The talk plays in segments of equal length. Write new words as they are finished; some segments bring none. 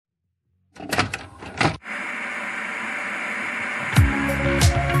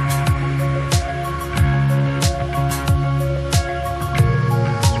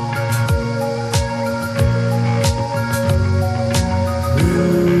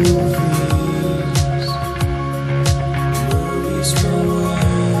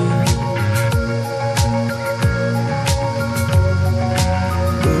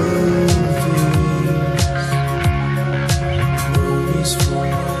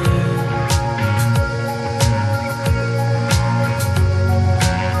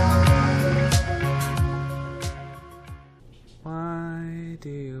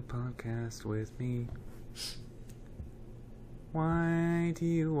podcast with me? Why do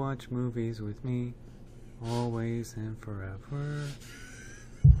you watch movies with me? Always and forever.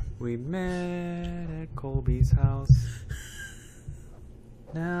 We met at Colby's house.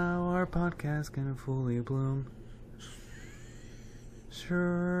 Now our podcast can fully bloom.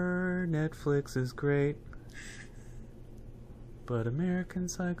 Sure, Netflix is great, but American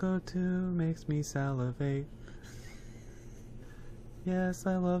Psycho 2 makes me salivate. Yes,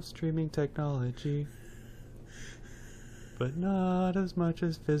 I love streaming technology, but not as much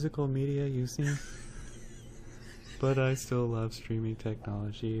as physical media you see. But I still love streaming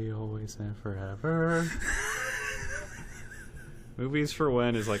technology, always and forever. Movies for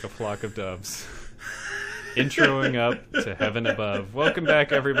When is like a flock of doves. Introing up to heaven above. Welcome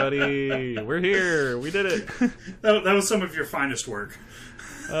back, everybody. We're here. We did it. That was some of your finest work.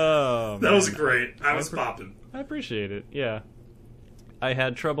 Oh, that man. was great. I was popping. I appreciate it. Yeah. I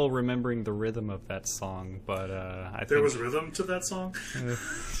had trouble remembering the rhythm of that song, but I think... There was rhythm to that song?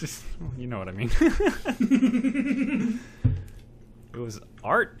 You know what I mean. It was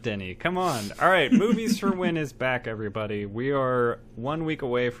art, Denny. Come on. All right, Movies for When is back, everybody. We are 1 week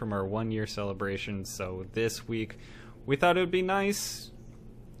away from our 1 year celebration, so this week we thought it would be nice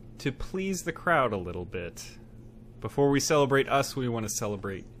to please the crowd a little bit. Before we celebrate us, we want to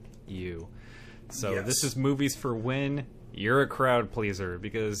celebrate you. So yes. This is Movies for When. You're a crowd pleaser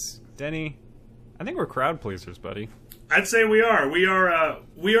because, Denny, I think we're crowd pleasers, buddy. I'd say we are. We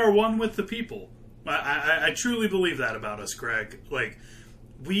are one with the people. I truly believe that about us, Greg. Like,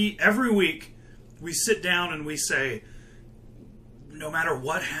 every week, we sit down and we say, no matter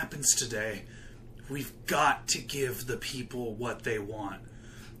what happens today, we've got to give the people what they want.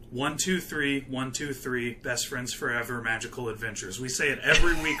 1, 2, 3, 1, 2, 3, best friends forever, magical adventures. We say it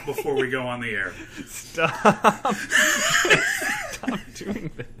every week before we go on the air. Stop. Stop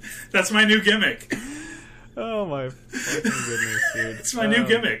doing this. That's my new gimmick. Oh my fucking goodness, dude. It's my new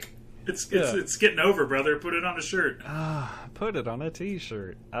gimmick. It's getting over, brother. Put it on a shirt. Put it on a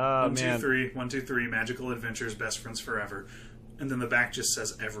t-shirt. 1, 2, 3, 1, 2, 3, magical adventures, best friends forever. And then the back just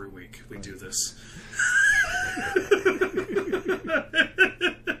says every week we do this.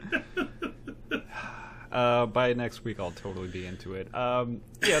 By next week I'll totally be into it.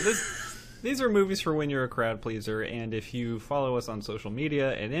 These are movies for when you're a crowd pleaser, and if you follow us on social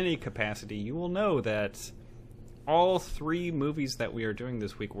media in any capacity, you will know that all 3 movies that we are doing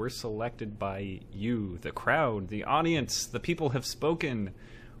this week were selected by you, the crowd, the audience. The people have spoken.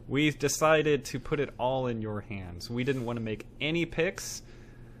 We've decided to put it all in your hands. We didn't want to make any picks.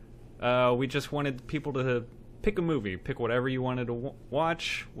 We just wanted people to pick a movie. Pick whatever you wanted to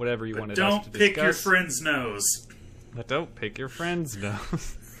watch, whatever you wanted us to discuss. Don't pick your friend's nose. But don't pick your friend's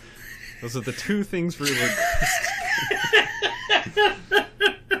nose. Those are the 2 things we were...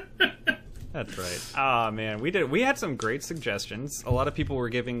 That's right. Man, we had some great suggestions. A lot of people were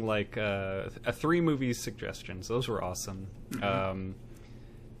giving like 3 movie suggestions. Those were awesome. Mm-hmm.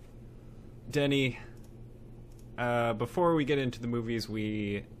 Denny, before we get into the movies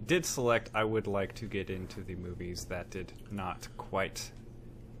we did select, I would like to get into the movies that did not quite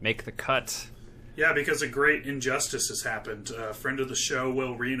make the cut. Yeah, because a great injustice has happened. A friend of the show,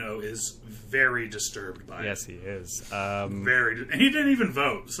 Will Reno, is very disturbed by it. Yes, he is. And he didn't even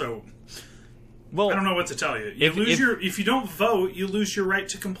vote, so... Well, I don't know what to tell you. If you don't vote, you lose your right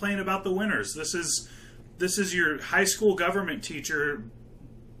to complain about the winners. This is your high school government teacher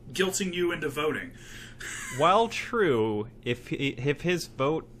guilting you into voting. While true, if his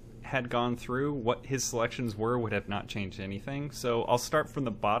vote had gone through, what his selections were would have not changed anything. So I'll start from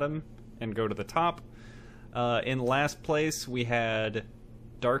the bottom and go to the top. In last place, we had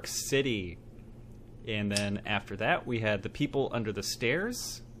Dark City. And then after that, we had The People Under the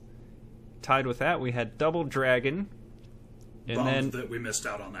Stairs. Tied with that, we had Double Dragon. And Bummed that we missed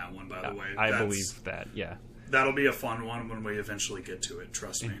out on that one, by the way. I believe that, yeah. That'll be a fun one when we eventually get to it,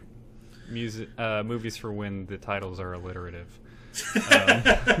 trust me. Movies for when the titles are alliterative.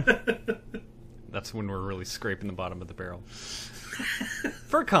 That's when we're really scraping the bottom of the barrel.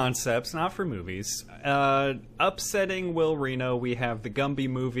 For concepts, not for movies. Upsetting Will Reno, we have the Gumby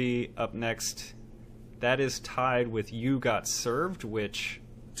movie up next. That is tied with You Got Served, which...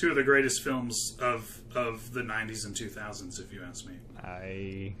 2 of the greatest films of the 90s and 2000s, if you ask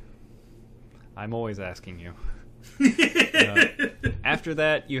me. I'm always asking you. After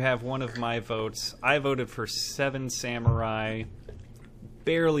that, you have one of my votes. I voted for Seven Samurai.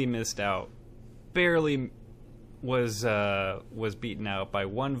 Barely missed out. Barely was beaten out by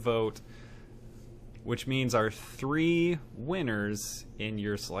 1 vote, which means our 3 winners in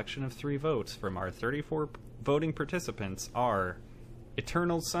your selection of 3 votes from our 34 voting participants are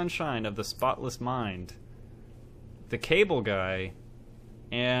Eternal Sunshine of the Spotless Mind, The Cable Guy,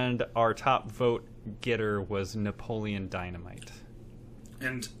 and our top vote getter was Napoleon Dynamite.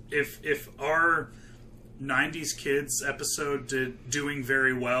 And if our 90s Kids episode doing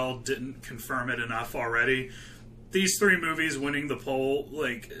very well didn't confirm it enough already, these three movies winning the poll,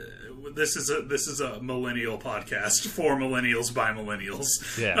 like, this is a millennial podcast for millennials by millennials.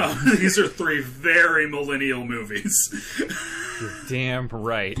 Yeah. These are three very millennial movies. You're damn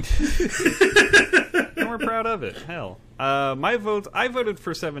right. And we're proud of it. Hell. I voted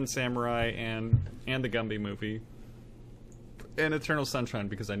for Seven Samurai and the Gumby movie. And Eternal Sunshine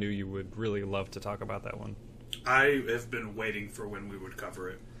because I knew you would really love to talk about that one. I have been waiting for when we would cover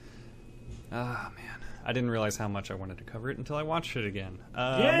it. Ah, man. I didn't realize how much I wanted to cover it until I watched it again.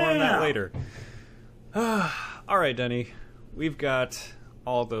 Yeah! More on that later. All right, Denny. We've got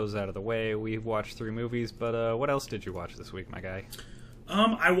all those out of the way. We've watched 3 movies, but what else did you watch this week, my guy?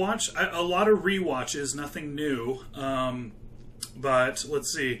 I watched a lot of rewatches, nothing new. But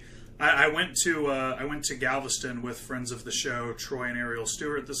let's see. I went to Galveston with friends of the show, Troy and Ariel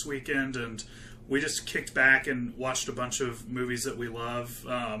Stewart, this weekend, and we just kicked back and watched a bunch of movies that we love.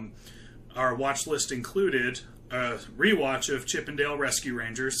 Our watch list included a rewatch of Chip 'n Dale Rescue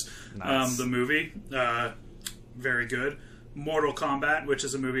Rangers, Nice. the movie. Very good. Mortal Kombat, which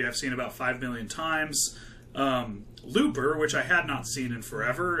is a movie I've seen about 5 million times. Looper, which I had not seen in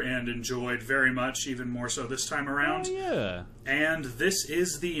forever and enjoyed very much, even more so this time around. Oh, yeah. And This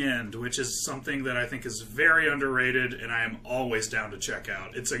Is the End, which is something that I think is very underrated and I am always down to check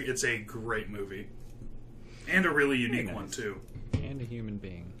out. It's a great movie. And a really unique nice. one, too. And a human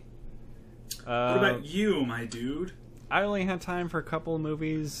being. What about you, my dude? I only had time for a couple of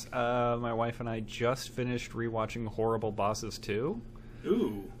movies. My wife and I just finished rewatching Horrible Bosses 2.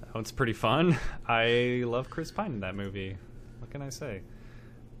 Ooh. That one's pretty fun. I love Chris Pine in that movie. What can I say?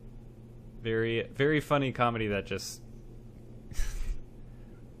 Very, very funny comedy that just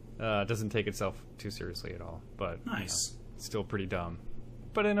doesn't take itself too seriously at all. But Nice. still pretty dumb,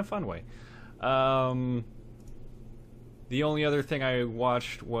 but in a fun way. The only other thing I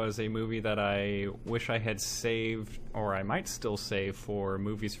watched was a movie that I wish I had saved, or I might still save for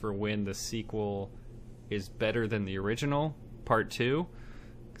Movies for When the sequel is better than the original, Part 2,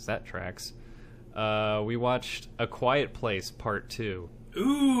 because that tracks. We watched A Quiet Place, Part 2.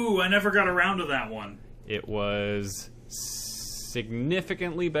 Ooh, I never got around to that one. It was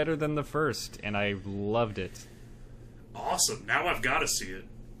significantly better than the first, and I loved it. Awesome. Now I've got to see it.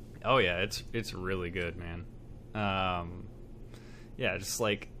 Oh yeah, it's really good, man. Yeah, just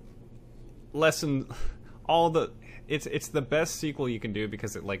like lesson all the it's the best sequel you can do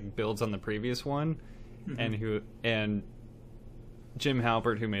because it like builds on the previous one. Mm-hmm. and Jim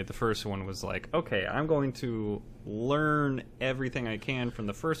Halpert, who made the first one, was like, okay, I'm going to learn everything I can from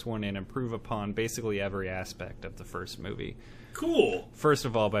the first one and improve upon basically every aspect of the first movie. Cool. First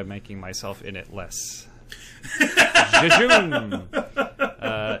of all, by making myself in it less. Jejun!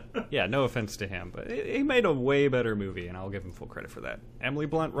 Yeah, no offense to him, but he made a way better movie, and I'll give him full credit for that. Emily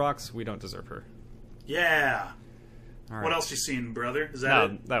Blunt rocks. We don't deserve her. Yeah. All right. What else you seen, brother? Is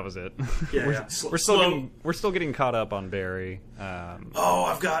that it? That was it. Yeah, we're, yeah. we're still getting caught up on Barry. Oh,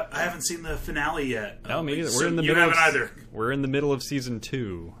 I haven't seen the finale yet. No, me neither. So We're in the you middle. haven't either. We're in the middle of season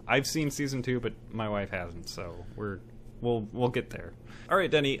 2. I've seen season 2, but my wife hasn't. So we'll get there. All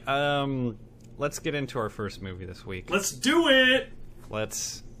right, Denny. Let's get into our first movie this week. Let's do it.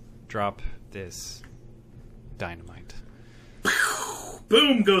 Let's drop this dynamite.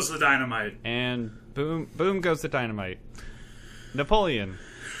 Boom goes the dynamite. And boom goes the dynamite. Napoleon.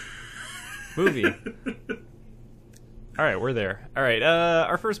 Movie. All right, we're there. All right,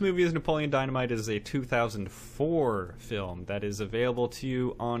 our first movie is Napoleon Dynamite. It is a 2004 film that is available to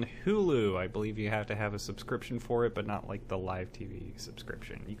you on Hulu. I believe you have to have a subscription for it, but not like the live TV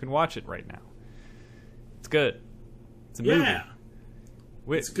subscription. You can watch it right now. It's good. It's a movie. Yeah.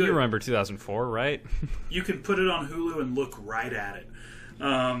 It's good. You remember 2004, right? You can put it on Hulu and look right at it.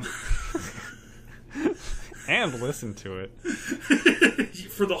 And listen to it.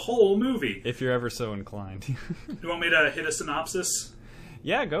 For the whole movie. If you're ever so inclined. You want me to hit a synopsis?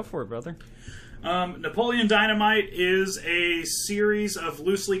 Yeah, go for it, brother. Napoleon Dynamite is a series of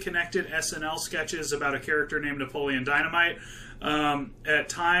loosely connected SNL sketches about a character named Napoleon Dynamite. At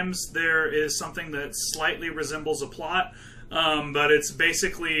times, there is something that slightly resembles a plot, but it's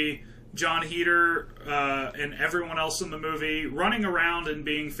basically John Heder and everyone else in the movie running around and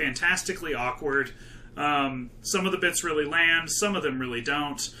being fantastically awkward. Some of the bits really land, some of them really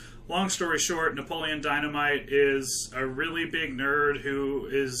don't. Long story short, Napoleon Dynamite is a really big nerd who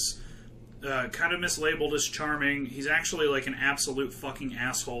is kind of mislabeled as charming. He's actually like an absolute fucking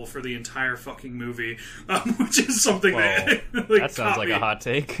asshole for the entire fucking movie, which is something that like, that sounds like a hot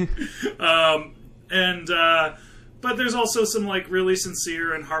take. But there's also some like really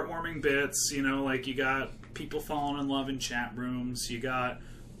sincere and heartwarming bits. You know, like you got people falling in love in chat rooms. You got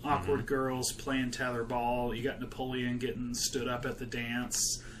awkward girls playing tetherball. You got Napoleon getting stood up at the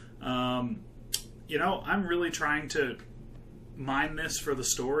dance. You know, I'm really trying to mine this for the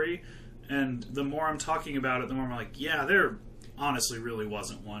story, and the more I'm talking about it, the more I'm like, yeah, there honestly really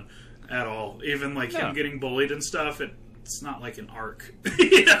wasn't one at all. Even like him getting bullied and stuff, it's not like an arc.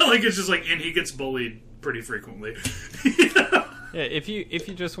 You know, like it's just like, and he gets bullied pretty frequently. You know? Yeah, if you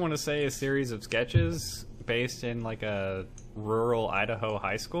just want to say a series of sketches based in like a rural Idaho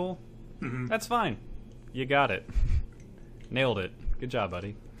high school, that's fine. You got it. Nailed it. Good job,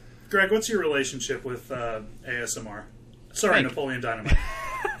 buddy. Greg, what's your relationship with ASMR? Sorry, Napoleon Dynamite.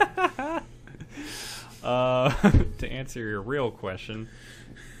 To answer your real question,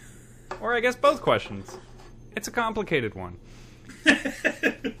 or I guess both questions, it's a complicated one.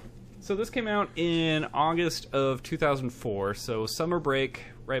 So this came out in August of 2004, so summer break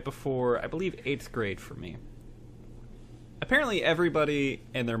right before, I believe, 8th grade for me. Apparently everybody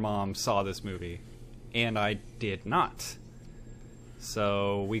and their mom saw this movie, and I did not.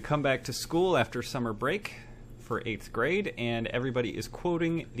 So we come back to school after summer break for 8th grade, and everybody is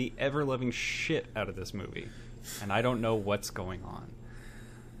quoting the ever-loving shit out of this movie. And I don't know what's going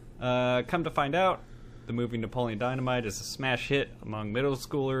on. Come to find out, the movie Napoleon Dynamite is a smash hit among middle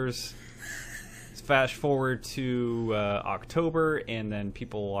schoolers. Fast forward to October, and then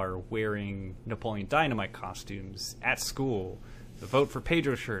people are wearing Napoleon Dynamite costumes at school. The Vote for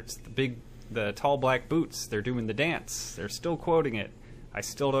Pedro shirts, the tall black boots, they're doing the dance. They're still quoting it. I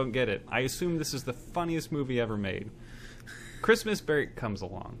still don't get it. I assume this is the funniest movie ever made. Christmas break comes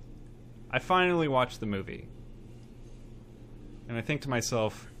along. I finally watch the movie. And I think to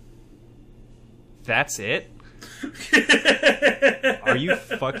myself, that's it? Are you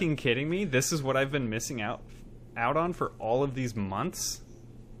fucking kidding me? This is what I've been missing out on for all of these months?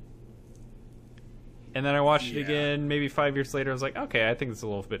 And then I watched it again maybe 5 years later. I was like, okay, I think it's a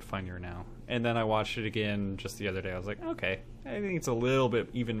little bit funnier now. And then I watched it again just the other day. I was like, okay, I think it's a little bit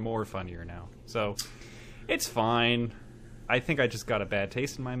even more funnier now. So it's fine. I think I just got a bad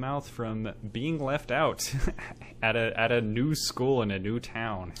taste in my mouth from being left out at a new school in a new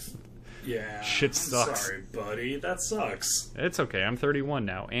town. Yeah. Shit sucks. Sorry, buddy. That sucks. It's okay. I'm 31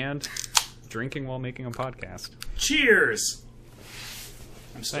 now and drinking while making a podcast. Cheers!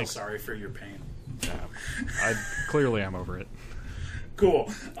 I'm still Thanks. sorry for your pain. Yeah. Clearly I'm over it.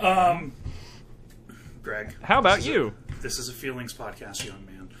 Cool. Greg. How about you? This is a feelings podcast, young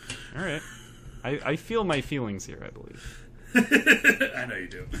man. All right. I feel my feelings here, I believe. I know you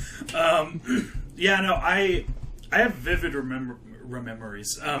do. Yeah, no, I have vivid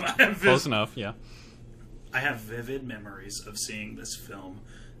memories. Close enough, yeah. I have vivid memories of seeing this film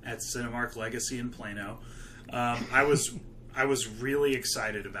at Cinemark Legacy in Plano. I was really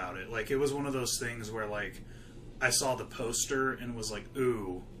excited about it. Like, it was one of those things where, like, I saw the poster and was like,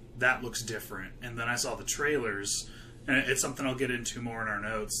 ooh, that looks different. And then I saw the trailers, and it's something I'll get into more in our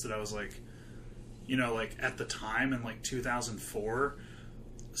notes, that I was like, you know, like, at the time in, like, 2004,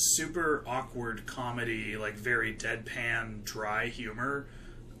 super awkward comedy, like, very deadpan, dry humor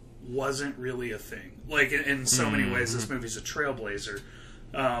wasn't really a thing. Like, in so many ways, this movie's a trailblazer.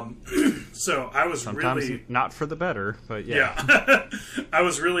 So I was Sometimes really not for the better, but yeah. I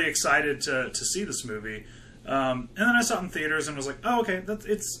was really excited to see this movie, and then I saw it in theaters and was like, oh, okay,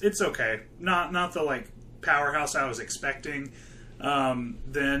 it's okay, not the like powerhouse I was expecting.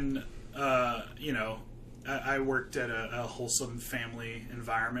 Then you know, I worked at a wholesome family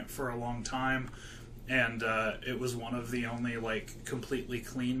environment for a long time, and it was one of the only like completely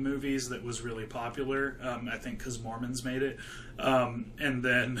clean movies that was really popular. I think because Mormons made it, and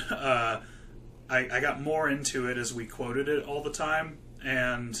then I got more into it as we quoted it all the time,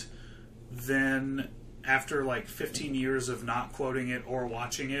 and then after like 15 years of not quoting it or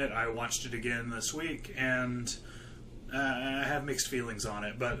watching it, I watched it again this week, and I have mixed feelings on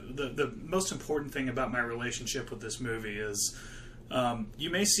it. But the most important thing about my relationship with this movie is, you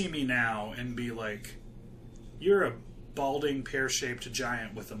may see me now and be like, you're a balding, pear-shaped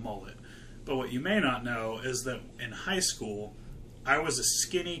giant with a mullet. But what you may not know is that in high school, I was a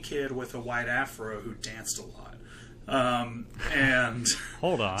skinny kid with a white afro who danced a lot. And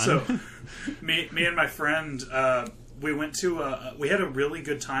Hold on. So, me and my friend, we went to we had a really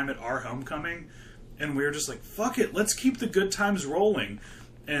good time at our homecoming, and we were just like, fuck it, let's keep the good times rolling.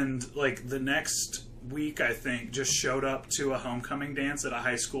 And like the next week, I think, just showed up to a homecoming dance at a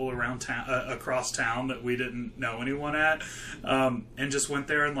high school around town, across town that we didn't know anyone at, and just went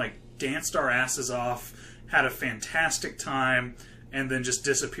there and like danced our asses off, had a fantastic time, and then just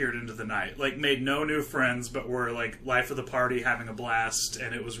disappeared into the night. Like, made no new friends, but were like life of the party, having a blast,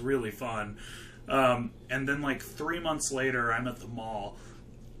 and it was really fun. And then like 3 months later, I'm at the mall,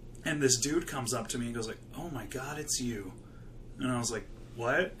 and this dude comes up to me and goes like, "Oh my God, it's you." And I was like,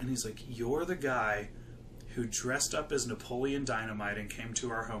 "What?" And he's like, "You're the guy who dressed up as Napoleon Dynamite and came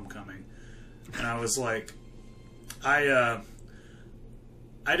to our homecoming." And I was like, I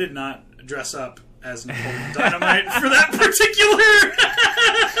did not dress up as Napoleon Dynamite for that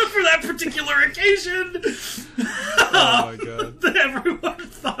particular occasion. Oh my God. Everyone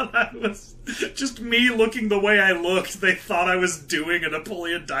thought I was just me looking the way I looked. They thought I was doing a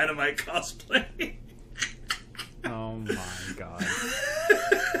Napoleon Dynamite cosplay. Oh my God.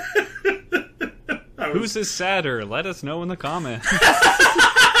 Whose is sadder? Let us know in the comments.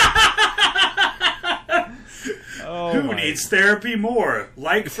 Oh, who needs therapy more?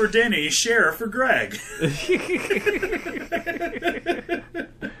 Like for Denny, share for Greg.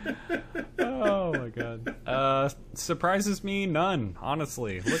 Oh my God. Surprises me none,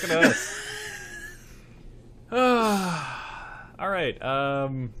 honestly. Look at us. All right.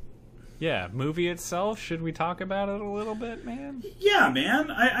 Yeah, movie itself, should we talk about it a little bit, man? Yeah, man.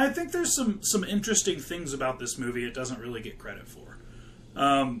 I think there's some interesting things about this movie it doesn't really get credit for.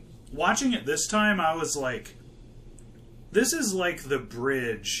 Watching it this time, I was like, this is like the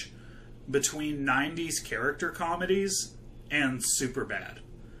bridge between 90s character comedies and Superbad.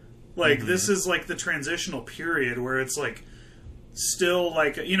 Like, this is like the transitional period where it's like still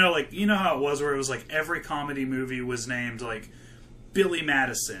like, you know how it was where it was like every comedy movie was named like Billy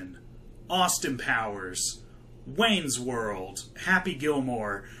Madison, Austin Powers, Wayne's World, Happy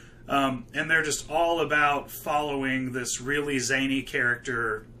Gilmore, and they're just all about following this really zany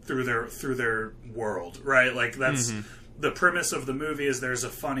character through their world, right? Like, that's the premise of the movie, is there's a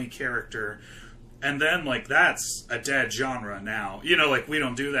funny character, and then like that's a dead genre now. You know, like we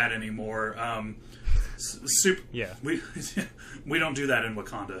don't do that anymore. We don't do that in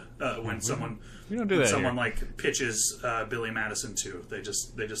Wakanda. When someone like pitches Billy Madison 2, they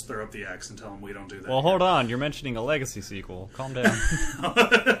just throw up the X and tell them we don't do that. Well, hold on, you're mentioning a legacy sequel. Calm down.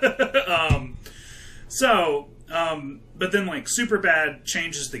 But then like Superbad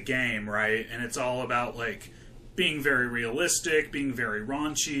changes the game, right? And it's all about like being very realistic, being very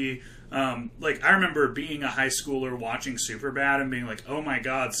raunchy. Like, I remember being a high schooler watching Superbad and being like, oh my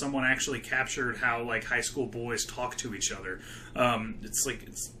God, someone actually captured how like high school boys talk to each other. It's like,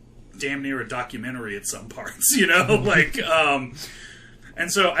 it's damn near a documentary at some parts, you know? Like,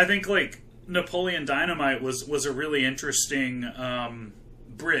 and so I think like Napoleon Dynamite was a really interesting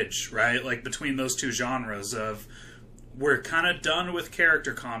bridge, right? Like, between those two genres of, we're kind of done with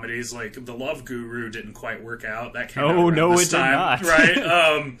character comedies. Like, The Love Guru didn't quite work out. That came out around this time, did not.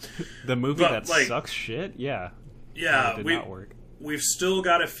 Right? The movie that like, sucks shit? Yeah. Yeah. Did not work. We've still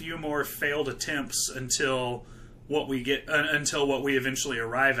got a few more failed attempts until what we eventually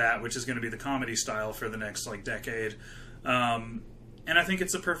arrive at, which is going to be the comedy style for the next, like, decade. And I think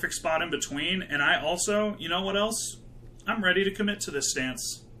it's a perfect spot in between. And I also, you know what else? I'm ready to commit to this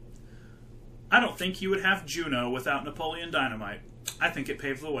stance. I don't think you would have Juno without Napoleon Dynamite. I think it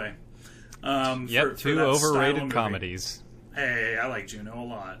paved the way. Yep, two overrated comedies. Hey, I like Juno a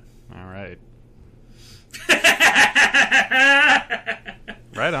lot. All right.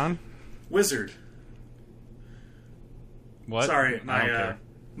 Right on. Wizard. What? Sorry,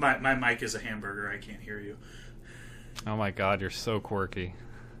 my mic is a hamburger. I can't hear you. Oh my God, you're so quirky.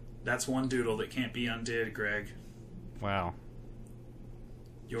 That's one doodle that can't be undid, Greg. Wow.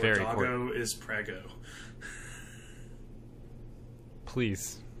 Your doggo is prego.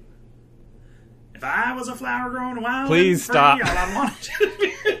 Please. If I was a flower growing wild, please stop. All I wanted to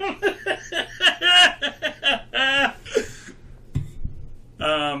be.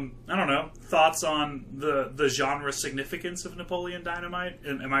 I don't know. Thoughts on the genre significance of Napoleon Dynamite?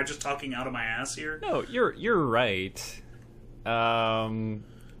 Am I just talking out of my ass here? No, you're right.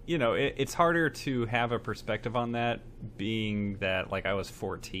 You know, it's harder to have a perspective on that, being that, like, I was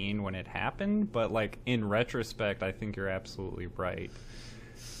 14 when it happened, but, like, in retrospect, I think you're absolutely right.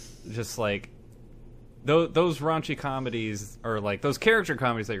 Just, like, those raunchy comedies, or, like, those character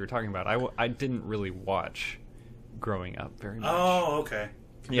comedies that you were talking about, I didn't really watch growing up very much. Oh, okay.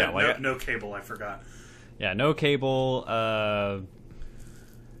 Yeah, no cable, I forgot. Yeah, no cable,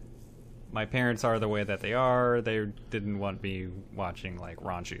 my parents are the way that they are. They didn't want me watching, like,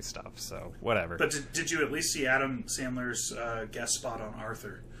 raunchy stuff, so whatever. But did you at least see Adam Sandler's guest spot on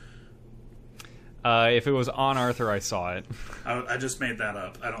Arthur? If it was on Arthur, I saw it. I just made that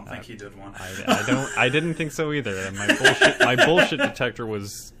up. I don't think he did one. I didn't think so either. My bullshit detector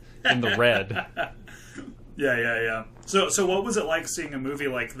was in the red. Yeah. So what was it like seeing a movie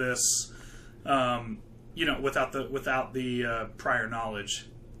like this? Without the prior knowledge.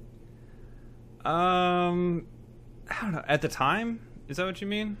 I don't know. At the time, is that what you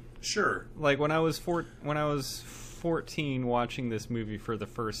mean? Sure. Like when I was 14 watching this movie for the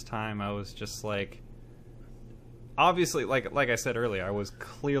first time, I was just like, obviously, like I said earlier, I was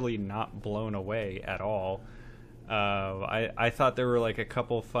clearly not blown away at all. I thought there were like a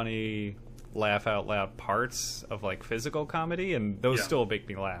couple funny laugh out loud parts of like physical comedy, and those still make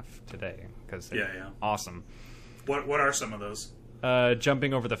me laugh today because they're awesome. What are some of those?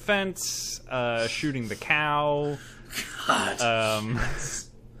 Jumping over the fence, shooting the cow. God.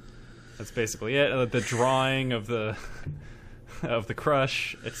 That's basically it. The drawing of the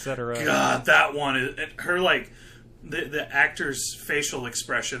crush, etc. God, that one is her like the actor's facial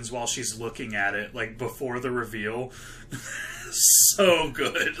expressions while she's looking at it, like before the reveal. So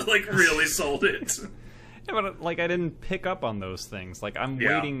good, like really sold it. Yeah, but like I didn't pick up on those things. Like I'm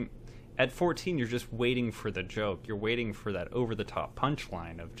waiting. At 14, you're just waiting for the joke. You're waiting for that over-the-top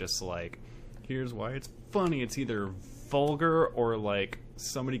punchline of just like, here's why it's funny. It's either vulgar or like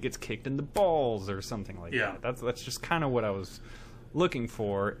somebody gets kicked in the balls or something like that. That's just kind of what I was looking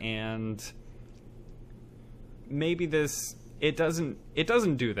for, and maybe it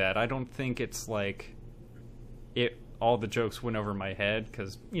doesn't do that. I don't think it's like all the jokes went over my head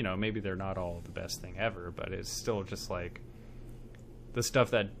because maybe they're not all the best thing ever, but it's still just like the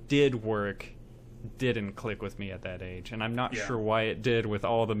stuff that did work didn't click with me at that age, and I'm not sure why it did with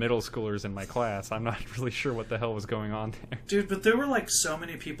all the middle schoolers in my class. I'm not really sure what the hell was going on there. Dude, but there were like so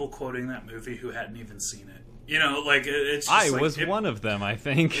many people quoting that movie who hadn't even seen it. It's just I was one of them, I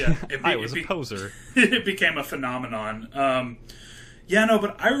think. Yeah, I was a poser. It became a phenomenon.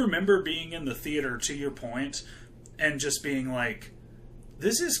 But I remember being in the theater, to your point, and just being like,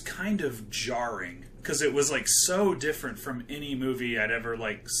 this is kind of jarring. Because it was like so different from any movie I'd ever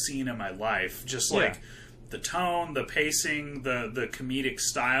like seen in my life. Just like the tone, the pacing, the comedic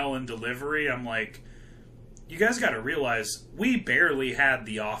style and delivery. I'm like, you guys got to realize we barely had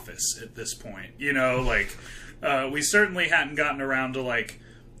The Office at this point. We certainly hadn't gotten around to like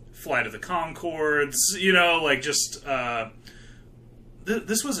Flight of the Conchords.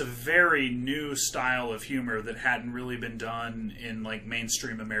 This was a very new style of humor that hadn't really been done in like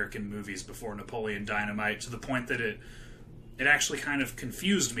mainstream American movies before Napoleon Dynamite, to the point that it actually kind of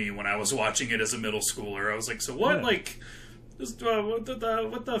confused me when I was watching it as a middle schooler. I was like, so what? Yeah. Like, what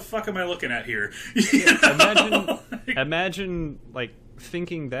the fuck am I looking at here? Imagine like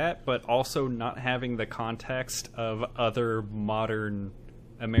thinking that, but also not having the context of other modern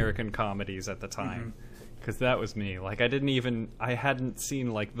American comedies at the time. Mm-hmm. Because that was me. Like, I hadn't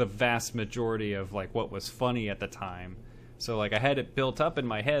seen, like, the vast majority of, like, what was funny at the time. So, like, I had it built up in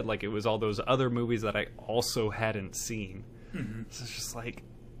my head like it was all those other movies that I also hadn't seen. Mm-hmm. So it's just like,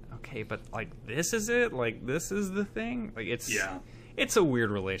 okay, but, like, this is it? Like, this is the thing? Like, it's a weird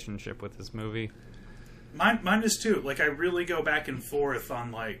relationship with this movie. Mine is, too. Like, I really go back and forth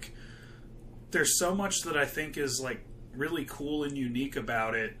on, like, there's so much that I think is, like, really cool and unique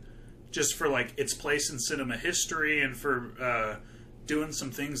about it. Just for, like, its place in cinema history and for doing some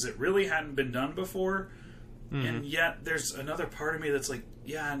things that really hadn't been done before. Mm-hmm. And yet there's another part of me that's like,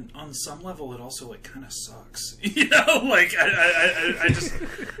 yeah, and on some level it also, like, kind of sucks. Like, I just...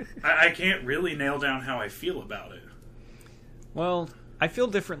 I can't really nail down how I feel about it. Well, I feel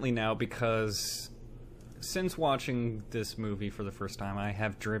differently now because since watching this movie for the first time, I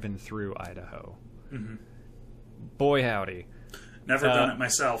have driven through Idaho. Mm-hmm. Boy, howdy. Never done it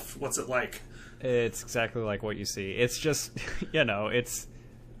myself. What's it like? It's exactly like what you see. It's just, it's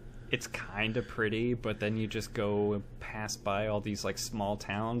kind of pretty, but then you just go and pass by all these, like, small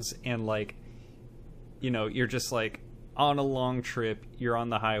towns, and, like, you're just, like, on a long trip, you're on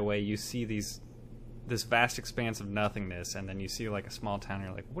the highway, you see this vast expanse of nothingness, and then you see, like, a small town, and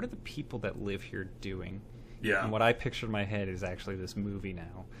you're like, what are the people that live here doing? Yeah. And what I pictured in my head is actually this movie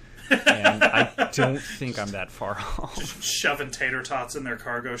now. And I don't think I'm that far off. Just shoving tater tots in their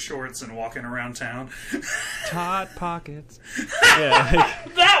cargo shorts and walking around town. Tot pockets. Yeah.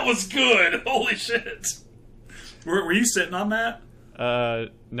 That was good! Holy shit! Were you sitting on that?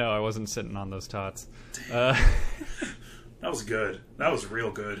 No, I wasn't sitting on those tots. That was good. That was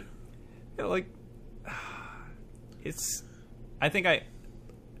real good. Like, I think I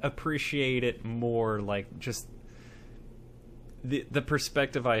appreciate it more, like, just the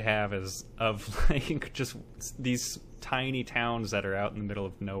perspective I have is of, like, just these tiny towns that are out in the middle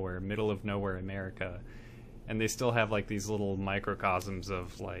of nowhere America, and they still have like these little microcosms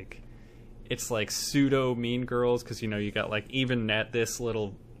of like, it's like pseudo Mean Girls, because you got like, even at this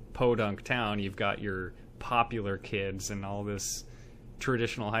little podunk town, you've got your popular kids and all this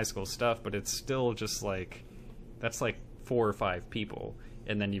traditional high school stuff, but it's still just like, that's like 4 or 5 people,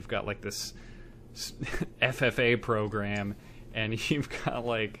 and then you've got like this FFA program, and you've got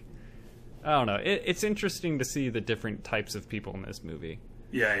like, I don't know, it's interesting to see the different types of people in this movie.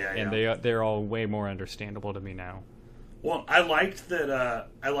 Yeah. And they're all way more understandable to me now. Well, I liked that.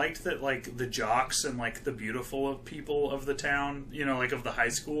 Like the jocks and like the beautiful people of the town, like of the high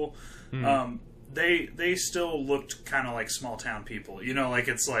school, they still looked kind of like small town people. Like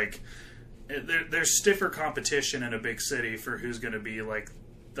it's like there's stiffer competition in a big city for who's going to be like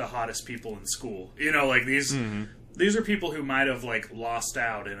the hottest people in school. Like these. Mm-hmm. These are people who might have like lost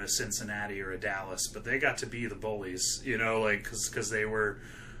out in a Cincinnati or a Dallas, but they got to be the bullies, like because they were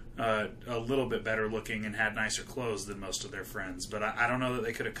a little bit better looking and had nicer clothes than most of their friends. But I don't know that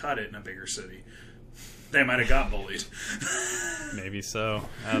they could have cut it in a bigger city. They might have got bullied. Maybe so.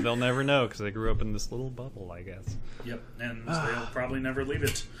 They'll never know because they grew up in this little bubble, I guess. Yep, and they'll probably never leave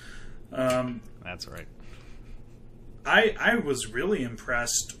it. That's right. I was really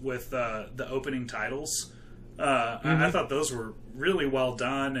impressed with the opening titles. I thought those were really well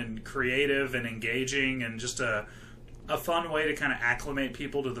done and creative and engaging, and just a fun way to kind of acclimate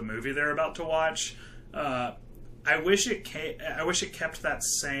people to the movie they're about to watch. I wish it kept that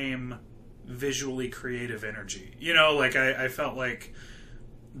same visually creative energy. Like I felt like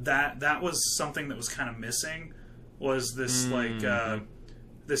that was something that was kind of missing, was this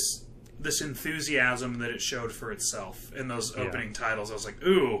this enthusiasm that it showed for itself in those opening titles. I was like,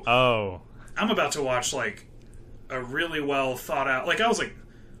 ooh, I'm about to watch like a really well thought out, like I was like,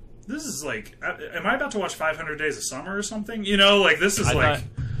 this is like, am I about to watch 500 Days of Summer or something? Like this is I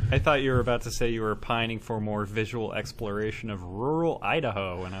thought you were about to say you were pining for more visual exploration of rural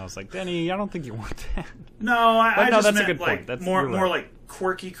Idaho, and I was like, Denny, I don't think you want that. No, I just that's meant a good like point. That's more like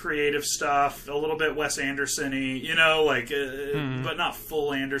quirky creative stuff, a little bit Wes Anderson-y, but not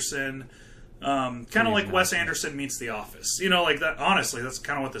full Anderson. Kind of like Wes Anderson meets The Office, like that. Honestly, that's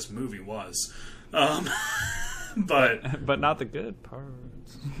kind of what this movie was. But not the good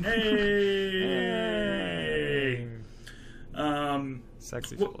parts. Hey.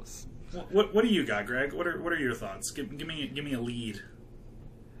 Sexy Phyllis. What do you got, Greg? What are your thoughts? Give me a lead.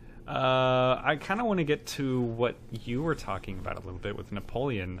 I kind of want to get to what you were talking about a little bit with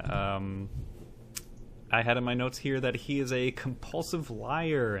Napoleon. I had in my notes here that he is a compulsive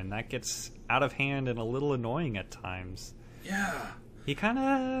liar, and that gets out of hand and a little annoying at times. Yeah.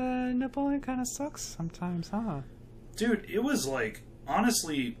 Napoleon kind of sucks sometimes, huh? Dude, it was like,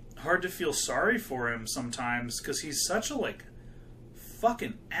 honestly, hard to feel sorry for him sometimes, because he's such a like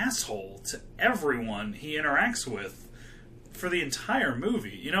fucking asshole to everyone he interacts with for the entire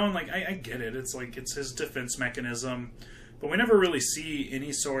movie, and like I get it, it's like it's his defense mechanism, but we never really see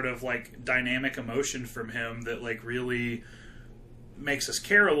any sort of like dynamic emotion from him that like really makes us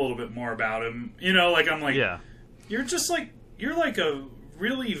care a little bit more about him. Like I'm like, yeah, you're like a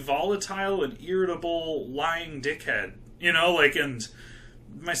really volatile and irritable lying dickhead, and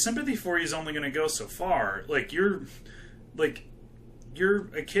my sympathy for you is only going to go so far. You're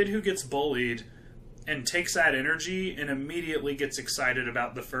a kid who gets bullied and takes that energy and immediately gets excited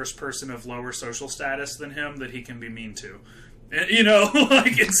about the first person of lower social status than him that he can be mean to. And,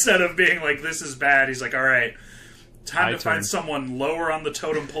 instead of being like, this is bad, he's like, all right, time to find someone lower on the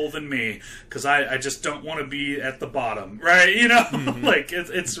totem pole than me, because I just don't want to be at the bottom, right?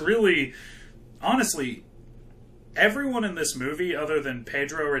 Mm-hmm. It's really, honestly, everyone in this movie other than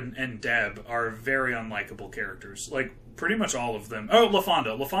Pedro and Deb are very unlikable characters. Pretty much all of them. Oh,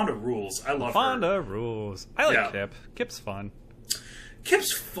 LaFonda rules. I love her. LaFonda rules. I like Kip. Kip's fun.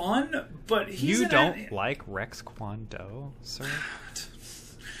 Kip's fun, but he's You don't like Rex Kwon Do, sir?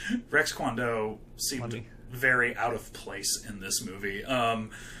 Rex Kwon Do seemed very out of place in this movie.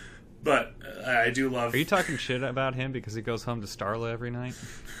 But I do love... Are you talking shit about him because he goes home to Starla every night?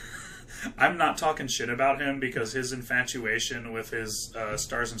 I'm not talking shit about him because his infatuation with his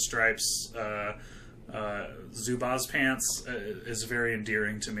Stars and Stripes Zubaz pants is very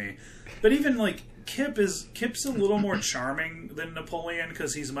endearing to me. But even Kip's a little more charming than Napoleon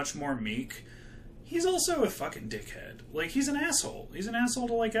because he's much more meek. He's also a fucking dickhead. He's an asshole. He's an asshole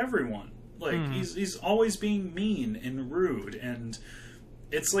to everyone. He's always being mean and rude, and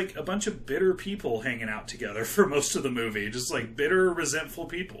it's like a bunch of bitter people hanging out together for most of the movie. Just bitter, resentful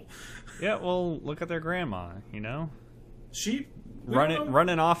people. Yeah, well, look at their grandma, She...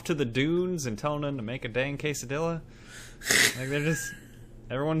 running off to the dunes and telling them to make a dang quesadilla. Like they're just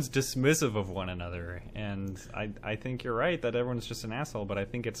everyone's dismissive of one another, and I think you're right that everyone's just an asshole, but I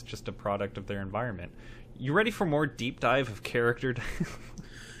think it's just a product of their environment. You ready for more deep dive of character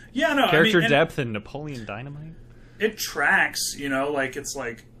Yeah, no, character depth in Napoleon Dynamite? It tracks, you know, like it's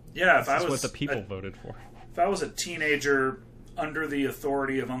like, yeah, if I was what the people voted for. If I was a teenager under the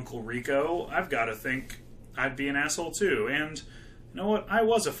authority of Uncle Rico, I've got to think I'd be an asshole too. And you know what? I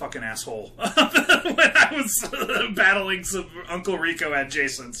was a fucking asshole when I was battling some Uncle Rico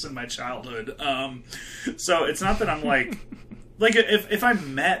adjacents in my childhood. So it's not that I'm like if I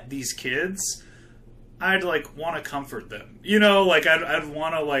met these kids, I'd like want to comfort them. You know, like I'd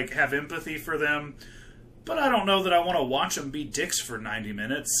want to like have empathy for them. But I don't know that I want to watch them be dicks for 90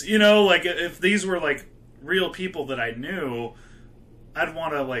 minutes. You know, like if these were like real people that I knew, I'd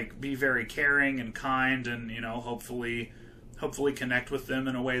want to like be very caring and kind, and you know, hopefully connect with them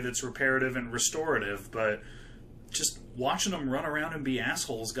in a way that's reparative and restorative. But just watching them run around and be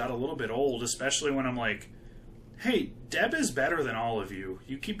assholes got a little bit old, especially when I'm like, hey, Deb is better than all of you.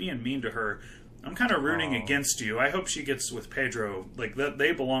 You keep being mean to her. I'm kind of rooting against you. I hope she gets with Pedro. Like,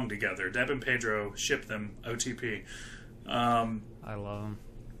 they belong together. Deb and Pedro, ship them, OTP. I love them.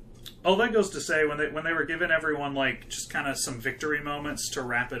 Oh, that goes to say, when they were giving everyone, like, just kind of some victory moments to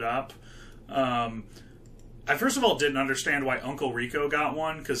wrap it up, I first of all didn't understand why Uncle Rico got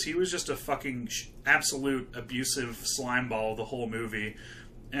one, because he was just a fucking absolute abusive slimeball the whole movie,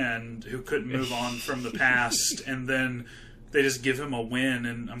 and who couldn't move on from the past, and then they just give him a win,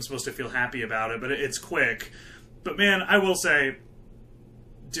 and I'm supposed to feel happy about it, but it's quick. But man, I will say,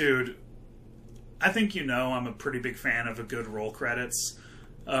 dude, I think you know I'm a pretty big fan of a good roll credits.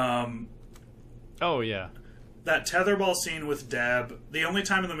 Oh, yeah. That tetherball scene with Deb, the only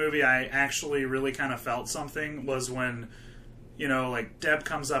time in the movie I actually really kind of felt something was when, you know, like, Deb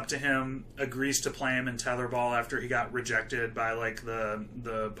comes up to him, agrees to play him in tetherball after he got rejected by, like,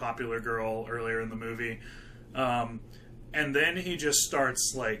 the popular girl earlier in the movie. And then he just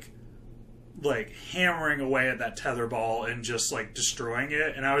starts like hammering away at that tetherball and just like destroying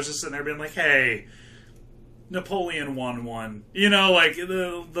it. And I was just sitting there being like, "Hey, Napoleon won one. You know, like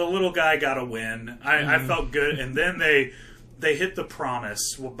the little guy got a win. I felt good." And then they hit the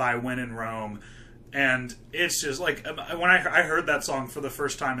promise by winning Rome, and it's just like when I heard that song for the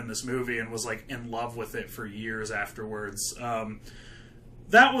first time in this movie and was like in love with it for years afterwards.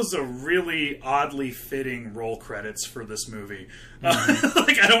 That was a really oddly fitting roll credits for this movie.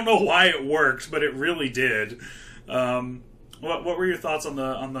 Like, I don't know why it worked, but it really did. What were your thoughts on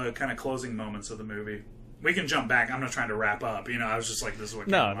the kind of closing moments of the movie? We can jump back. I'm not trying to wrap up. You know, I was just like, this is what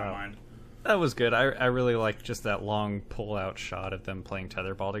came to my mind. That was good. I really liked just that long pull-out shot of them playing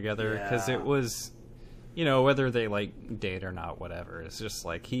tetherball together, because it was, you know, whether they like date or not, whatever. It's just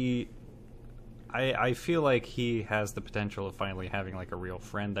like I feel like he has the potential of finally having like a real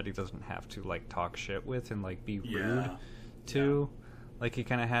friend that he doesn't have to like talk shit with and like be rude to, like he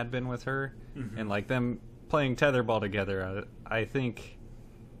kind of had been with her. And like them playing tetherball together, I think,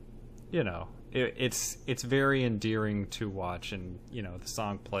 you know, it's very endearing to watch. And you know, the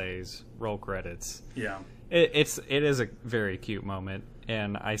song plays, roll credits. It is a very cute moment,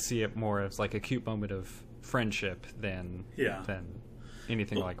 and I see it more as like a cute moment of friendship than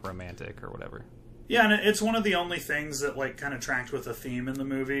anything like romantic or whatever. Yeah, and it's one of the only things that like kind of tracked with a theme in the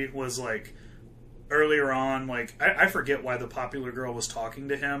movie was like earlier on, like I forget why the popular girl was talking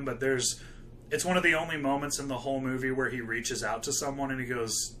to him, but it's one of the only moments in the whole movie where he reaches out to someone and he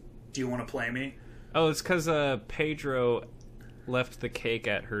goes, "Do you want to play me?" Oh, it's because Pedro left the cake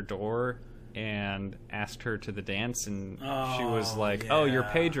at her door and asked her to the dance, and she was like, "Oh, you're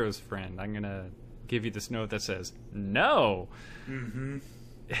Pedro's friend. I'm gonna give you this note that says no." Mm-hmm.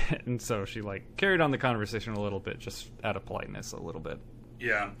 And so she like carried on the conversation a little bit, just out of politeness, a little bit.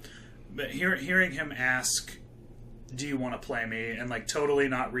 Yeah, but hearing him ask, "Do you want to play me?" and like totally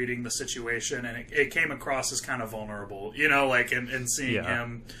not reading the situation, and it came across as kind of vulnerable, you know, like and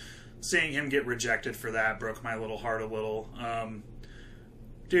seeing him get rejected for that broke my little heart a little.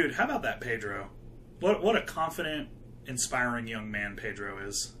 Dude, how about that Pedro? What a confident, inspiring young man Pedro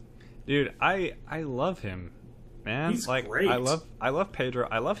is. Dude, I love him. Man, he's like great. I love Pedro.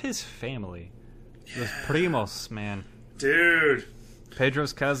 I love his family. Los primos, man. Dude.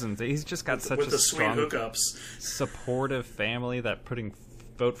 Pedro's cousins. He's just got such a strong, sweet hookups, supportive family that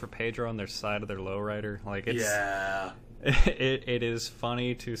vote for Pedro on their side of their lowrider. Like it's it is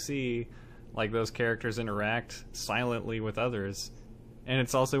funny to see like those characters interact silently with others, and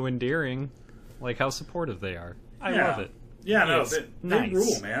it's also endearing, like how supportive they are. I love it. Yeah, no, It's they nice.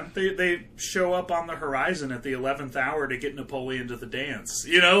 rule, man. They show up on the horizon at the 11th hour to get Napoleon to the dance.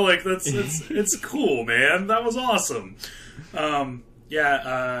 You know, like it's cool, man. That was awesome. Efren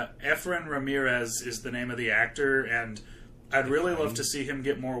Ramirez is the name of the actor, and I'd really love to see him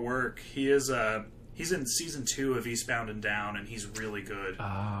get more work. He's in season 2 of Eastbound and Down, and he's really good.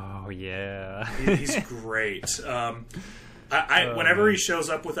 Oh yeah. He's great. Whenever he shows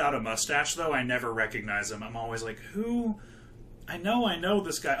up without a mustache, though, I never recognize him. I'm always like, who? I know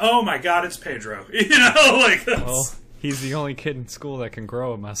this guy. Oh my god, it's Pedro. You know, like that's... Well, he's the only kid in school that can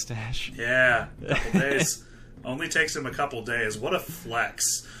grow a mustache. Yeah, a couple days. Only takes him a couple days. What a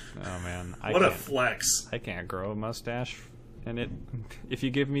flex. Oh man, What a flex. I can't grow a mustache, and if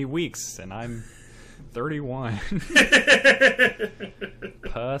you give me weeks, and I'm 31.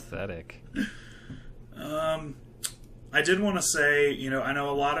 Pathetic. I did want to say, you know, I know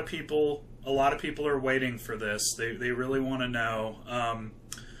a lot of people are waiting for this. They really want to know.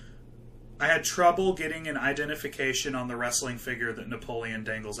 I had trouble getting an identification on the wrestling figure that Napoleon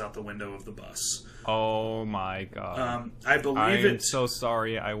dangles out the window of the bus. Oh my god. I believe I'm so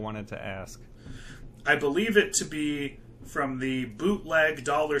sorry. I wanted to ask. I believe it to be from the bootleg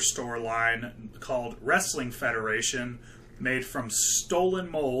dollar store line called Wrestling Federation, made from stolen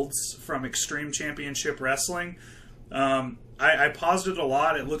molds from Extreme Championship Wrestling. I paused it a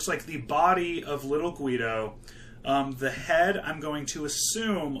lot. It looks like the body of Little Guido. The head, I'm going to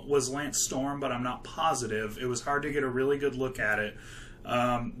assume, was Lance Storm, but I'm not positive. It was hard to get a really good look at it.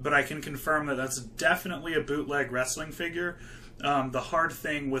 But I can confirm that that's definitely a bootleg wrestling figure. The hard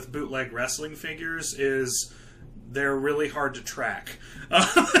thing with bootleg wrestling figures is they're really hard to track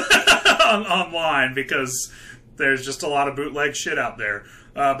online because there's just a lot of bootleg shit out there.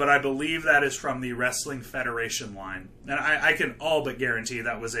 But I believe that is from the Wrestling Federation line. And I can all but guarantee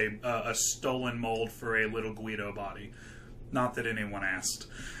that was a stolen mold for a Little Guido body. Not that anyone asked.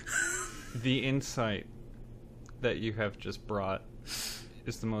 The insight that you have just brought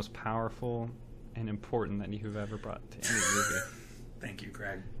is the most powerful and important that you've ever brought to any movie. Thank you,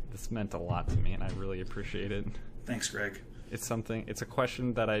 Greg. This meant a lot to me, and I really appreciate it. Thanks, Greg. It's a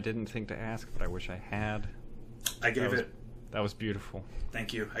question that I didn't think to ask, but I wish I had. That was beautiful.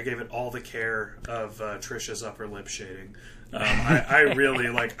 Thank you. I gave it all the care of Trisha's upper lip shading. I really,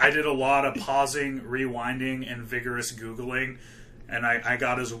 I did a lot of pausing, rewinding, and vigorous Googling, and I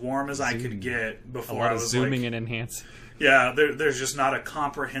got as warm as I could get before I was zooming and enhancing. Yeah, there's just not a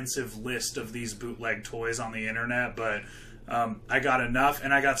comprehensive list of these bootleg toys on the internet, but I got enough,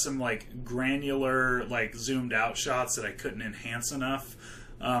 and I got some granular, zoomed out shots that I couldn't enhance enough.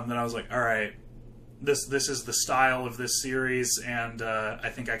 That I was like, all right, this is the style of this series, and I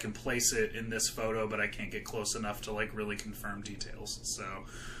think I can place it in this photo, but I can't get close enough to really confirm details. So,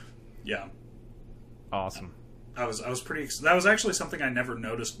 yeah, awesome. I was pretty. That was actually something I never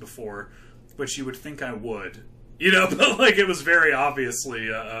noticed before, which you would think I would. You know, but it was very obviously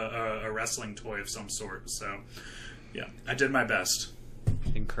a wrestling toy of some sort. So, yeah, I did my best.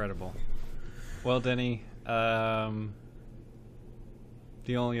 Incredible. Well, Denny, the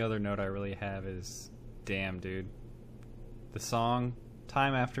only other note I really have is, damn, dude, the song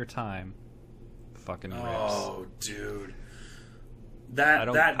 "Time After Time" fucking rips. Oh, dude, I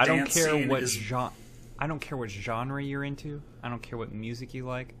don't care what genre you're into. I don't care what music you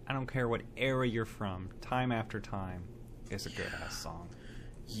like. I don't care what era you're from. Time After Time is a good ass song.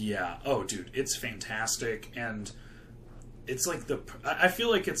 Yeah. Oh, dude, it's fantastic, and it's I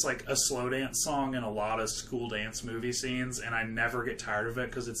feel like it's a slow dance song in a lot of school dance movie scenes, and I never get tired of it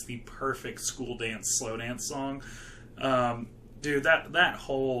because it's the perfect school dance slow dance song. Dude, that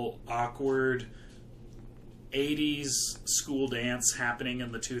whole awkward 80s school dance happening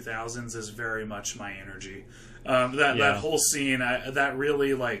in the 2000s is very much my energy. That whole scene, that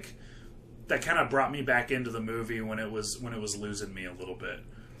really that kind of brought me back into the movie when it was losing me a little bit.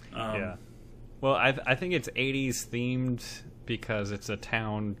 Yeah. Well, I think it's 80s themed because it's a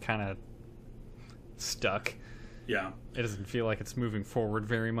town kind of stuck. Yeah. It doesn't feel like it's moving forward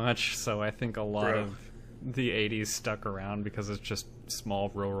very much, so I think a lot of the 80s stuck around because it's just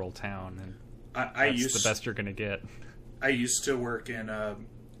small rural town, and that's the best you're going to get. I used to work in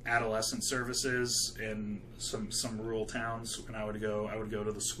adolescent services in some rural towns, and I would go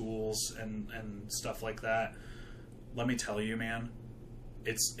to the schools and stuff like that. Let me tell you, man,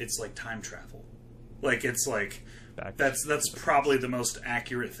 it's like time travel. That's probably the most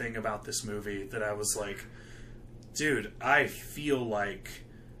accurate thing about this movie, that I was like, dude, I feel like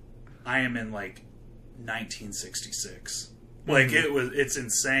I am in 1966. It's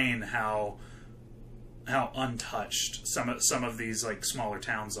insane how untouched some of these smaller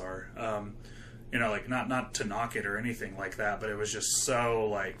towns are. You know, like, not to knock it or anything like that, but it was just so,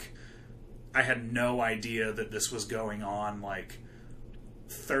 like, I had no idea that this was going on, like,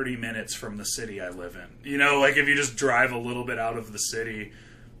 30 minutes from the city I live in. You know, like, if you just drive a little bit out of the city,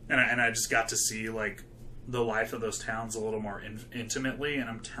 and I just got to see, like, the life of those towns a little more intimately, and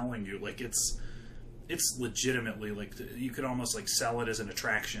I'm telling you, like, it's legitimately, like, you could almost, like, sell it as an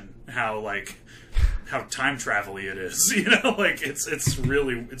attraction, how time travel-y it is, you know? Like, it's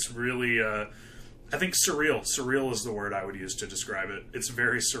really, I think surreal is the word I would use to describe it. It's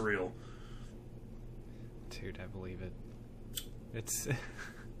very surreal. Dude, I believe it. It's...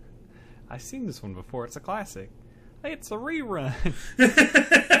 I've seen this one before. It's a classic. Hey, it's a rerun.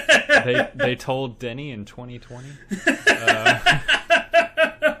 They told Denny in 2020.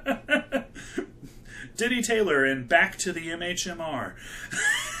 Denny Taylor in Back to the MHMR.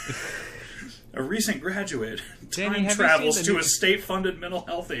 A recent graduate Danny, time travels to a state-funded mental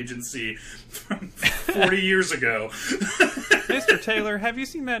health agency from 40 years ago. Mr. Taylor, have you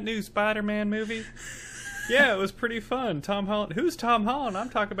seen that new Spider-Man movie? Yeah, it was pretty fun. Tom Holland. Who's Tom Holland? I'm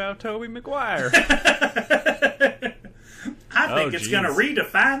talking about Tobey Maguire. I think it's going to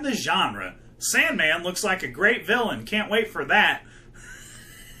redefine the genre. Sandman looks like a great villain. Can't wait for that.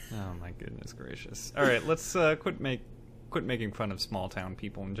 Oh my goodness gracious! All right, let's quit making fun of small town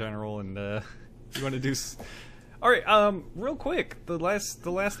people in general, and you want to do. All right, real quick, the last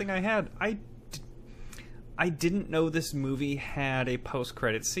thing I had, I didn't know this movie had a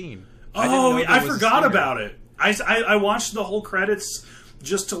post-credit scene. Oh, I forgot about it. I watched the whole credits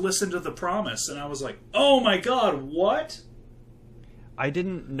just to listen to The Promise, and I was like, oh my god, what? I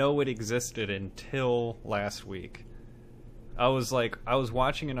didn't know it existed until last week. I was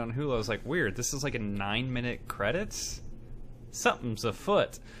watching it on Hulu. I was like, weird, this is like a 9-minute credits? Something's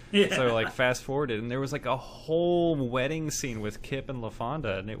afoot. Yeah. So like fast forwarded, and there was like a whole wedding scene with Kip and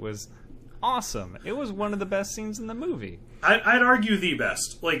LaFonda, and it was awesome. It was one of the best scenes in the movie. I'd argue the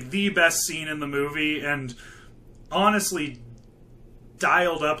best. Like, the best scene in the movie, and honestly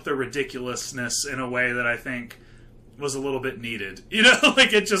dialed up the ridiculousness in a way that I think was a little bit needed. You know,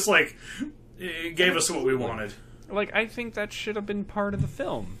 like, it just, like, it gave us what we wanted. Like, I think that should have been part of the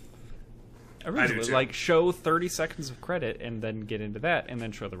film. I do too. Like, show 30 seconds of credit and then get into that, and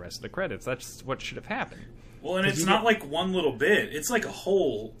then show the rest of the credits. That's what should have happened. Well, and it's not like one little bit. It's like a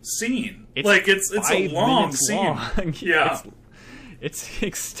whole scene. It's a long scene. Long. Yeah. It's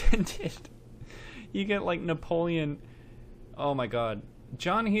extended. You get, like, Napoleon. Oh, my God.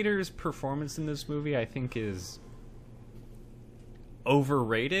 John Heater's performance in this movie, I think, is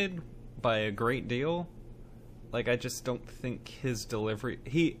overrated by a great deal. Like, I just don't think his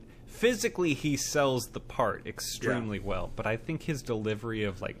delivery... Physically, he sells the part extremely well, but I think his delivery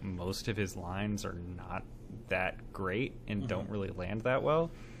of, like, most of his lines are not that great and don't really land that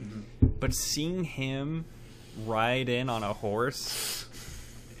well. But seeing him ride in on a horse,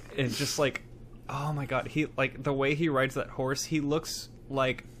 it's just like, oh my god, he, like, the way he rides that horse, he looks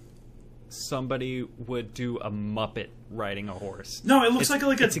like somebody would do a Muppet riding a horse. No, it looks like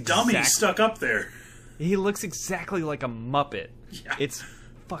a dummy stuck up there. He looks exactly like a Muppet. Yeah. It's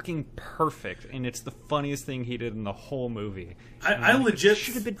fucking perfect, and it's the funniest thing he did in the whole movie. I legit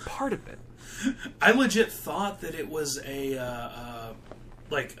should have been part of it. I legit thought that it was a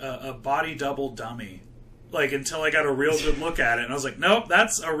body double dummy, like, until I got a real good look at it, and I was like, nope,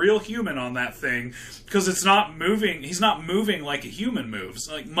 that's a real human on that thing, because it's not moving. He's not moving like a human moves.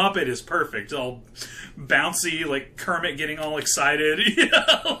 Like, Muppet is perfect, all bouncy, like Kermit getting all excited, you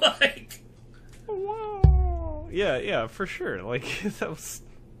know, like. Whoa. Yeah, for sure. Like, that was.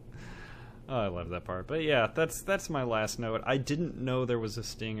 Oh, I love that part. But yeah, that's my last note. I didn't know there was a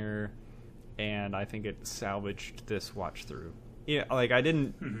stinger, and I think it salvaged this watch through. Yeah, like, I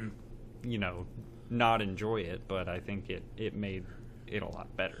didn't, not enjoy it, but I think it made it a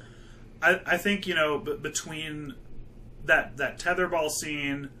lot better. I think, between that tetherball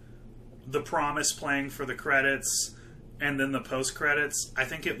scene, The Promise playing for the credits, and then the post-credits, I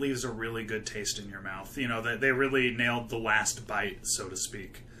think it leaves a really good taste in your mouth. You know, they really nailed the last bite, so to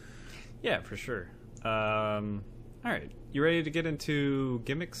speak. Yeah, for sure. All right. You ready to get into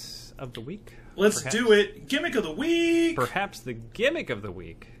gimmicks of the week? Let's do it. Gimmick of the week! Perhaps the gimmick of the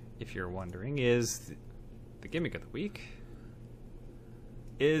week, if you're wondering, is the gimmick of the week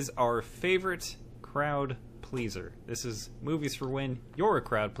is our favorite crowd pleaser. This is movies for when you're a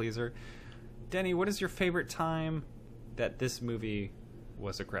crowd pleaser. Denny, what is your favorite time that this movie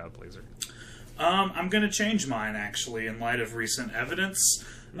was a crowd pleaser? I'm going to change mine, actually, in light of recent evidence.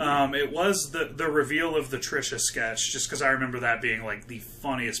 It was the reveal of the Trisha sketch, just because I remember that being, like, the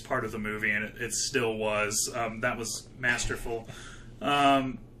funniest part of the movie, and it still was. That was masterful.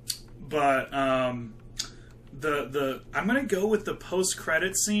 But I'm gonna go with the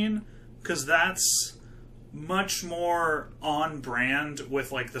post-credit scene because that's much more on brand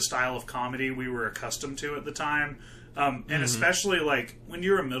with like the style of comedy we were accustomed to at the time. And especially like when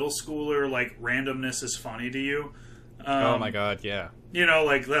you're a middle schooler, like randomness is funny to you. Oh my god, yeah. You know,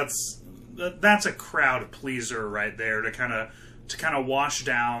 like that's a crowd pleaser right there to kind of wash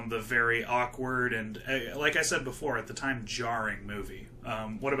down the very awkward and, like I said before, at the time, jarring movie.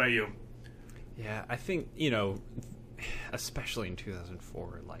 What about you? Yeah, I think, especially in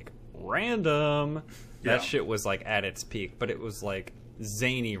 2004, like, random, that shit was, like, at its peak, but it was, like,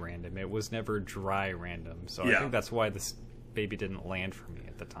 zany random. It was never dry random, so I think that's why this baby didn't land for me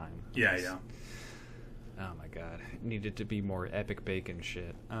at the time. Yeah. Oh my god, it needed to be more epic bacon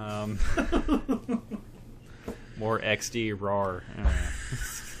shit. More XD RAR.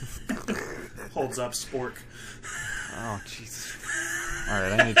 Holds up, spork. Oh Jesus! All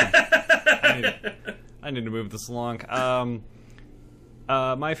right, I need to move this along.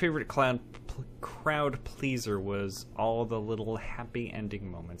 My favorite crowd pleaser was all the little happy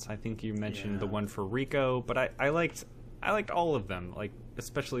ending moments. I think you mentioned the one for Rico, but I liked all of them. Like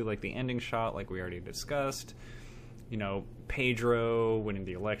especially like the ending shot, like we already discussed. Pedro winning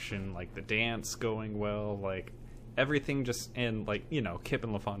the election, like the dance going well, like everything just, and like Kip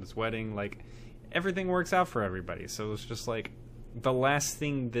and LaFonda's wedding, like everything works out for everybody. So it's just like the last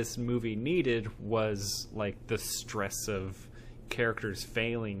thing this movie needed was like the stress of characters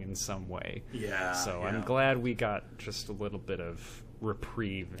failing in some way. So I'm glad we got just a little bit of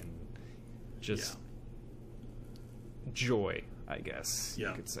reprieve and just joy, I guess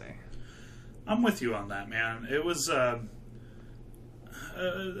you could say. I'm with you on that, man. It was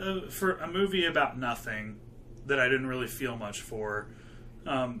for a movie about nothing that I didn't really feel much for.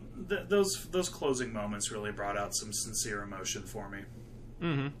 Those closing moments really brought out some sincere emotion for me.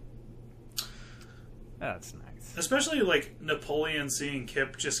 Mm-hmm. That's nice. Especially like Napoleon seeing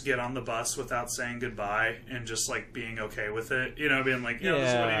Kip just get on the bus without saying goodbye and just like being okay with it. Being like, this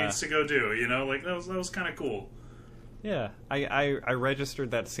is what he needs to go do. Like that was kind of cool. Yeah, I registered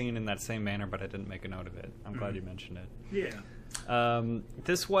that scene in that same manner, but I didn't make a note of it. I'm glad you mentioned it. Yeah.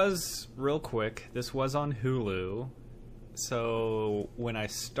 This was, real quick, this was on Hulu. So when I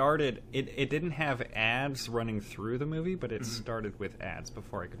started, it didn't have ads running through the movie, but it started with ads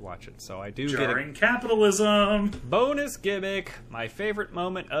before I could watch it. So I do Jarring capitalism! Bonus gimmick! My favorite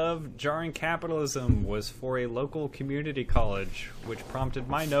moment of Jarring Capitalism was for a local community college, which prompted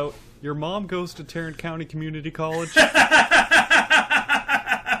my note, your mom goes to Tarrant County Community College? That's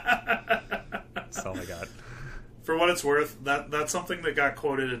all I got. For what it's worth, that's something that got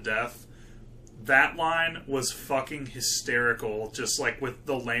quoted to death. That line was fucking hysterical, just like with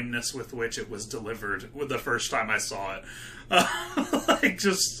the lameness with which it was delivered the first time I saw it. Like,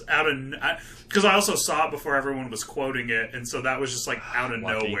 just out of... Because I also saw it before everyone was quoting it, and so that was just, like, out of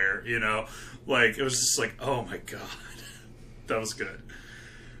nowhere, Like, it was just like, oh my god. That was good.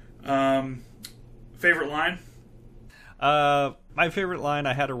 Favorite line? My favorite line,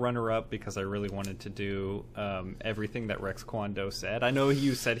 I had a runner-up because I really wanted to do everything that Rex Kwon Do said. I know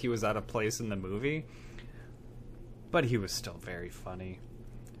you said he was out of place in the movie, but he was still very funny.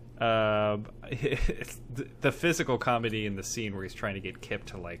 The physical comedy in the scene where he's trying to get Kip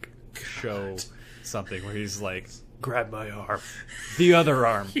to, like, show something, where he's like, grab my arm. The other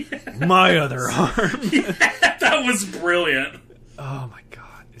arm. My other arm. That was brilliant. Oh my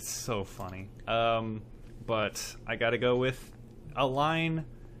god, it's so funny. But I gotta go with a line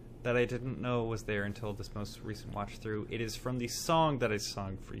that I didn't know was there until this most recent watch through. It is from the song that I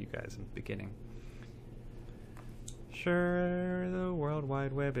sung for you guys in the beginning. Sure, the World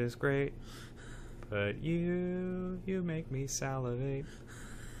Wide Web is great, but you make me salivate.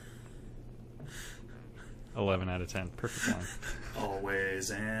 11 out of 10. Perfect line.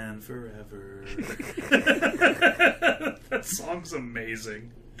 Always and forever. That song's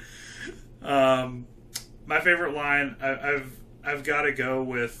amazing. My favorite line, I've got to go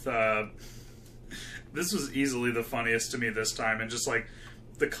with, this was easily the funniest to me this time, and just like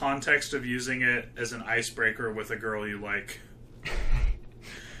the context of using it as an icebreaker with a girl you like.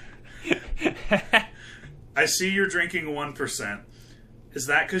 I see you're drinking 1%. Is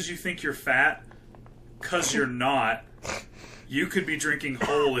that because you think you're fat? Because you're not. You could be drinking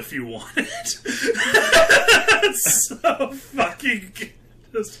whole if you wanted. It's so fucking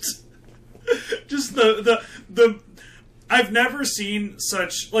just the I've never seen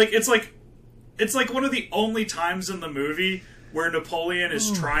such, like, it's like one of the only times in the movie where Napoleon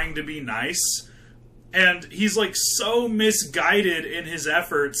is trying to be nice, and he's like so misguided in his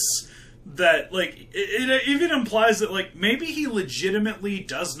efforts that, like, it even implies that, like, maybe he legitimately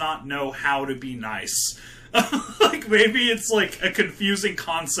does not know how to be nice. Like, maybe it's, like, a confusing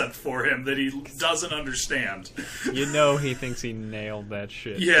concept for him that he doesn't understand. You know he thinks he nailed that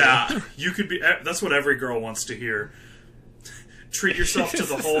shit. Yeah, you could be... That's what every girl wants to hear. Treat yourself to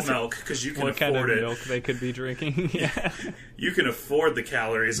the whole milk, because you can what afford kind of it. milk they could be drinking. Yeah. You can afford the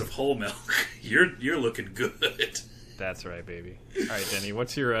calories of whole milk. You're looking good. That's right, baby. All right, Denny,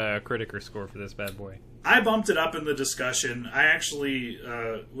 what's your Criticker score for this bad boy? I bumped it up in the discussion. I actually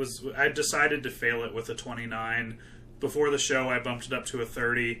I decided to fail it with a 29. Before the show, I bumped it up to a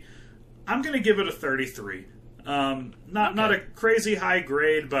 30. I'm going to give it a 33. Not a crazy high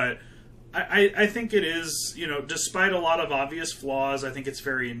grade, but I think it is, despite a lot of obvious flaws, I think it's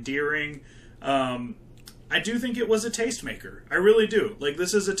very endearing. I do think it was a tastemaker. I really do. Like,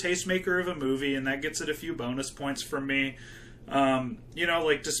 this is a tastemaker of a movie, and that gets it a few bonus points from me.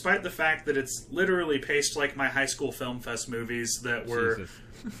 Like, despite the fact that it's literally paced like my high school film fest movies that were,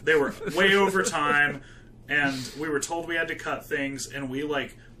 they were way over time, and we were told we had to cut things, and we,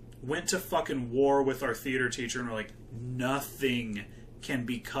 like, went to fucking war with our theater teacher, and we're like, nothing can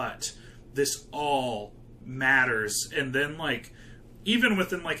be cut. This all matters. And then, like, even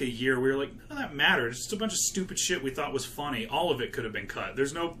within, like, a year, we were like, none of that matters. It's just a bunch of stupid shit we thought was funny. All of it could have been cut.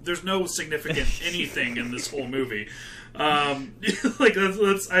 There's no significant anything in this whole movie. Like,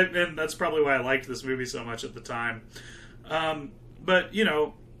 that's probably why I liked this movie so much at the time. But,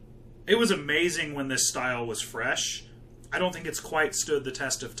 it was amazing when this style was fresh. I don't think it's quite stood the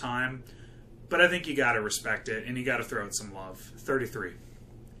test of time, but I think you gotta respect it, and you gotta throw it some love. 33.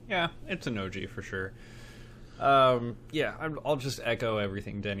 Yeah, it's an OG for sure. I'll just echo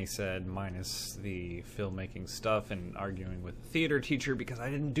everything Denny said, minus the filmmaking stuff and arguing with the theater teacher, because I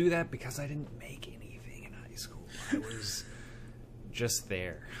didn't do that because I didn't make anything in high school. I was just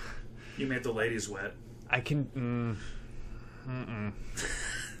there. You made the ladies wet. I can...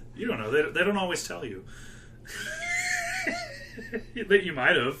 You don't know. They don't always tell you. That you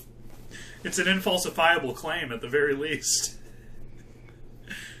might have. It's an infalsifiable claim at the very least.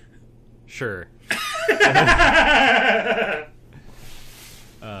 Sure.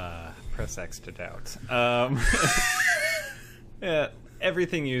 Press X to doubt. Yeah,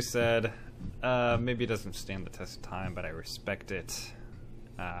 everything you said, maybe it doesn't stand the test of time, but I respect it.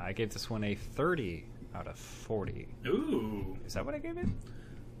 I gave this one a 30 out of 40. Ooh. Is that what I gave it?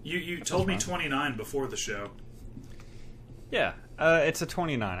 You told me 29 before the show. Yeah, it's a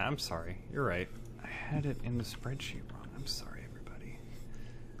 29. I'm sorry. You're right. I had it in the spreadsheet wrong. I'm sorry, everybody.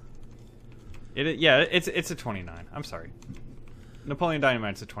 It's a 29. I'm sorry. Napoleon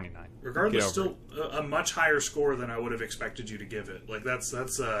Dynamite's a 29. Regardless, still a much higher score than I would have expected you to give it. Like, that's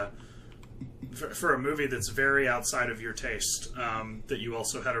for a movie that's very outside of your taste, that you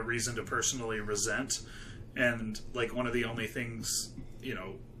also had a reason to personally resent, and, like, one of the only things,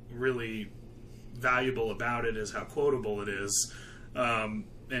 really valuable about it is how quotable it is. And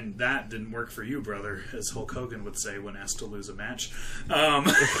that didn't work for you, brother, as Hulk Hogan would say when asked to lose a match.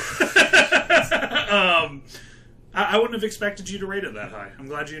 I wouldn't have expected you to rate it that high. I'm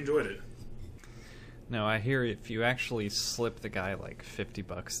glad you enjoyed it. No, I hear if you actually slip the guy like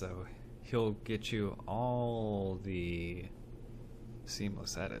 $50, though, he'll get you all the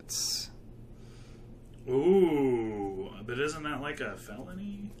seamless edits. Ooh, but isn't that like a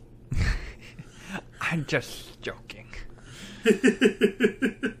felony? I'm just joking.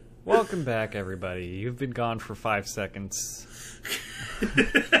 Welcome back, everybody. You've been gone for 5 seconds.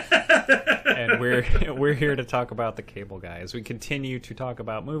 And we're here to talk about The Cable Guy as we continue to talk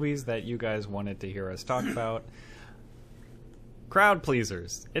about movies that you guys wanted to hear us talk about. Crowd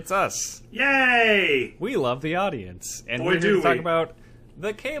pleasers. It's us. Yay! We love the audience. And Boy, we're here to talk we. about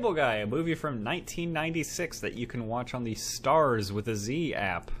The Cable Guy, a movie from 1996 that you can watch on the Stars with a Z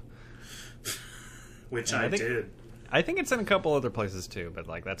app. Which And I did. I think it's in a couple other places too, but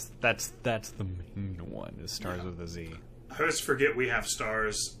like that's the main one is Stars with a Z. I always forget we have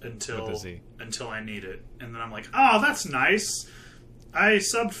Stars until With a Z. I need it, and then I'm like, oh, that's nice. I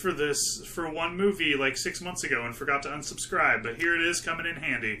subbed for this for one movie like 6 months ago and forgot to unsubscribe, but here it is coming in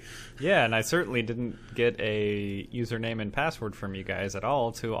handy. Yeah, and I certainly didn't get a username and password from you guys at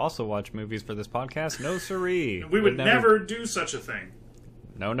all to also watch movies for this podcast. No siree. We would never do such a thing.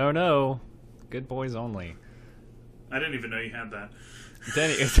 No. Good boys only. I didn't even know you had that.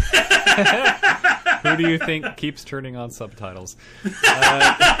 Denny, who do you think keeps turning on subtitles?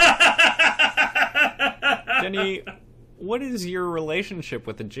 Denny, what is your relationship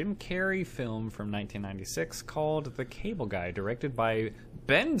with the Jim Carrey film from 1996 called The Cable Guy, directed by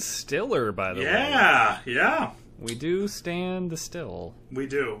Ben Stiller, by the way? Yeah. We do stand still. We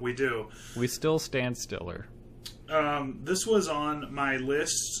do. We still stand stiller. This was on my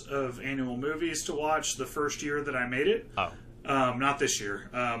list of annual movies to watch the first year that I made it. Oh. Not this year.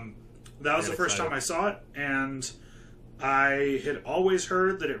 That was the first time I saw it, and I had always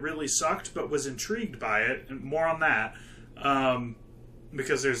heard that it really sucked, but was intrigued by it. And more on that,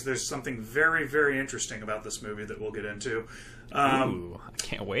 because there's something very, very interesting about this movie that we'll get into. Ooh, I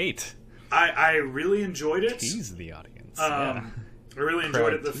can't wait. I really enjoyed it. Tease the audience. I really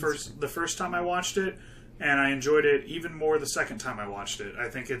enjoyed it the first time I watched it, and I enjoyed it even more the second time I watched it. I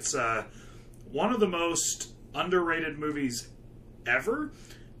think it's one of the most underrated movies ever,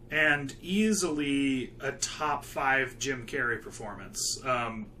 and easily a top 5 Jim Carrey performance,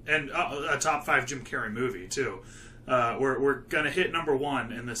 and a top 5 Jim Carrey movie too. We're gonna hit number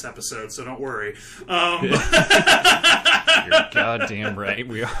 1 in this episode, so don't worry. You're goddamn right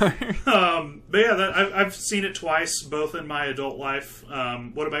we are. But yeah, I've seen it twice, both in my adult life.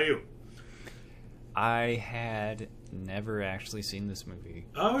 What about you? I had never actually seen this movie.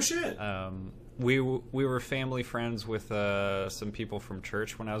 Oh shit! We were family friends with some people from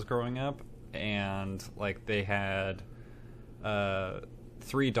church when I was growing up, and like they had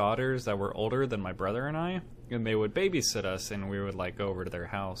 3 daughters that were older than my brother and I, and they would babysit us, and we would like go over to their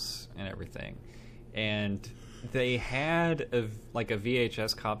house and everything, and they had a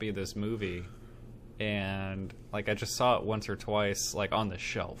VHS copy of this movie, and like I just saw it once or twice like on the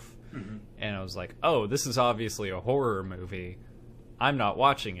shelf, and I was like, oh, this is obviously a horror movie. I'm not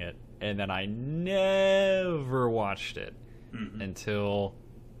watching it. And then I never watched it until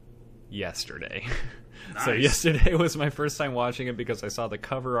yesterday. Nice. So yesterday was my first time watching it because I saw the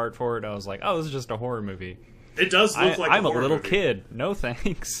cover art for it. I was like, oh, this is just a horror movie. It does look like I'm a horror little movie. kid. No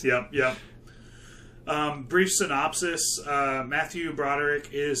thanks. Yep. Brief synopsis. Matthew Broderick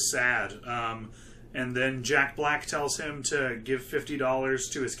is sad. And then Jack Black tells him to give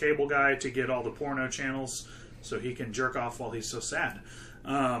 $50 to his cable guy to get all the porno channels so he can jerk off while he's so sad.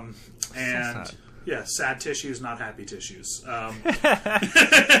 And sad. Yeah, sad tissues, not happy tissues.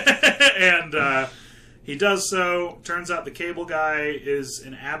 And he does so. Turns out the cable guy is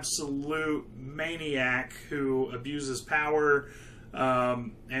an absolute maniac who abuses power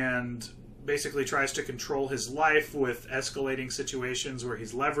and basically tries to control his life with escalating situations where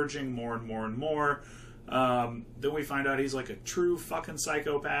he's leveraging more and more and more. Then we find out he's like a true fucking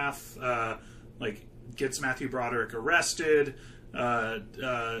psychopath. Gets Matthew Broderick arrested.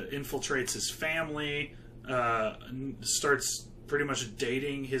 Infiltrates his family, starts pretty much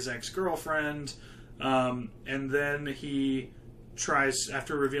dating his ex-girlfriend, and then he tries,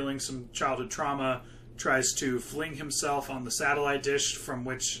 after revealing some childhood trauma, tries to fling himself on the satellite dish from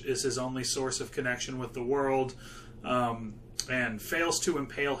which is his only source of connection with the world, and fails to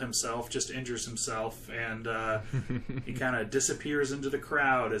impale himself, just injures himself, and he kind of disappears into the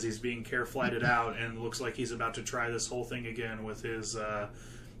crowd as he's being care-flighted out, and looks like he's about to try this whole thing again with his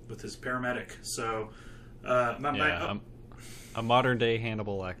paramedic. So, a modern-day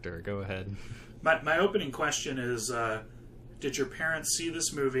Hannibal Lecter. Go ahead. My opening question is, did your parents see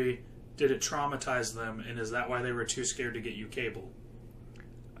this movie? Did it traumatize them? And is that why they were too scared to get you cable?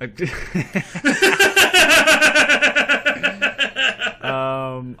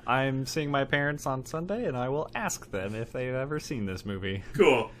 I'm seeing my parents on Sunday, and I will ask them if they've ever seen this movie.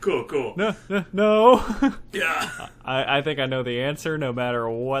 Cool. No. Yeah. I think I know the answer, no matter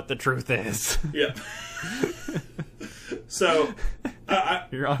what the truth is. Yeah. So,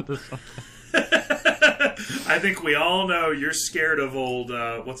 you're on to something. I think we all know you're scared of old,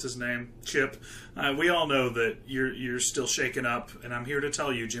 what's his name? Chip. We all know that you're still shaken up, and I'm here to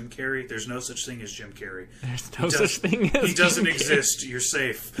tell you, Jim Carrey, there's no such thing as Jim Carrey. There's no such thing as He doesn't Jim exist. You're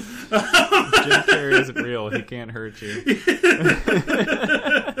safe. Jim Carrey isn't real. He can't hurt you.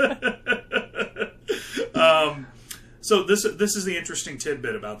 So this is the interesting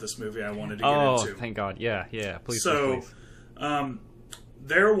tidbit about this movie I wanted to get into. Oh, thank God. Yeah. Please. So,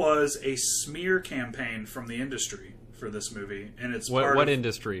 there was a smear campaign from the industry for this movie, and it's what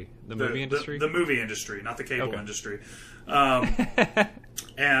industry? The movie industry? The movie industry, not the cable industry.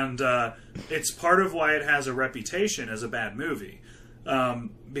 And it's part of why it has a reputation as a bad movie,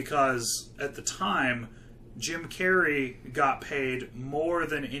 because at the time, Jim Carrey got paid more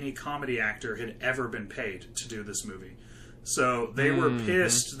than any comedy actor had ever been paid to do this movie. So they were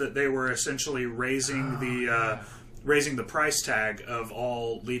pissed that they were essentially raising the price tag of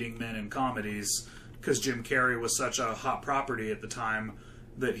all leading men in comedies, because Jim Carrey was such a hot property at the time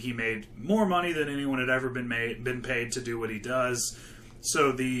that he made more money than anyone had ever been paid to do what he does.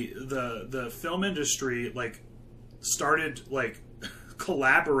 So the film industry started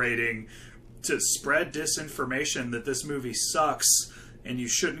collaborating to spread disinformation that this movie sucks and you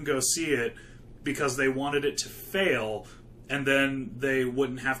shouldn't go see it because they wanted it to fail, and then they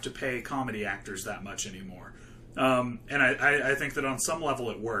wouldn't have to pay comedy actors that much anymore. And I think that on some level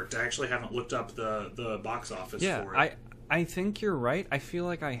it worked. I actually haven't looked up the box office for it. I think you're right. I feel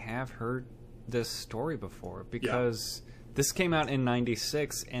like I have heard this story before, because this came out in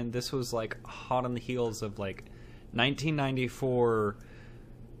 96, and this was like hot on the heels of like 1994.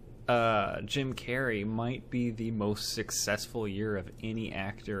 Jim Carrey might be the most successful year of any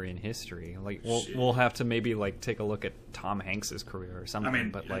actor in history. Like, we'll have to maybe like take a look at Tom Hanks's career or something. I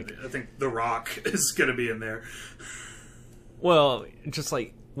mean, but like, I think The Rock is going to be in there. Well, just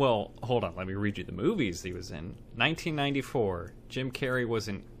like, hold on. Let me read you the movies he was in. 1994, Jim Carrey was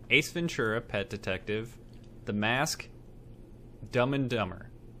in Ace Ventura, Pet Detective, The Mask, Dumb and Dumber.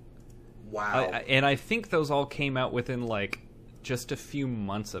 Wow. And I think those all came out within like just a few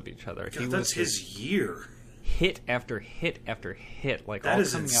months of each other. God, that's his year. Hit after hit after hit, like that all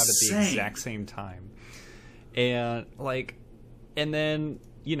is coming insane. out at the exact same time. And like, and then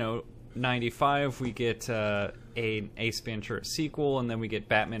 95 we get an Ace Ventura sequel, and then we get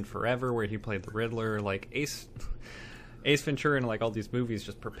Batman Forever where he played the Riddler. Like Ace Ventura and like all these movies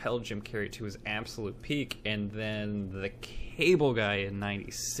just propelled Jim Carrey to his absolute peak. And then The Cable Guy in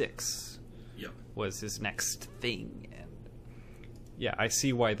 96 was his next thing. Yeah, I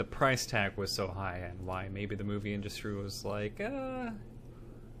see why the price tag was so high, and why maybe the movie industry was like,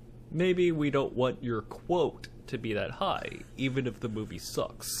 maybe we don't want your quote to be that high, even if the movie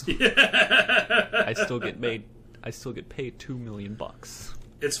sucks. I still get paid $2 million.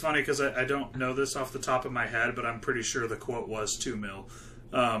 It's funny because I don't know this off the top of my head, but I'm pretty sure the quote was $2 million.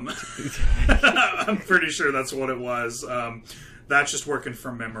 I'm pretty sure that's what it was. That's just working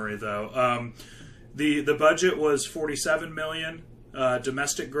from memory, though. The budget was $47 million.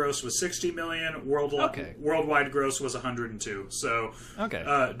 Domestic gross was $60 million. Worldwide gross was $102. So I'm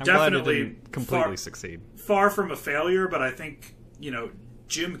definitely glad it didn't completely succeed. Far from a failure, but I think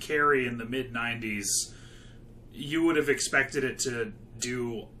Jim Carrey in the mid '90s, you would have expected it to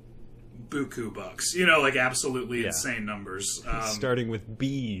do buku bucks. Like absolutely insane numbers. Starting with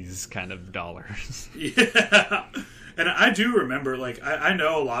B's kind of dollars. Yeah, and I do remember. Like I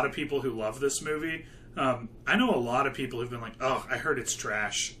know a lot of people who love this movie. I know a lot of people who've been like, "Oh, I heard it's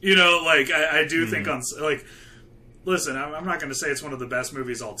trash." I do think listen, I'm not going to say it's one of the best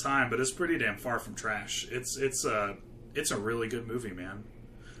movies all time, but it's pretty damn far from trash. It's a really good movie, man.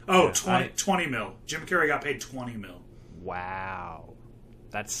 Oh, 20 mil. Jim Carrey got paid $20 million. Wow,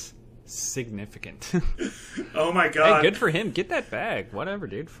 that's significant. Oh my god! Hey, good for him. Get that bag. Whatever,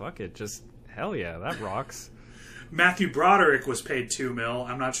 dude. Fuck it. Just hell yeah, that rocks. Matthew Broderick was paid $2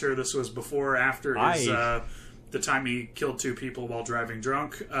 million. I'm not sure this was before or after his the time he killed 2 people while driving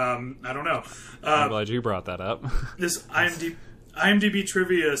drunk. I don't know. I'm glad you brought that up. This IMDb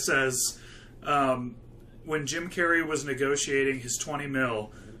trivia says when Jim Carrey was negotiating his $20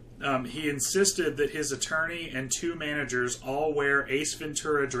 million, he insisted that his attorney and 2 managers all wear Ace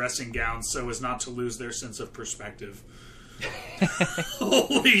Ventura dressing gowns so as not to lose their sense of perspective.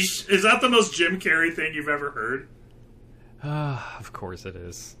 Holy sh! Is that the most Jim Carrey thing you've ever heard? Of course it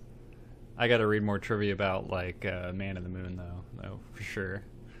is. I gotta read more trivia about like Man in the Moon though, for sure.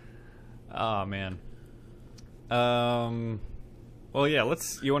 Oh man. Well, yeah.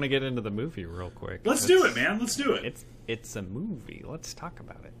 You want to get into the movie real quick? Let's do it, man. Let's do it. It's a movie. Let's talk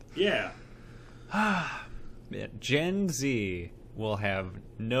about it. Yeah. Yeah, Gen Z will have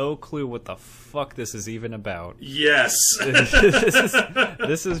no clue what the fuck this is even about. Yes.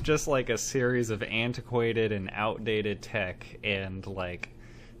 This is just like a series of antiquated and outdated tech and like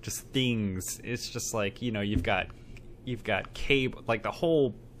just things. It's just like, you've got cable. Like the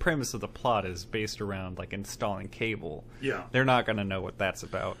whole premise of the plot is based around like installing cable. Yeah. They're not going to know what that's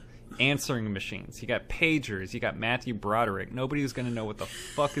about. Answering machines. You got pagers. You got Matthew Broderick. Nobody's going to know what the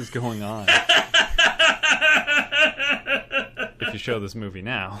fuck is going on. If you show this movie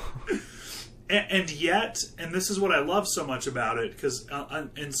now. And yet, and this is what I love so much about it, because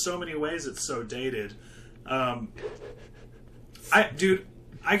in so many ways it's so dated. I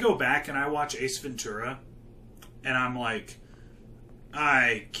go back and I watch Ace Ventura, and I'm like,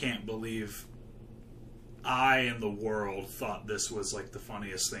 I can't believe I in the world thought this was like the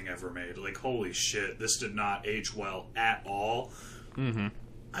funniest thing ever made. Like, holy shit, this did not age well at all. Mm-hmm.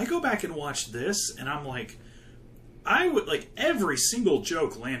 I go back and watch this, and I'm like, every single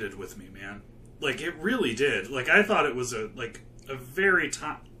joke landed with me, man. Like, it really did. Like, I thought it was a very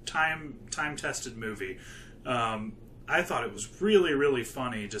time-tested movie. I thought it was really, really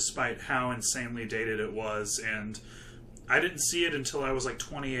funny, despite how insanely dated it was, and I didn't see it until I was like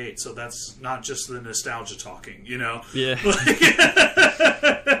 28, so that's not just the nostalgia talking, you know? Yeah. That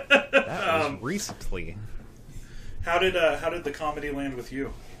was recently. How did the comedy land with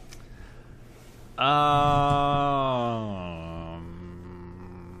you? Not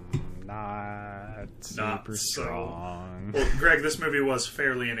super strong. Well, Greg, this movie was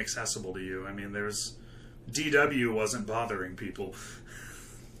fairly inaccessible to you. I mean, there's DW wasn't bothering people.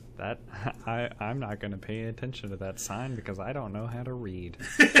 That I'm not going to pay attention to that sign because I don't know how to read.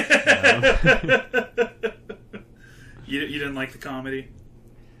 You didn't like the comedy?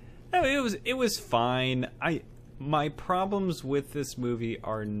 No, it was fine. My problems with this movie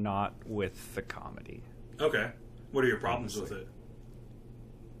are not with the comedy. Okay. What are your problems with it?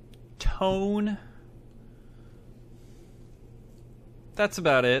 Tone. That's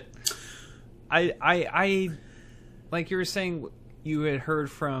about it. I like you were saying, you had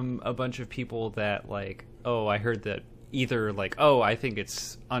heard from a bunch of people that like, oh, I heard that either like, oh, I think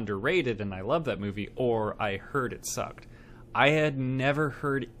it's underrated and I love that movie, or I heard it sucked. I had never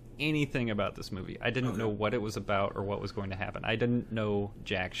heard anything about this movie. I didn't know what it was about or what was going to happen. I didn't know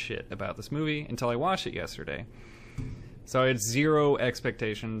jack shit about this movie until I watched it yesterday. So I had zero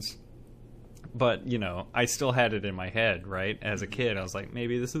expectations. But, you know, I still had it in my head, right? As a kid, I was like,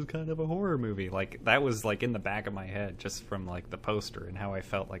 maybe this is kind of a horror movie. Like, that was, like, in the back of my head just from, like, the poster and how I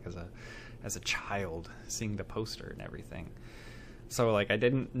felt like as a child seeing the poster and everything. So, like, I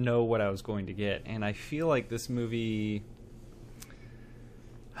didn't know what I was going to get. And I feel like this movie...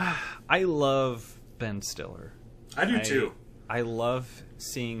 I love Ben Stiller. I do, too. I love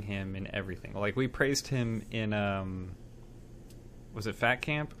seeing him in everything. Like, we praised him in... was it Fat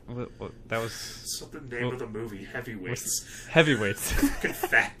Camp? That was something name of the movie. Heavyweights. Heavyweights.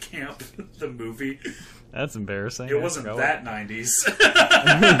 Fat Camp, the movie. That's embarrassing. It wasn't that 90s.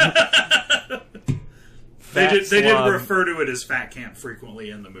 They did refer to it as Fat Camp frequently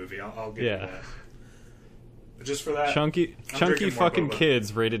in the movie. I'll give you that. Just for that, chunky fucking boba.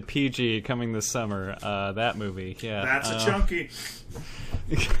 Kids rated PG coming this summer. That movie, yeah. That's a chunky.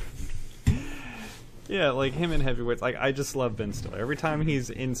 Yeah, like him in Heavyweights. Like, I just love Ben Stiller. Every time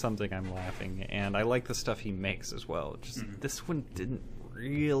he's in something, I'm laughing, and I like the stuff he makes as well. Just this one didn't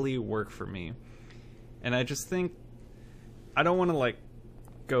really work for me, and I just think I don't want to like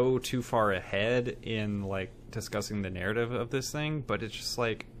go too far ahead in like discussing the narrative of this thing, but it's just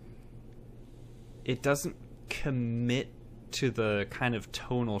like it doesn't commit to the kind of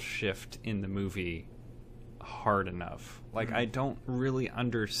tonal shift in the movie hard enough. Like, I don't really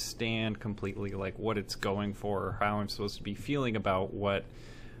understand completely like what it's going for or how I'm supposed to be feeling about what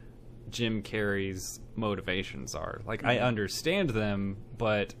Jim Carrey's motivations are. Like, I understand them,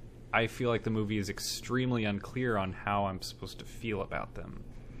 but I feel like the movie is extremely unclear on how I'm supposed to feel about them.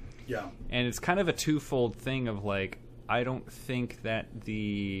 Yeah. And it's kind of a twofold thing of like, I don't think that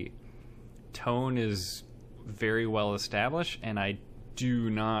the tone is very well established, and I do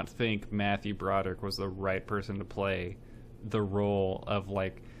not think Matthew Broderick was the right person to play the role of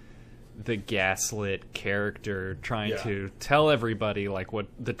like the gaslit character trying to tell everybody like what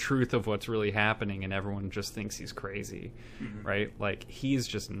the truth of what's really happening, and everyone just thinks he's crazy, right? Like, he's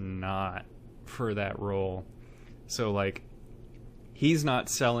just not for that role. So like, he's not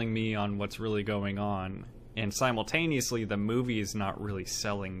selling me on what's really going on, and simultaneously the movie is not really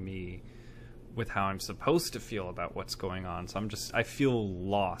selling me with how I'm supposed to feel about what's going on. So I feel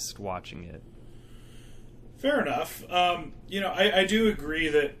lost watching it. Fair enough. I do agree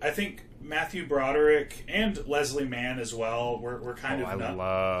that I think Matthew Broderick and Leslie Mann as well were kind of... I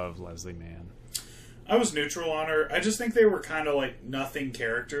love Leslie Mann. I was neutral on her. I just think they were kind of like nothing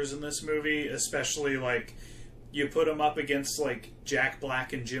characters in this movie, especially like you put them up against like Jack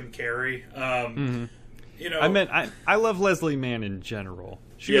Black and Jim Carrey. You know, I love Leslie Mann in general.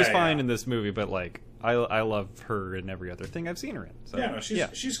 She was fine in this movie, but like I love her in every other thing I've seen her in. So,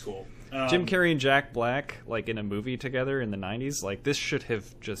 she's cool. Jim Carrey and Jack Black, like in a movie together in the 90s, like those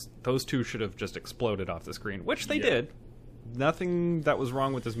two should have just exploded off the screen, which they did. Nothing that was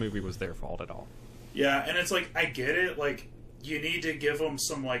wrong with this movie was their fault at all. Yeah, and it's like, I get it, like, you need to give them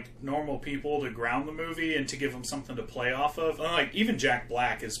some, like, normal people to ground the movie and to give them something to play off of. And, like, even Jack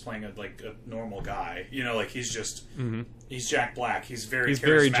Black is playing a normal guy. You know, like, he's just... He's Jack Black. He's very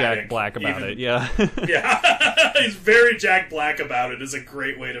Jack Black about it, yeah. Yeah. He's very Jack Black about it is a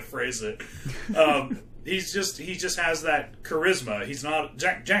great way to phrase it. He just has that charisma. He's not...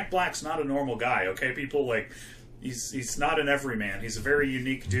 Jack Black's not a normal guy, okay, people? Like, he's not an everyman. He's a very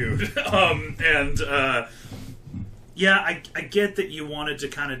unique dude. Yeah, I get that you wanted to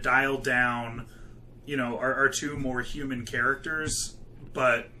kind of dial down, you know, our two more human characters,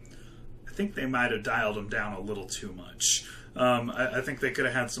 but I think they might have dialed him down a little too much. I think they could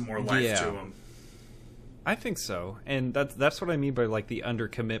have had some more life to him. I think so, and that's what I mean by like the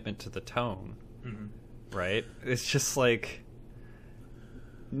undercommitment to the tone, right? It's just like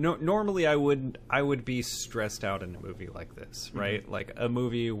normally I would be stressed out in a movie like this, right? Like a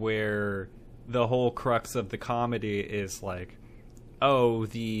movie where the whole crux of the comedy is like, oh,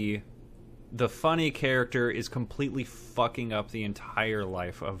 the funny character is completely fucking up the entire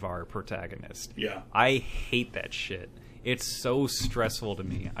life of our protagonist. Yeah, I hate that shit. It's so stressful to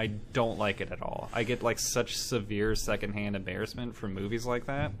me. I don't like it at all. I get like such severe secondhand embarrassment from movies like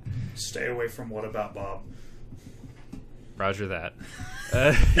that. Stay away from What About Bob. Roger that.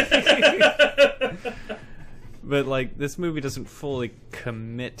 But like this movie doesn't fully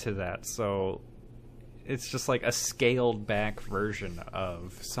commit to that, so it's just like a scaled back version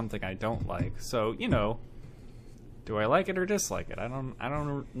of something I don't like. So, you know, do I like it or dislike it? I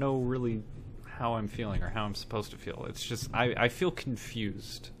don't know really how I'm feeling or how I'm supposed to feel. It's just I feel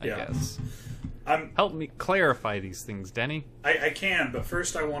confused, I guess. Help me clarify these things, Denny. I can, but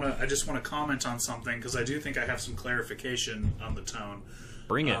first I just want to comment on something because I do think I have some clarification on the tone.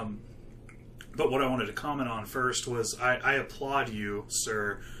 Bring it. But what I wanted to comment on first was I applaud you,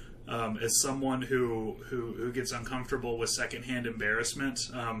 sir, as someone who gets uncomfortable with secondhand embarrassment.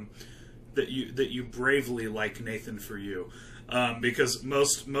 That you bravely like Nathan For You. Because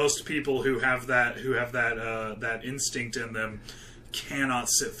most people who have that instinct in them cannot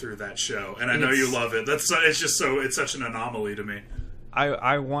sit through that show, and I know you love it. It's such an anomaly to me.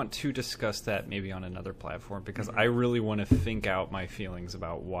 I want to discuss that maybe on another platform because I really want to think out my feelings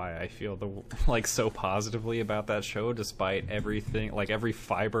about why I feel so positively about that show, despite everything, like every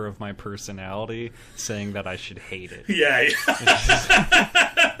fiber of my personality saying that I should hate it. Yeah.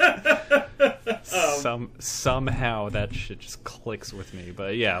 Somehow that shit just clicks with me,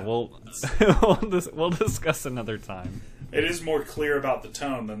 but yeah, we'll discuss another time. It is more clear about the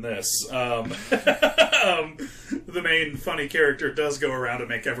tone than this. The main funny character does go around and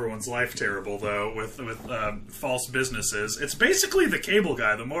make everyone's life terrible, though, with false businesses. It's basically the Cable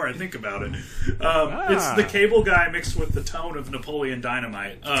Guy. The more I think about it, it's the Cable Guy mixed with the tone of Napoleon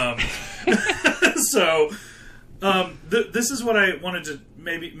Dynamite. So. This is what I wanted to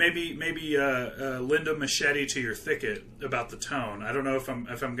maybe lend a machete to your thicket about the tone. I don't know if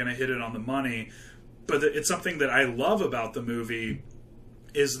I'm going to hit it on the money, but it's something that I love about the movie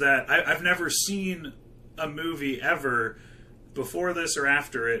is that I've never seen a movie ever before this or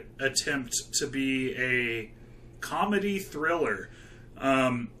after it attempt to be a comedy thriller,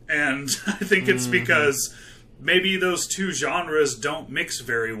 and I think it's because maybe those two genres don't mix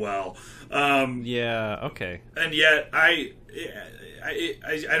very well. Yeah, okay. And yet I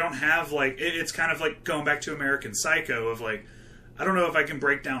don't have like it's kind of like going back to American Psycho of like I don't know if I can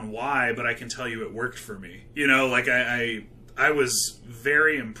break down why, but I can tell you it worked for me. You know, like I was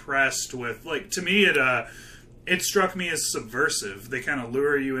very impressed with like to me it struck me as subversive. They kind of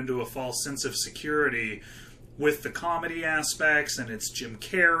lure you into a false sense of security with the comedy aspects, and it's Jim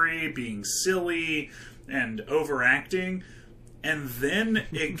Carrey being silly and overacting. And then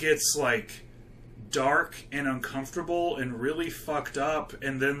it gets, like, dark and uncomfortable and really fucked up.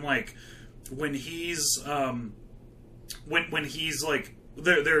 And then, like, when he's, when he's, like,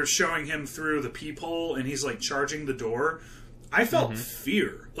 they're showing him through the peephole and he's, like, charging the door, I felt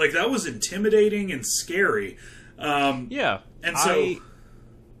fear. Like, that was intimidating and scary. Yeah. And so...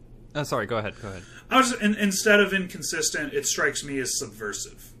 sorry, go ahead. Instead of inconsistent, it strikes me as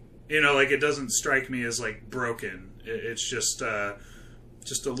subversive. You know, like, it doesn't strike me as, like, broken. It's just a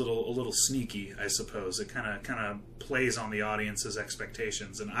little sneaky, I suppose. It kind of plays on the audience's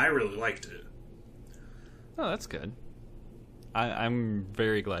expectations, and I really liked it. Oh, that's good. I'm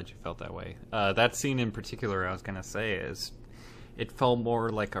very glad you felt that way. That scene in particular, I was gonna say, is it felt more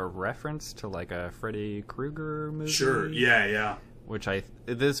like a reference to like a Freddy Krueger movie. Sure, yeah. Which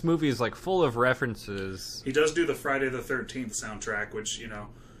this movie is like full of references. He does do the Friday the 13th soundtrack, which you know.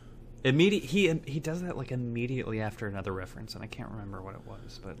 He does that like immediately after another reference, and I can't remember what it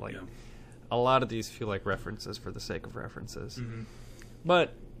was, but like a lot of these feel like references for the sake of references.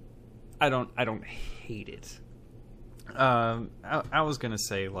 But I don't hate it. I was gonna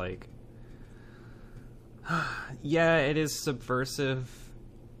say like, yeah, it is subversive,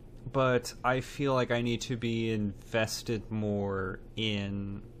 but I feel like I need to be invested more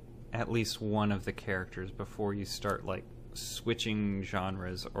in at least one of the characters before you start like switching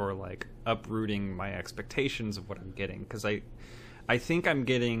genres or like uprooting my expectations of what I'm getting, because I think I'm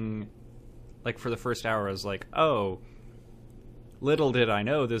getting like for the first hour I was like, oh, little did I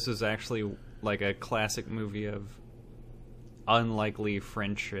know this is actually like a classic movie of unlikely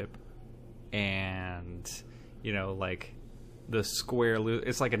friendship and like the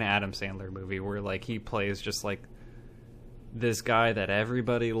it's like an Adam Sandler movie where like he plays just like this guy that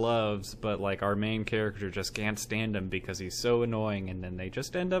everybody loves, but like our main character just can't stand him because he's so annoying, and then they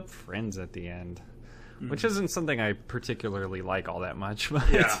just end up friends at the end. Which isn't something I particularly like all that much,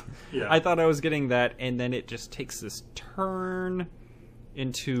 but I thought I was getting that, and then it just takes this turn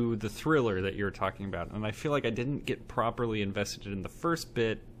into the thriller that you were talking about, and I feel like I didn't get properly invested in the first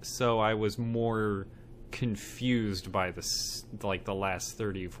bit, so I was more confused by this, like the last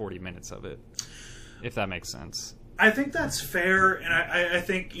 30-40 minutes of it, if that makes sense. I think that's fair, and I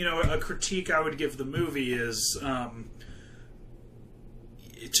think, a critique I would give the movie is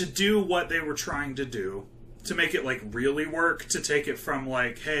to do what they were trying to do, to make it like really work, to take it from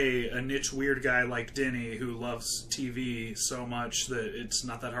like, hey, a niche weird guy like Denny who loves TV so much that it's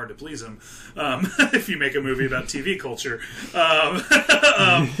not that hard to please him, if you make a movie about TV culture.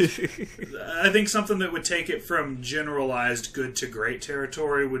 I think something that would take it from generalized good to great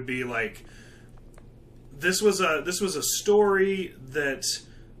territory would be like, this was a story that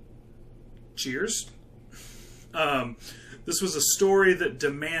cheers. This was a story that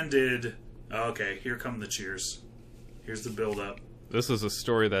demanded... Oh, okay, here come the cheers. Here's the build-up. This was a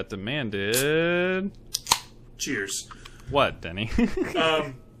story that demanded... Cheers. What, Denny?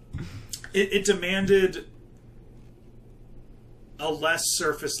 It demanded a less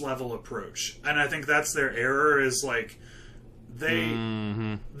surface-level approach. And I think that's their error, is like...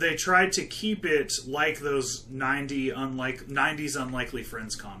 They tried to keep it like those 90s Unlikely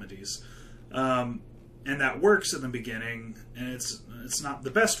Friends comedies. And that works in the beginning, and it's not the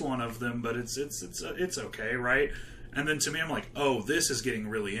best one of them, but it's okay, right? And then to me, I'm like, oh, this is getting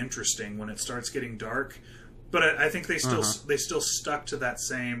really interesting when it starts getting dark. But I think they still stuck to that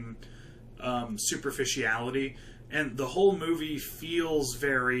same superficiality, and the whole movie feels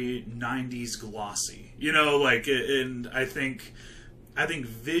very 90s glossy, and I think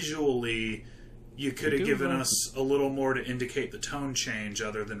visually you could have given us a little more to indicate the tone change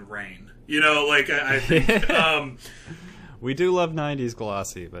other than rain. I think... we do love 90s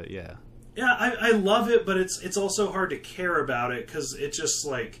glossy, but yeah. Yeah, I love it, but it's also hard to care about it, because it just,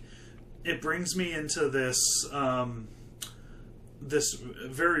 like... It brings me into this... this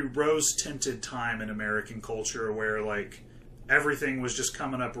very rose-tinted time in American culture where, like, everything was just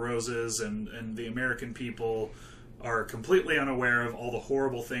coming up roses, and the American people are completely unaware of all the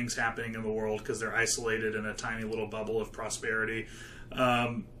horrible things happening in the world because they're isolated in a tiny little bubble of prosperity.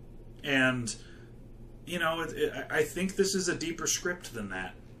 And, I think this is a deeper script than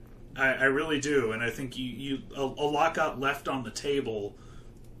that. I really do. And I think a lot got left on the table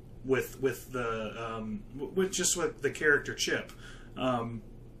with the character Chip.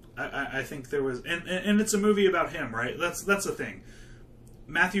 I think there was, and it's a movie about him, right? That's the thing.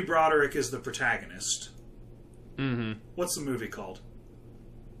 Matthew Broderick is the protagonist. Mm-hmm. What's the movie called?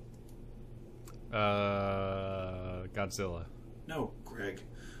 Godzilla. No, Greg.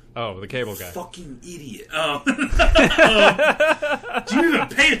 Oh, the cable guy. Fucking idiot. Do you even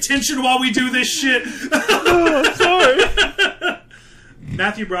pay attention while we do this shit? Oh, I'm sorry.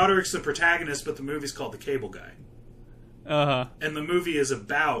 Matthew Broderick's the protagonist, but the movie's called The Cable Guy. Uh-huh. And the movie is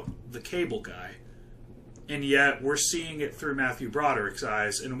about the cable guy. And yet we're seeing it through Matthew Broderick's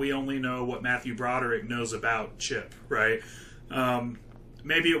eyes, and we only know what Matthew Broderick knows about Chip, right?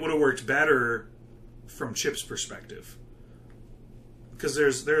 Maybe it would have worked better from Chip's perspective. Because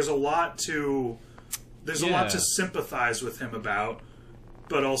there's a lot to sympathize with him about,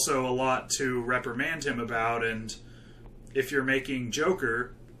 but also a lot to reprimand him about. And if you're making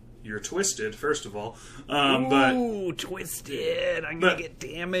Joker, you're twisted, first of all. Ooh, twisted! I'm gonna get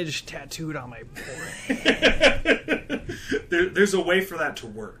damage tattooed on my forehead. There's a way for that to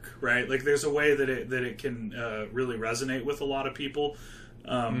work, right? Like, there's a way that it can really resonate with a lot of people.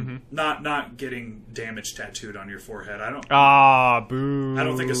 Not getting damage tattooed on your forehead. Boo! I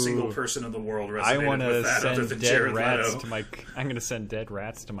don't think a single person in the world resonated with that other than Jared Leto. I'm going to send dead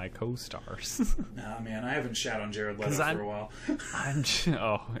rats to my co-stars. Nah, man, I haven't shat on Jared Leto for a while.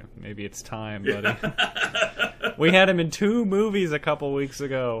 Maybe it's time, buddy. We had him in 2 movies a couple weeks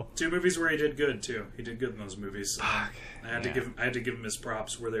ago. 2 movies where he did good too. He did good in those movies. I had to give him his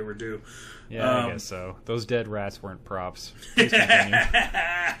props where they were due. Yeah, I guess so. Those dead rats weren't props.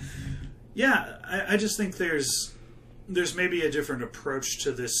 Yeah, I just think there's maybe a different approach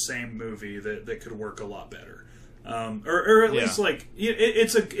to this same movie that could work a lot better, or at least like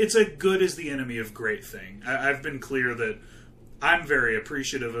it's a good is the enemy of great thing. I've been clear that I'm very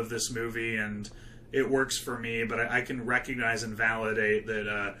appreciative of this movie and it works for me, but I can recognize and validate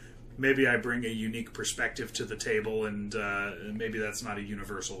that maybe I bring a unique perspective to the table, and maybe that's not a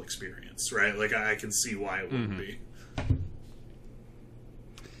universal experience, right? Like, I can see why it wouldn't be.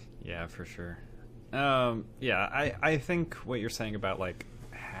 Yeah, for sure. I think what you're saying about, like,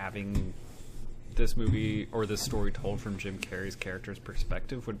 having this movie or this story told from Jim Carrey's character's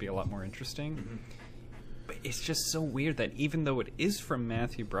perspective would be a lot more interesting. But it's just so weird that even though it is from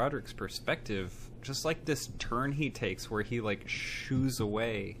Matthew Broderick's perspective, just like this turn he takes where he, like, shoos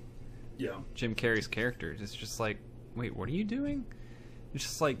away Jim Carrey's character, it's just like, wait, what are you doing? It's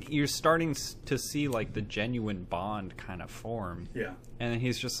just like you're starting to see, like, the genuine bond kind of form. Yeah. And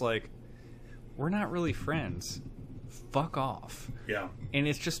he's just like, we're not really friends. Fuck off. Yeah. And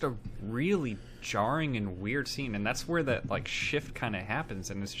it's just a really jarring and weird scene, and that's where that, like, shift kind of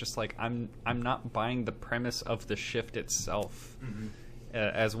happens, and it's just like I'm not buying the premise of the shift itself,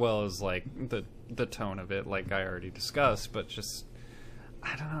 as well as, like, the tone of it, like I already discussed. But just,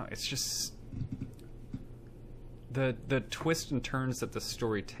 I don't know, it's just the twists and turns that the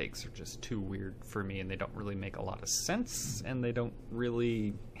story takes are just too weird for me, and they don't really make a lot of sense, and they don't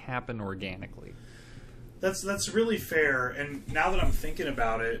really happen organically. That's really fair. And now that I'm thinking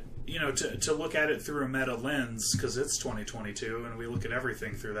about it, you know, to look at it through a meta lens, because it's 2022 and we look at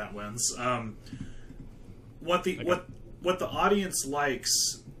everything through that lens. What the audience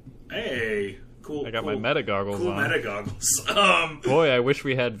likes. Hey, cool. I got my meta goggles on. Cool meta goggles. Boy, I wish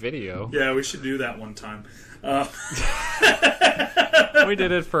we had video. Yeah, we should do that one time. We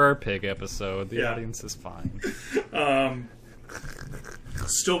did it for our pig episode. The audience is fine.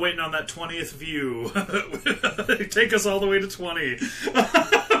 Still waiting on that 20th view. Take us all the way to 20.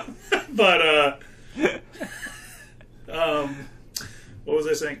 But, what was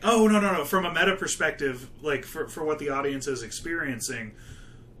I saying? Oh, no. From a meta perspective, like, for what the audience is experiencing,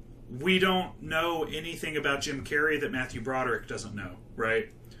 we don't know anything about Jim Carrey that Matthew Broderick doesn't know, right?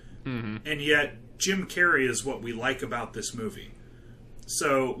 And yet, Jim Carrey is what we like about this movie.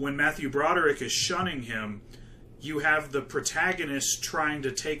 So, when Matthew Broderick is shunning him, you have the protagonist trying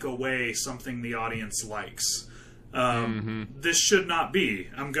to take away something the audience likes. This should not be.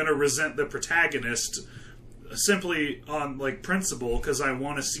 I'm going to resent the protagonist simply on, like, principle because I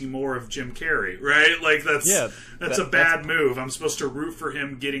want to see more of Jim Carrey, right? Like, that's a bad move. I'm supposed to root for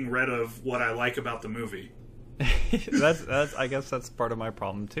him getting rid of what I like about the movie. that's I guess that's part of my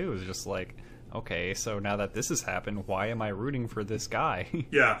problem too. Is just like, okay, so now that this has happened, why am I rooting for this guy?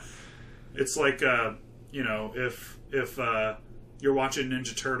 Yeah, it's like you know, if you're watching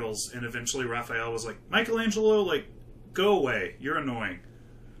Ninja Turtles and eventually Raphael was like, Michelangelo, like, go away, you're annoying.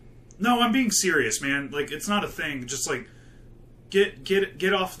 No, I'm being serious, man. Like, it's not a thing. Just, like,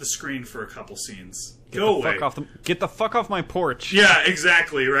 get off the screen for a couple scenes. Go away. Get the fuck off my porch. Yeah,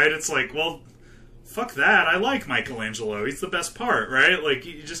 exactly, right? It's like, well, fuck that. I like Michelangelo. He's the best part, right? Like,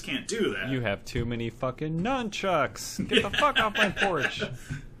 you just can't do that. You have too many fucking nunchucks. Get the fuck off my porch.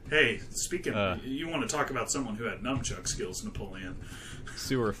 Hey, speaking, you want to talk about someone who had nunchuck skills, Napoleon.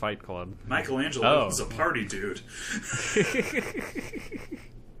 Sewer Fight Club. Michelangelo was a party dude.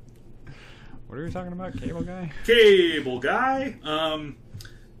 What are we talking about? Cable Guy? Cable Guy.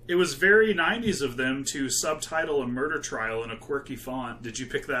 It was very 90s of them to subtitle a murder trial in a quirky font. Did you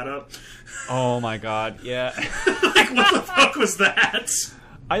pick that up? Oh my god, yeah. Like, what the fuck was that?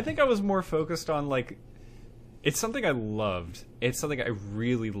 I think I was more focused on, like, it's something I loved. It's something I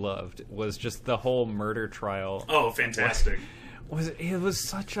really loved. Was just the whole murder trial. Oh, fantastic! It was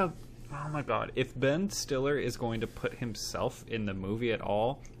such a, oh my god! If Ben Stiller is going to put himself in the movie at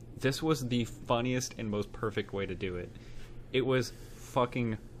all, this was the funniest and most perfect way to do it. It was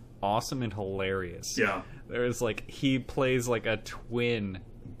fucking awesome and hilarious. Yeah, there was, like, he plays like a twin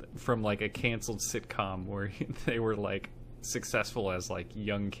from, like, a canceled sitcom where they were, like, successful as, like,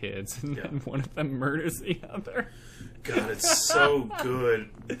 young kids, and then one of them murders the other. God, it's so good.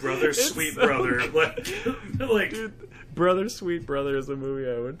 Brother, Sweet so Brother. Like, dude, Brother, Sweet Brother is a movie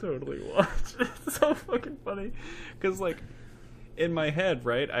I would totally watch. It's so fucking funny. Because, like, in my head,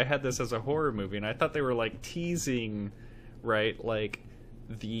 right, I had this as a horror movie, and I thought they were, like, teasing, right, like,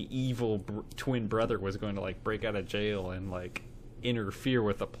 the evil twin brother was going to, like, break out of jail and, like, interfere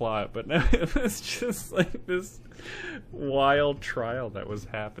with the plot, but no, it was just like this wild trial that was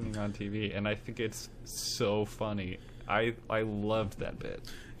happening on TV, and I think it's so funny. I loved that bit.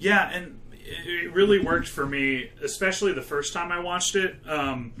 Yeah, and it really worked for me, especially the first time I watched it,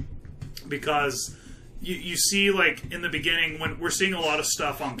 because you see, like, in the beginning when we're seeing a lot of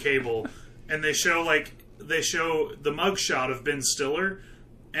stuff on cable, and they show the mugshot of Ben Stiller,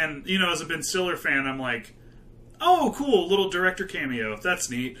 and, you know, as a Ben Stiller fan, I'm like, oh, cool, little director cameo. That's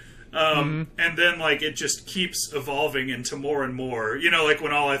neat. And then like it just keeps evolving into more and more. You know, like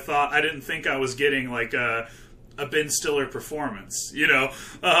when I didn't think I was getting like a Ben Stiller performance. You know,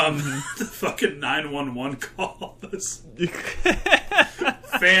 the fucking 911 call is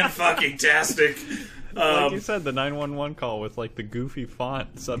fan-fucking-tastic. Like you said, the 911 call with like the goofy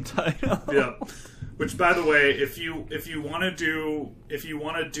font subtitle. Yeah. Which, by the way, if you want to do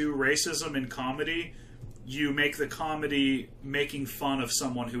racism in comedy, you make the comedy making fun of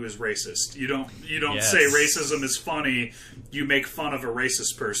someone who is racist. You don't Yes. say racism is funny. You make fun of a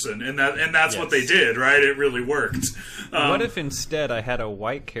racist person, and that's what they did, right? It really worked. What if instead I had a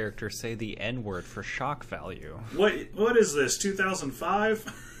white character say the N-word for shock value? What is this?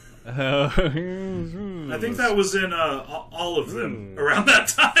 2005? I I think that was in all of them around that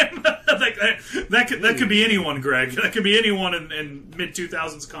time. that could be anyone, Greg. That could be anyone in mid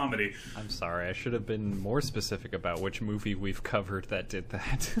 2000s comedy. I'm sorry, I should have been more specific about which movie we've covered that did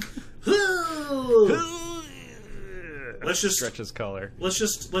that. Let's just Stretch's color. Let's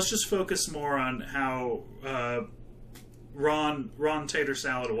just focus more on how Ron Tater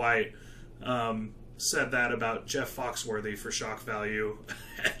Salad White said that about Jeff Foxworthy for shock value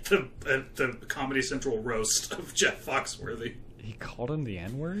at the Comedy Central roast of Jeff Foxworthy. He called him the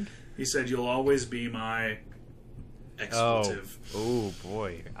N-word? He said, "You'll always be my expletive." Oh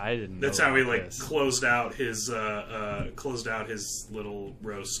boy, I didn't know. That's how he this. closed out his little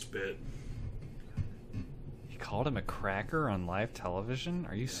roast bit. He called him a cracker on live television?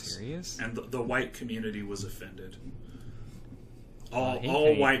 Are you serious? And the white community was offended. All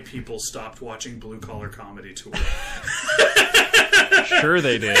Hey. white people stopped watching Blue Collar Comedy Tour. Sure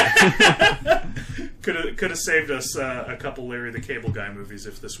they did. Could have saved us a couple Larry the Cable Guy movies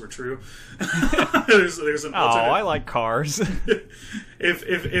if this were true. there's an alternate. I like Cars.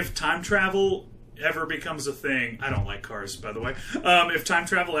 If time travel ever becomes a thing, I don't like Cars, by the way. If time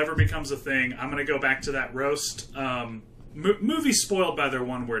travel ever becomes a thing, I'm going to go back to that roast. Movies spoiled by their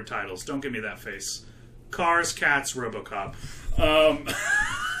one-word titles. Don't give me that face. Cars, Cats, RoboCop.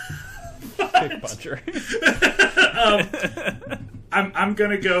 Kick puncher. I'm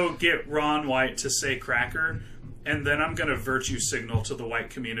gonna go get Ron White to say cracker, and then I'm gonna virtue signal to the white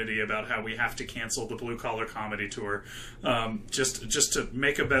community about how we have to cancel the Blue Collar Comedy Tour, just to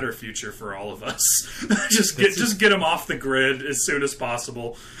make a better future for all of us. just get them off the grid as soon as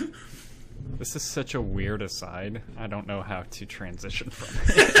possible. This is such a weird aside. I don't know how to transition from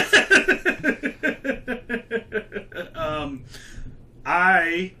it.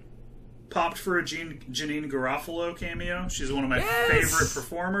 I popped for a Janine Garofalo cameo. She's one of my favorite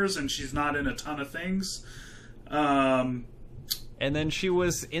performers, and she's not in a ton of things. And then she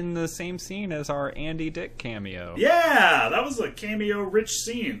was in the same scene as our Andy Dick cameo. Yeah, that was a cameo-rich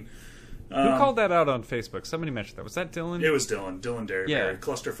scene. Who called that out on Facebook? Somebody mentioned that. Was that Dylan? It was Dylan Derryberry. Yeah.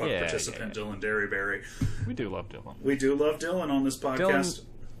 Clusterfuck participant Dylan Derryberry. We do love Dylan. We do love Dylan on this podcast.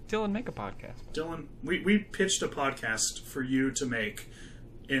 Dylan, make a podcast. Dylan, we pitched a podcast for you to make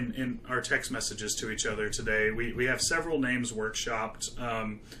in our text messages to each other today. We have several names workshopped.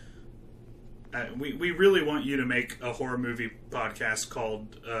 We really want you to make a horror movie podcast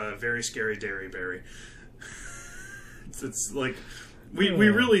called Very Scary Derryberry. It's like... We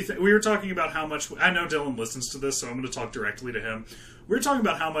really we were talking about how much... I know Dylan listens to this, so I'm going to talk directly to him. We were talking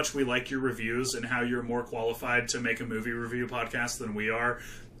about how much we like your reviews and how you're more qualified to make a movie review podcast than we are.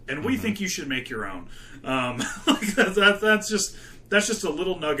 And we think you should make your own. That's just a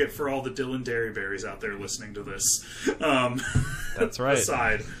little nugget for all the Dylan Derryberries out there listening to this. That's right.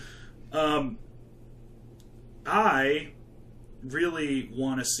 Aside. I really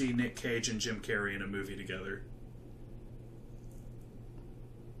want to see Nick Cage and Jim Carrey in a movie together.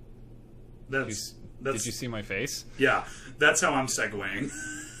 Did you see my face? Yeah, that's how I'm segueing.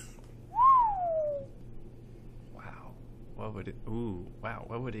 Wow. What would it... Ooh, wow.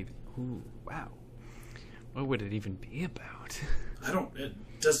 What would it... Ooh, wow. What would it even be about? I don't...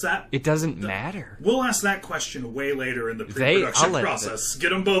 Does that... It doesn't matter. We'll ask that question way later in the pre-production process. Get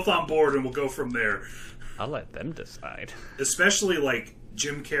them both on board and we'll go from there. I'll let them decide. Especially, like,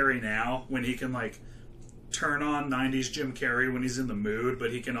 Jim Carrey now, when he can, like... turn on 90s Jim Carrey when he's in the mood, but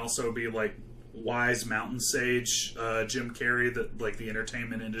he can also be like wise mountain sage Jim Carrey that like the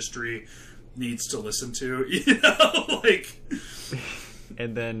entertainment industry needs to listen to, you know, like.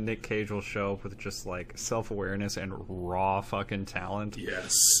 And then Nick Cage will show up with just like self-awareness and raw fucking talent.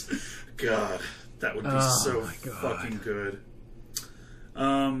 Yes, God, that would be so fucking good.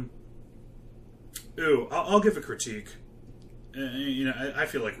 Ooh, I'll give a critique. You know, I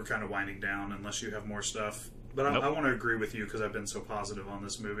feel like we're kind of winding down unless you have more stuff. But Nope. I want to agree with you because I've been so positive on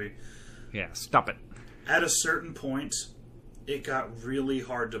this movie. Yeah, stop it. At a certain point, it got really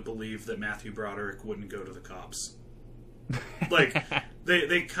hard to believe that Matthew Broderick wouldn't go to the cops. Like,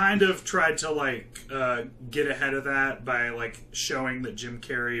 they kind of tried to, like, get ahead of that by, like, showing that Jim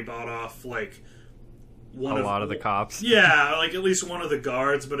Carrey bought off, like, a lot of the cops. Yeah, like, at least one of the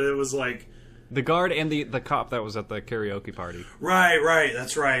guards, but it was, like... The guard and the cop that was at the karaoke party. Right,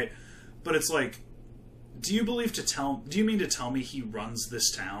 that's right. But it's like, do you mean to tell me he runs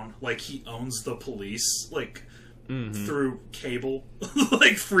this town? Like, he owns the police? Like, through cable?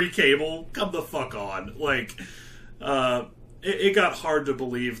 Like, free cable? Come the fuck on. Like, it got hard to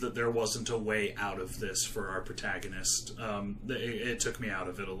believe that there wasn't a way out of this for our protagonist. It took me out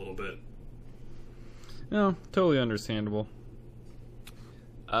of it a little bit. No, totally understandable.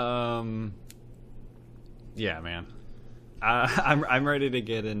 Yeah, man. I'm ready to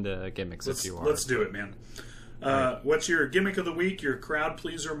get into gimmicks if you are. Let's do it, man. Right. What's your gimmick of the week, your crowd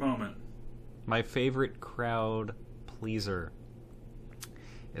pleaser moment? My favorite crowd pleaser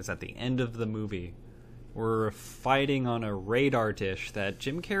is at the end of the movie. We're fighting on a radar dish that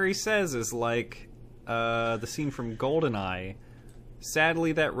Jim Carrey says is like the scene from GoldenEye.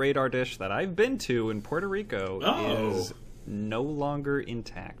 Sadly, that radar dish that I've been to in Puerto Rico is no longer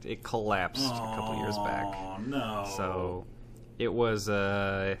intact. It collapsed a couple years back. Oh, no. So it was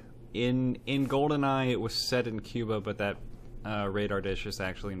in GoldenEye, it was set in Cuba, but that radar dish is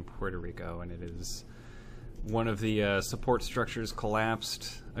actually in Puerto Rico, and it is one of the support structures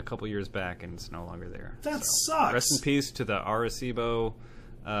collapsed a couple years back, and it's no longer there. That sucks. Rest in peace to the Arecibo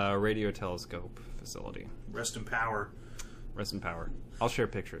radio telescope facility. Rest in power. Rest in power. I'll share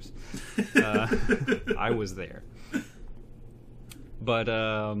pictures. I was there. But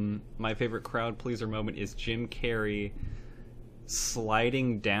my favorite crowd pleaser moment is Jim Carrey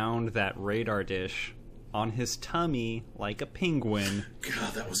sliding down that radar dish on his tummy like a penguin.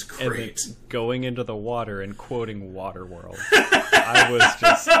 God, that was great. And then going into the water and quoting Waterworld.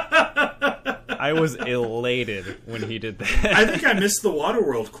 I was elated when he did that. I think I missed the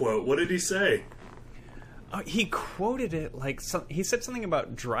Waterworld quote. What did he say? He quoted it like he said something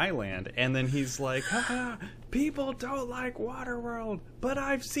about Dryland, and then he's like, haha, people don't like Waterworld, but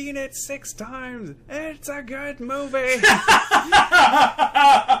I've seen it 6 times. It's a good movie.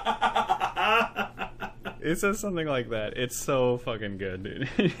 It says something like that. It's so fucking good, dude.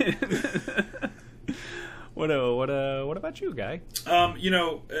 What about you, Guy?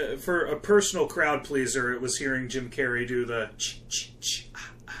 For a personal crowd pleaser, it was hearing Jim Carrey do the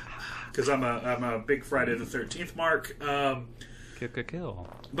because I'm a big Friday the 13th mark. Kill.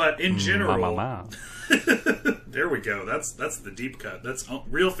 But in general, ma. There we go. That's the deep cut. That's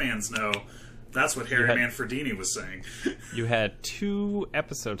real fans know. That's what Harry Manfredini was saying. You had 2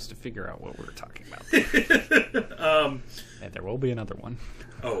 episodes to figure out what we were talking about. And there will be another one.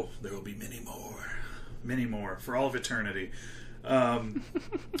 Oh, there will be many more for all of eternity.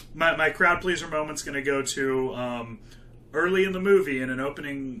 My crowd pleaser moment's going to go to early in the movie in an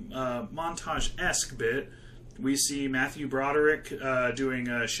opening montage-esque bit. We see Matthew Broderick doing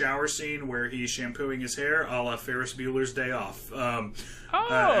a shower scene where he's shampooing his hair, a la Ferris Bueller's Day Off.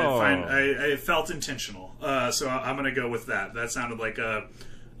 I felt intentional, so I'm going to go with that. That sounded like a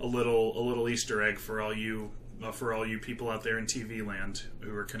little Easter egg for all you people out there in TV land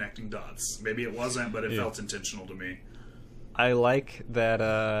who are connecting dots. Maybe it wasn't, but it felt intentional to me. I like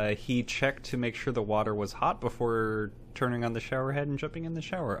that he checked to make sure the water was hot before turning on the shower head and jumping in the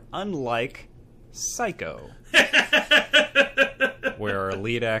shower. Unlike Psycho, where our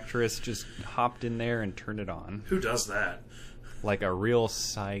lead actress just hopped in there and turned it on. Who does that? Like a real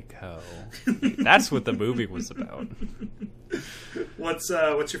psycho. That's what the movie was about. What's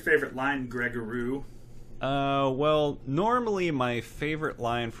your favorite line, Gregoroo? Well, normally my favorite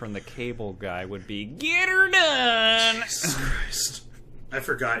line from the Cable Guy would be, "Get her done!" Jesus Christ. I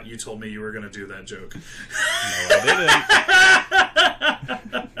forgot you told me you were going to do that joke. No, I didn't.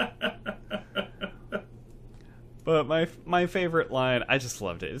 But my favorite line, I just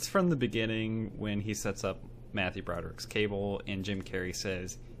loved it. It's from the beginning when he sets up Matthew Broderick's cable and Jim Carrey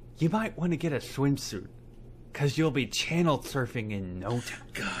says, "You might want to get a swimsuit, because you'll be channel surfing in no time."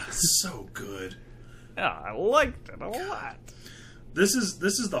 God, so good. Yeah, I liked it a lot. This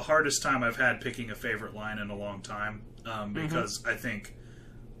is the hardest time I've had picking a favorite line in a long time, because I think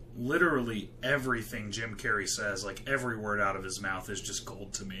literally everything Jim Carrey says, like every word out of his mouth, is just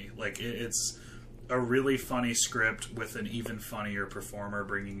gold to me. Like it's a really funny script with an even funnier performer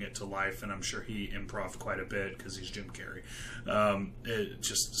bringing it to life, and I'm sure he improv'd quite a bit because he's Jim Carrey. It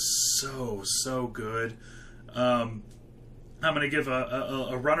just so good. I'm going to give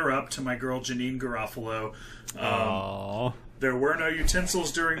a runner-up to my girl Janine Garofalo. There were no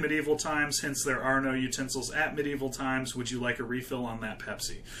utensils during medieval times, hence there are no utensils at medieval times. Would you like a refill on that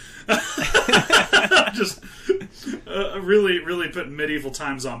Pepsi? Just really, really putting medieval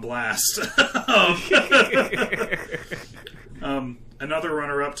times on blast. Another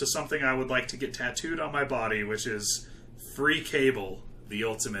runner-up to something I would like to get tattooed on my body, which is free cable, the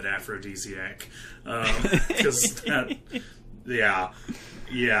ultimate aphrodisiac. Because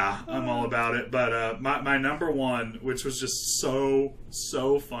yeah, I'm all about it. But my number one, which was just so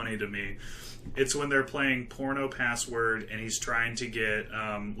funny to me, it's when they're playing Porno Password and he's trying to get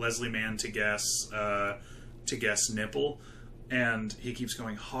Leslie Mann to guess nipple, and he keeps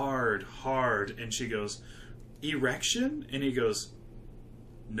going hard, and she goes, erection, and he goes,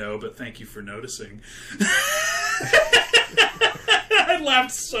 no, but thank you for noticing. I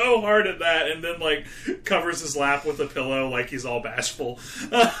laughed so hard at that, and then like covers his lap with a pillow like he's all bashful.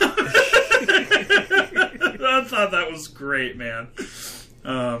 I thought that was great, man.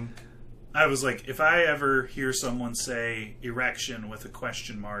 I was like, if I ever hear someone say erection with a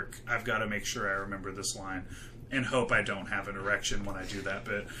question mark, I've got to make sure I remember this line and hope I don't have an erection when I do that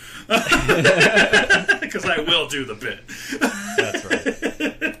bit. Because I will do the bit. That's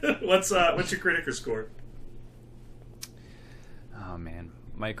right. What's your Critiker score? Oh man,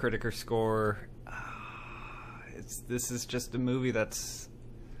 my Critiker score. This is just a movie that's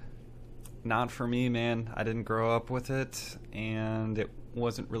not for me, man. I didn't grow up with it, and it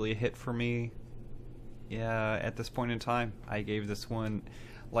wasn't really a hit for me. Yeah, at this point in time, I gave this one,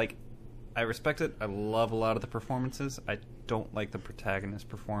 like, I respect it. I love a lot of the performances. I don't like the protagonist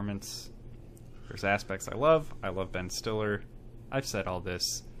performance. There's aspects I love. I love Ben Stiller. I've said all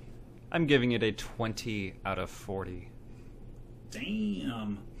this. I'm giving it a 20 out of 40.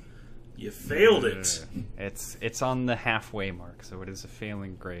 Damn. You failed it. It's on the halfway mark, so it is a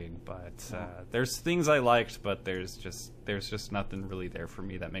failing grade. But there's things I liked, but there's just nothing really there for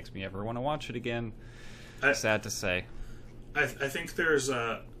me that makes me ever want to watch it again. Sad to say. I think there's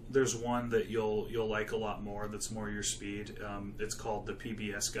one that you'll like a lot more. That's more your speed. It's called The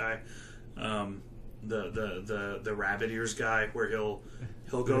PBS Guy, the rabbit ears guy, where he'll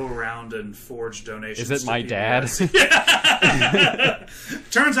go around and forge donations. Is it my dad?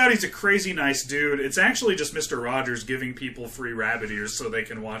 Turns out he's a crazy nice dude. It's actually just Mr. Rogers giving people free rabbit ears so they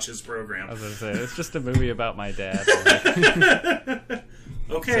can watch his program. I was going to say, it's just a movie about my dad.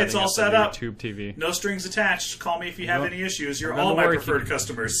 Okay, it's all set up. YouTube TV. No strings attached. Call me if you have any issues. You're all my preferred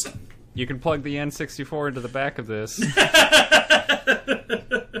customers. You can plug the N64 into the back of this.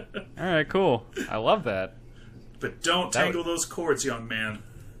 Alright, cool. I love that. But don't tangle those cords, young man.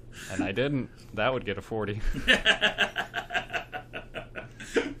 And I didn't. That would get a 40.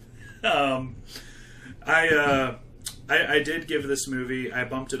 I did give this movie, I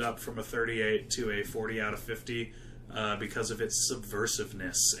bumped it up from a 38 to a 40 out of 50 because of its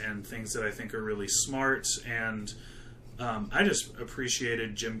subversiveness and things that I think are really smart. And I just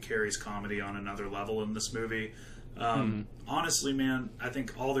appreciated Jim Carrey's comedy on another level in this movie. Honestly, man, I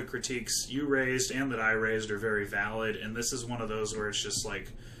think all the critiques you raised and that I raised are very valid, and this is one of those where it's just like,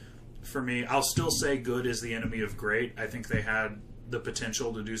 for me, I'll still say good is the enemy of great. I think they had the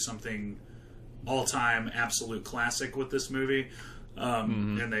potential to do something all-time absolute classic with this movie,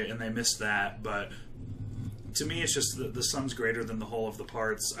 and they missed that. But to me, it's just the sum's greater than the whole of the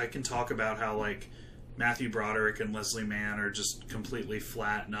parts. I can talk about how, like, Matthew Broderick and Leslie Mann are just completely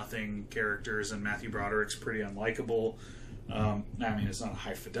flat, nothing characters, and Matthew Broderick's pretty unlikable. I mean, it's not a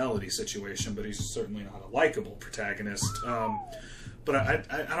high-fidelity situation, but he's certainly not a likable protagonist. But I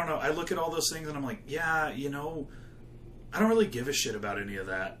don't know. I look at all those things, and I'm like, yeah, you know, I don't really give a shit about any of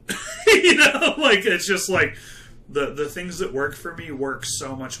that. You know? Like, it's just like, the things that work for me work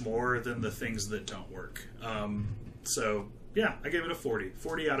so much more than the things that don't work. So, yeah, I gave it a 40.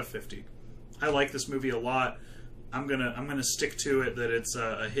 40 out of 50. I like this movie a lot. I'm gonna stick to it that it's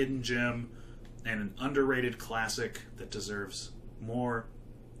a hidden gem and an underrated classic that deserves more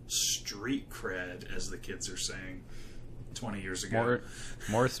street cred, as the kids are saying 20 years ago.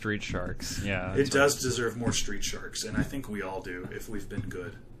 More Street Sharks. Yeah, it does deserve more Street Sharks, and I think we all do if we've been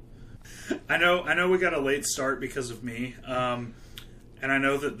good. I know we got a late start because of me, and I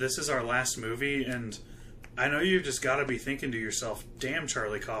know that this is our last movie, and I know you've just got to be thinking to yourself, damn,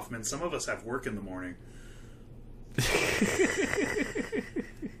 Charlie Kaufman, some of us have work in the morning.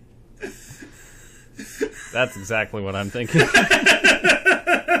 That's exactly what I'm thinking.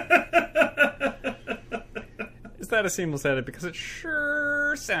 Is that a seamless edit? Because it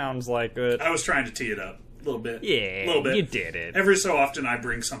sure sounds like it. I was trying to tee it up a little bit. Yeah, a little bit. You did it. Every so often I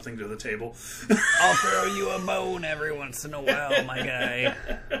bring something to the table. I'll throw you a bone every once in a while, my guy.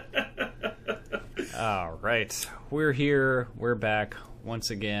 All right. We're here. We're back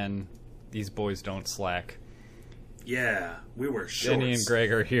once again. These boys don't slack. Yeah, we were shorts. Denny and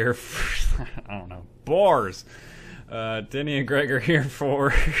Greg are here for, I don't know, bars. Denny and Greg are here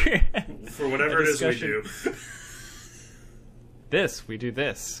for... for whatever it is we do. We do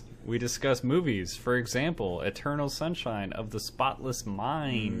this. We discuss movies. For example, Eternal Sunshine of the Spotless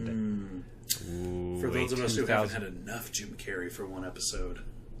Mind. Ooh, for those of us who haven't had enough Jim Carrey for one episode.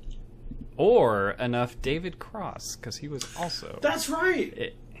 Or enough David Cross, because he was also... That's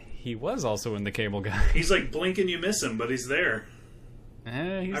right! He was also in The Cable Guy. He's like, blink and you miss him, but he's there. He's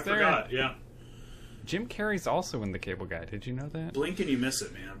I there. forgot, yeah. Jim Carrey's also in The Cable Guy. Did you know that? Blink and you miss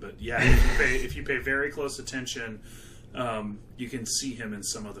it, man. But yeah, if you pay very close attention, you can see him in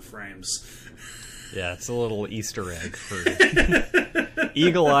some of the frames. Yeah, it's a little Easter egg for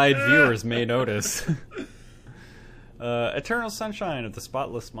eagle-eyed viewers may notice. Eternal Sunshine of the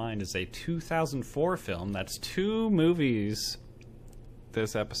Spotless Mind is a 2004 film. That's 2 movies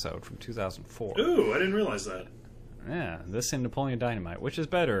this episode from 2004. Ooh, I didn't realize that. Yeah, this and Napoleon Dynamite. Which is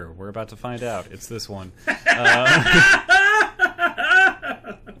better? We're about to find out. It's this one.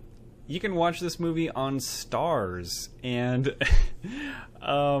 You can watch this movie on Stars, and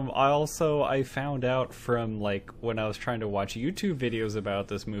I found out from when I was trying to watch YouTube videos about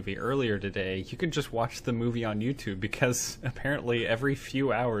this movie earlier today, you can just watch the movie on YouTube because apparently every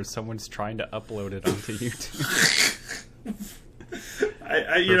few hours someone's trying to upload it onto YouTube.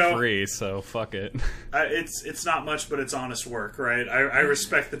 For free, so fuck it. It's not much, but it's honest work, right? I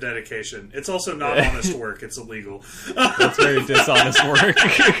respect the dedication. It's also not honest work; it's illegal. It's very dishonest work.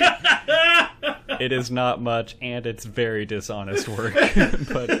 It is not much, and it's very dishonest work.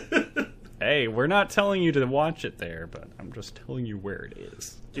 But hey, we're not telling you to watch it there, but I'm just telling you where it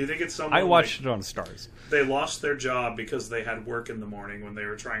is. Do you think it's someone? I watched it on Stars. They lost their job because they had work in the morning when they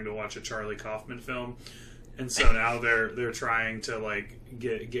were trying to watch a Charlie Kaufman film. And so now they're trying to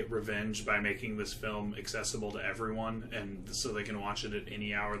get revenge by making this film accessible to everyone, and so they can watch it at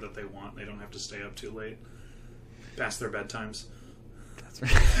any hour that they want. They don't have to stay up too late, past their bedtimes. That's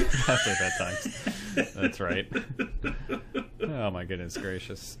right. Past their bedtimes. That's right. Oh my goodness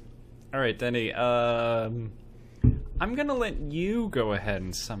gracious! All right, Denny. I'm gonna let you go ahead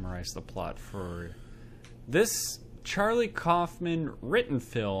and summarize the plot for this Charlie Kaufman written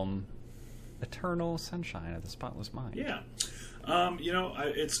film. Eternal Sunshine of the Spotless Mind. Yeah,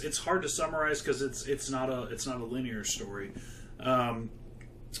 it's hard to summarize because it's not a linear story.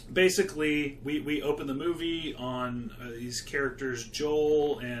 Basically, we open the movie on these characters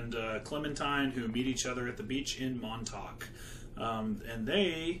Joel and Clementine, who meet each other at the beach in Montauk, and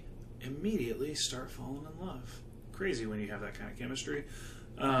they immediately start falling in love. Crazy when you have that kind of chemistry.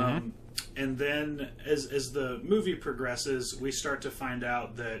 And then as the movie progresses, we start to find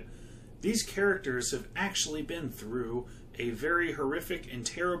out that these characters have actually been through a very horrific and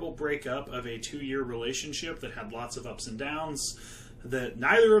terrible breakup of a 2-year relationship that had lots of ups and downs that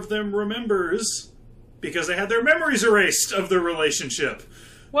neither of them remembers because they had their memories erased of their relationship.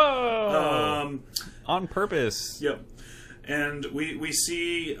 Whoa! On purpose. Yep. And we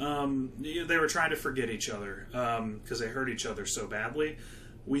see they were trying to forget each other because they hurt each other so badly.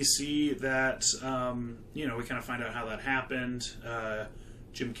 We see that, we kind of find out how that happened.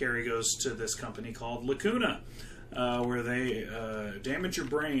 Jim Carrey goes to this company called Lacuna, where they damage your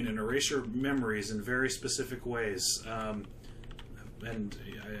brain and erase your memories in very specific ways. And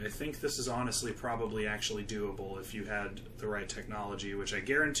I think this is honestly probably actually doable if you had the right technology, which I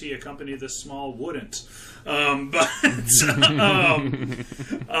guarantee a company this small wouldn't.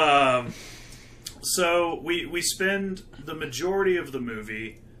 So we spend the majority of the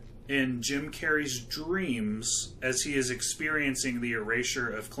movie in Jim Carrey's dreams as he is experiencing the erasure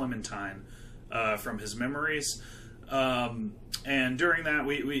of Clementine from his memories. And during that,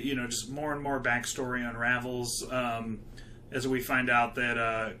 we just more and more backstory unravels as we find out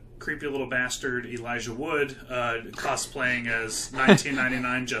that creepy little bastard Elijah Wood cosplaying as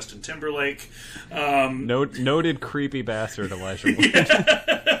 1999 Justin Timberlake. Noted creepy bastard Elijah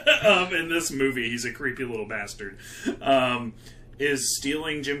Wood. In this movie, he's a creepy little bastard. Is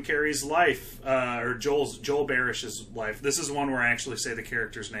stealing Jim Carrey's life, or Joel Barish's life. This is one where I actually say the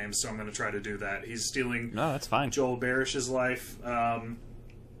character's names, so I'm going to try to do that. He's stealing that's fine. Joel Barish's life,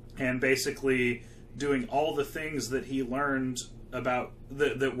 and basically doing all the things that he learned about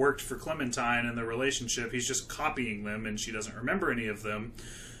that worked for Clementine and the relationship. He's just copying them, and she doesn't remember any of them.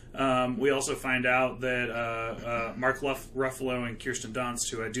 We also find out that Mark Ruffalo and Kirsten Dunst,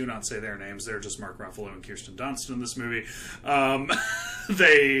 who I do not say their names, they're just Mark Ruffalo and Kirsten Dunst in this movie,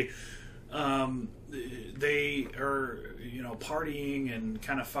 they they are, partying and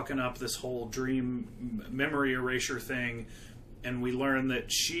kind of fucking up this whole dream memory erasure thing, and we learn that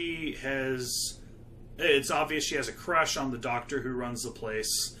it's obvious she has a crush on the doctor who runs the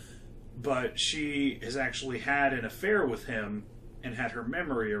place, but she has actually had an affair with him and had her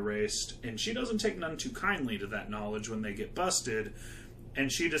memory erased, and she doesn't take none too kindly to that knowledge when they get busted,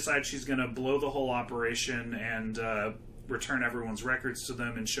 and she decides she's going to blow the whole operation and return everyone's records to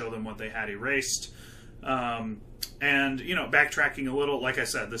them and show them what they had erased. And, backtracking a little, like I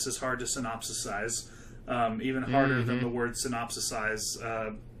said, this is hard to synopsisize, even harder than the word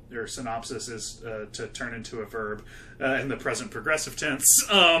synopsisize, or synopsis is to turn into a verb in the present progressive tense.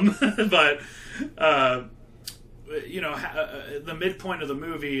 But the midpoint of the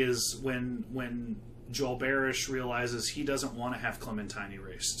movie is when Joel Barish realizes he doesn't want to have Clementine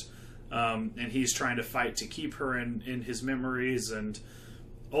erased. And he's trying to fight to keep her in his memories, and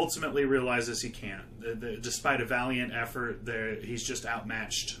ultimately realizes he can't. Despite a valiant effort, he's just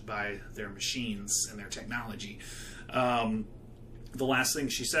outmatched by their machines and their technology. The last thing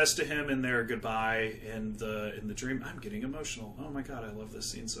she says to him in their goodbye in the dream, I'm getting emotional. Oh my god, I love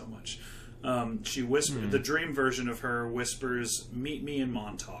this scene so much. She whispers, the dream version of her whispers, "Meet me in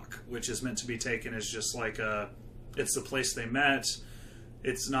Montauk," which is meant to be taken as just like it's the place they met.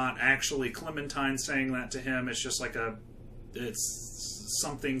 It's not actually Clementine saying that to him. It's just like it's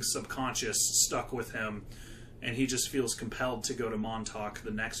something subconscious stuck with him, and he just feels compelled to go to Montauk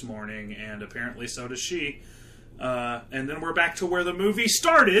the next morning, and apparently so does she. And then we're back to where the movie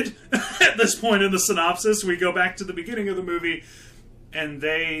started. At this point in the synopsis, we go back to the beginning of the movie, and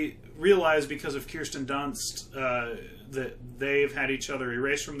they realize, because of Kirsten Dunst, that they've had each other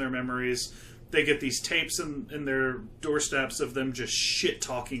erased from their memories. They get these tapes in their doorsteps of them just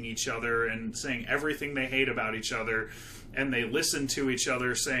shit-talking each other and saying everything they hate about each other, and they listen to each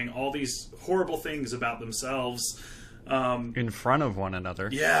other saying all these horrible things about themselves. In front of one another.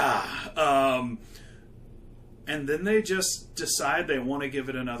 Yeah. And then they just decide they want to give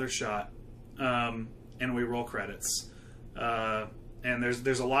it another shot. And we roll credits. And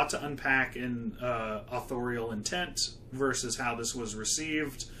there's a lot to unpack in authorial intent versus how this was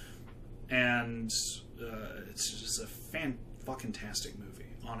received. And it's just a fucking-tastic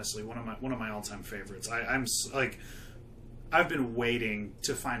movie. Honestly, one of my all-time favorites. I've been waiting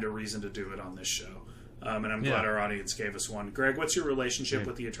to find a reason to do it on this show. And I'm glad our audience gave us one. Greg, what's your relationship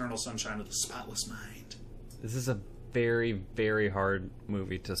with The Eternal Sunshine of the Spotless Mind? This is a very, very hard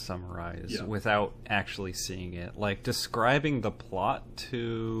movie to summarize without actually seeing it. Like, describing the plot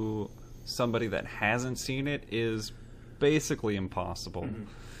to somebody that hasn't seen it is basically impossible. Mm-hmm.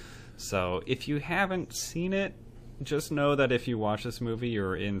 So, if you haven't seen it, just know that if you watch this movie,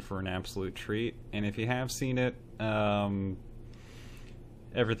 you're in for an absolute treat. And if you have seen it,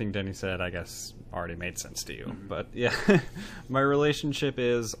 everything Denny said, I guess, already made sense to you. Mm-hmm. But yeah, my relationship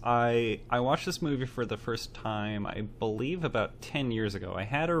is I watched this movie for the first time, I believe, about 10 years ago. I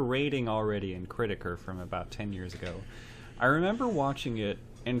had a rating already in Criticker from about 10 years ago. I remember watching it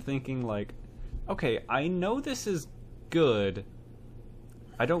and thinking, like, okay, I know this is good.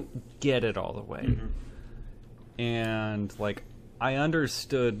 I don't get it all the way. Mm-hmm. And, like, I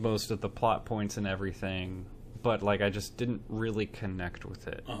understood most of the plot points and everything, but, like, I just didn't really connect with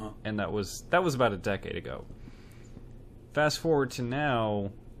it. Uh-huh. And that was about a decade ago. Fast forward to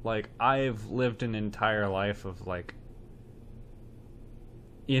now, like, I've lived an entire life of, like,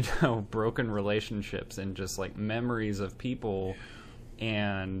 broken relationships and just, like, memories of people,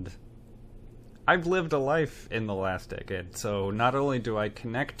 and I've lived a life in the last decade, so not only do I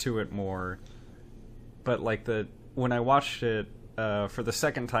connect to it more, but, like, when I watched it for the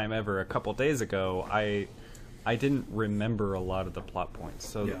second time ever a couple days ago, I didn't remember a lot of the plot points,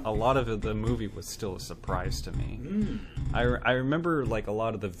 so a lot of the movie was still a surprise to me. I remember, like, a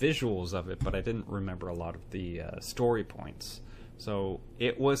lot of the visuals of it, but I didn't remember a lot of the story points. So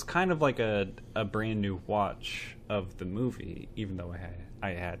it was kind of like a brand new watch of the movie, even though I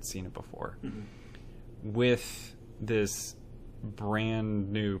had seen it before, with this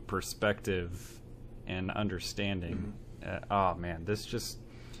brand new perspective and understanding. Oh man, there's just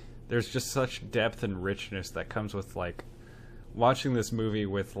such depth and richness that comes with, like, watching this movie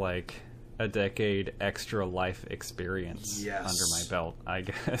with, like, a decade extra life experience under my belt, I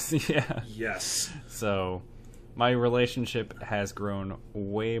guess. Yeah. Yes. So my relationship has grown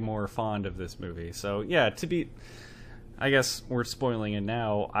way more fond of this movie. So yeah, I guess we're spoiling it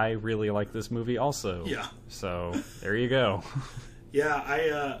now, I really like this movie also. Yeah. So there you go.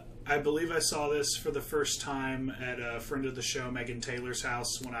 Yeah, I believe I saw this for the first time at a friend of the show, Megan Taylor's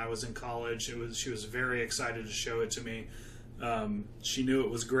house, when I was in college. She was very excited to show it to me. She knew it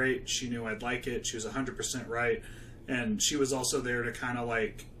was great. She knew I'd like it. She was 100% right. And she was also there to kind of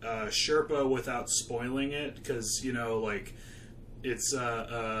like Sherpa without spoiling it, because like it's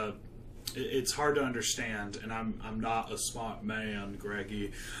hard to understand, and I'm not a smart man,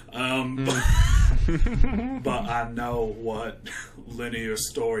 Greggy, but I know what linear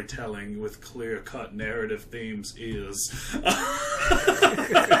storytelling with clear-cut narrative themes is.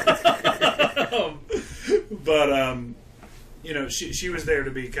 She was there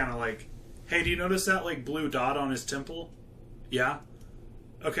to be kind of like, hey, do you notice that like blue dot on his temple? Yeah.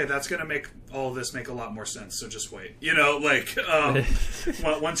 Okay, that's going to make all of this make a lot more sense, so just wait.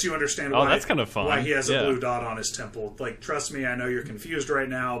 Once you understand why, that's kind of fun. Why he has a blue dot on his temple, like, trust me, I know you're confused right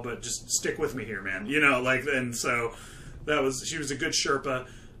now, but just stick with me here, man. And so she was a good Sherpa.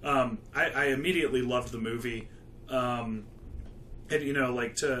 I immediately loved the movie. And,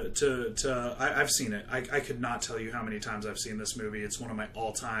 I've seen it. I could not tell you how many times I've seen this movie. It's one of my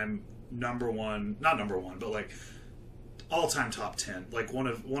all-time not number one, but like all-time top 10, like one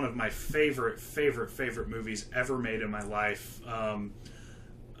of my favorite movies ever made in my life.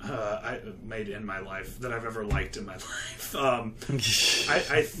 Made in my life that I've ever liked in my life.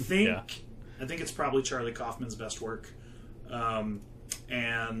 I think it's probably Charlie Kaufman's best work. I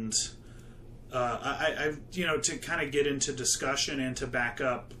to kind of get into discussion and to back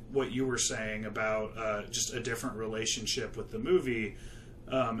up what you were saying about just a different relationship with the movie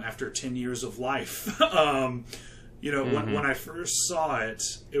after 10 years of life. When I first saw it,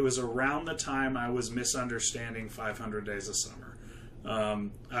 it was around the time I was misunderstanding 500 Days of Summer.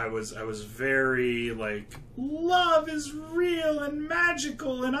 I was very like, love is real and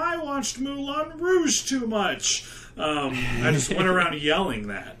magical, and I watched Moulin Rouge too much. I just went around yelling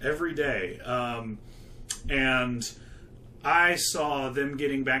that every day. And I saw them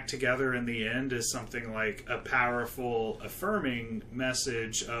getting back together in the end as something like a powerful, affirming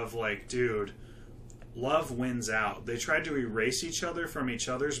message of like, dude, love wins out. They tried to erase each other from each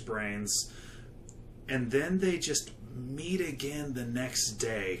other's brains, and then they just meet again the next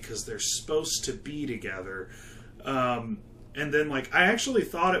day because they're supposed to be together. And then, like, I actually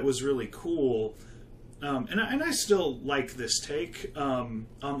thought it was really cool, and I still like this take on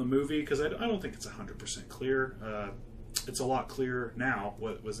the movie, because I don't think it's 100% clear. It's a lot clearer now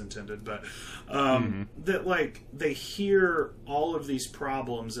what was intended, but that like they hear all of these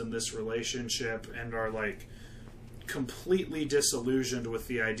problems in this relationship and are like completely disillusioned with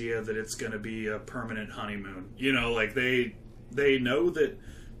the idea that it's going to be a permanent honeymoon. Like they know that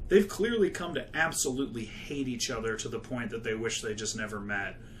they've clearly come to absolutely hate each other to the point that they wish they just never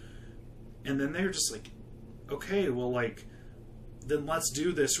met. And then they're just like, okay, well, like, then let's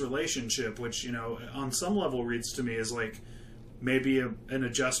do this relationship, which, on some level reads to me as like maybe an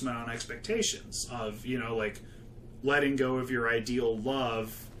adjustment on expectations of, like letting go of your ideal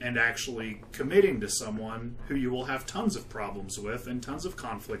love and actually committing to someone who you will have tons of problems with and tons of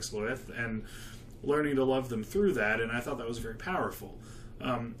conflicts with, and learning to love them through that. And I thought that was very powerful.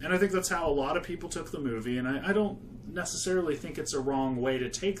 And I think that's how a lot of people took the movie, and I don't necessarily think it's a wrong way to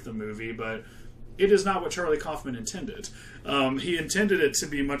take the movie, but it is not what Charlie Kaufman intended. He intended it to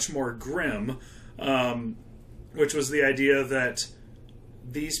be much more grim, which was the idea that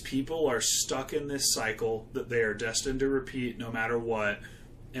these people are stuck in this cycle that they are destined to repeat no matter what,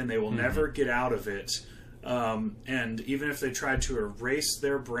 and they will never get out of it. And even if they tried to erase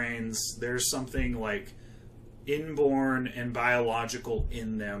their brains, there's something like inborn and biological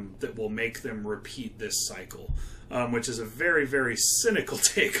in them that will make them repeat this cycle. Which is a very, very cynical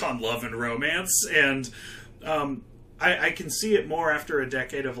take on love and romance. And I can see it more after a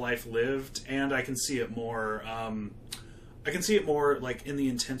decade of life lived, and I can see it more like in the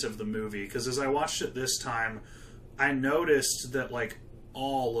intent of the movie. Because as I watched it this time, I noticed that like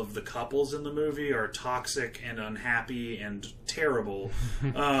all of the couples in the movie are toxic and unhappy and terrible.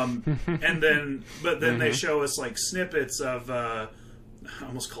 But then they show us like snippets of I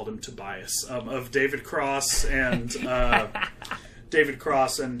almost called him Tobias, of David Cross and I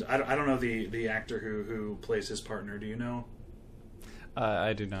don't know the actor who plays his partner. Do you know?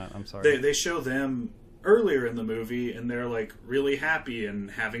 I do not. I'm sorry. They show them earlier in the movie, and they're like really happy and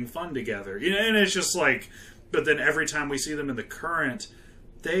having fun together. And it's just like, but then every time we see them in the current,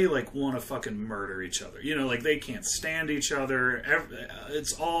 they like want to fucking murder each other. Like they can't stand each other.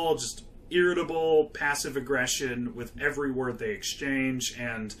 It's all just irritable, passive aggression with every word they exchange,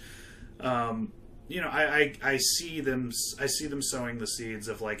 and I see them sowing the seeds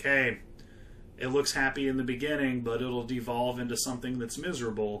of like, hey, it looks happy in the beginning, but it'll devolve into something that's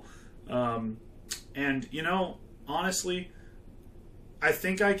miserable. And honestly, I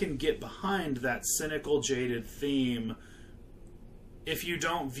think I can get behind that cynical, jaded theme if you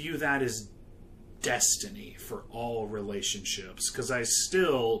don't view that as destiny for all relationships, because I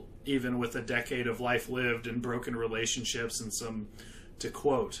still, even with a decade of life lived and broken relationships and some, to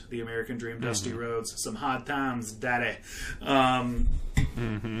quote the American Dream, Dusty Rhodes, some hard times, daddy. I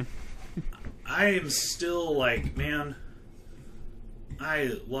am still like, man,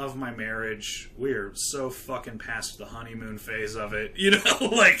 I love my marriage. We are so fucking past the honeymoon phase of it. You know,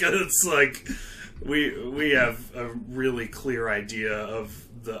 like, it's like we have a really clear idea of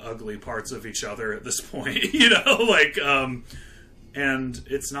the ugly parts of each other at this point. You know, like, and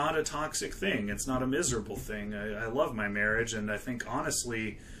it's not a toxic thing. It's not a miserable thing. I love my marriage, and I think,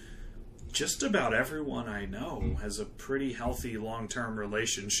 honestly, just about everyone I know has a pretty healthy long-term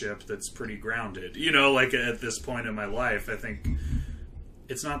relationship that's pretty grounded. You know, like, at this point in my life, I think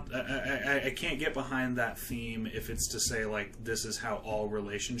it's not... I can't get behind that theme if it's to say, like, this is how all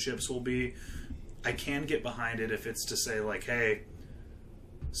relationships will be. I can get behind it if it's to say, like, hey,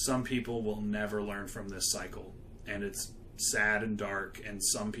 some people will never learn from this cycle, and it's sad and dark, and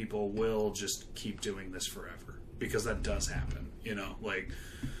some people will just keep doing this forever, because that does happen, you know, like,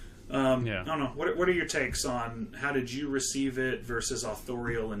 I don't know, what are your takes on how did you receive it versus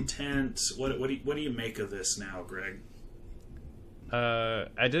authorial intent? What do you make of this now, Greg?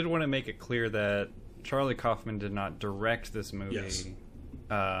 I did want to make it clear that Charlie Kaufman did not direct this movie. Yes.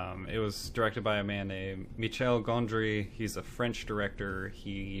 It was directed by a man named Michel Gondry. He's a French director.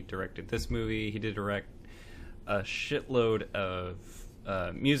 He directed this movie. He did direct a shitload of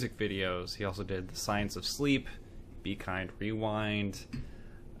music videos. He also did The Science of Sleep, Be Kind, Rewind,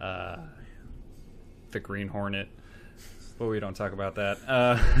 The Green Hornet, but we don't talk about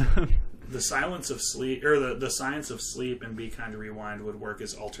that. The Silence of Sleep, or the Science of Sleep and Be Kind, Rewind would work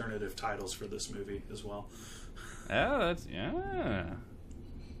as alternative titles for this movie as well. Oh, that's, yeah.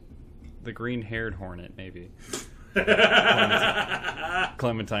 The Green-Haired Hornet, maybe.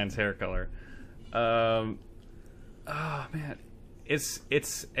 Clementine's hair color. Oh man,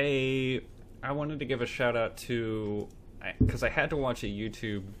 it's a. I wanted to give a shout out to, because I had to watch a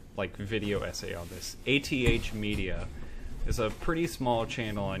YouTube like video essay on this. ATH Media is a pretty small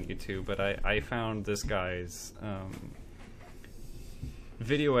channel on YouTube, but I found this guy's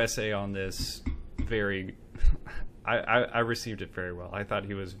video essay on this very. I received it very well. I thought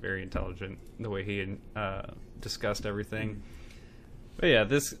he was very intelligent the way he discussed everything. But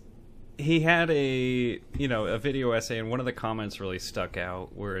yeah, he had a video essay, and one of the comments really stuck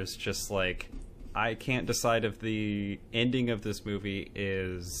out, where it's just like, I can't decide if the ending of this movie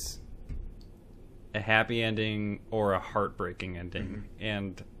is a happy ending or a heartbreaking ending.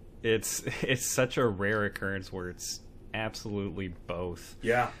 And it's such a rare occurrence where it's absolutely both.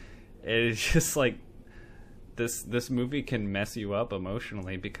 Yeah. It's just like, this movie can mess you up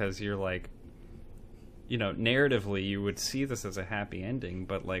emotionally, because you're like, narratively you would see this as a happy ending,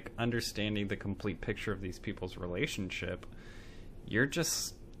 but like understanding the complete picture of these people's relationship, you're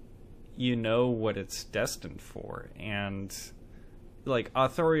just, what it's destined for. And like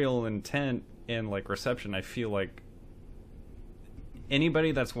authorial intent and like reception, I feel like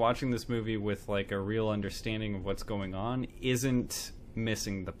anybody that's watching this movie with like a real understanding of what's going on isn't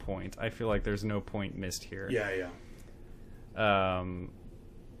missing the point. I feel like there's no point missed here. Yeah.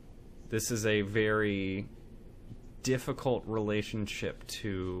 This is a very difficult relationship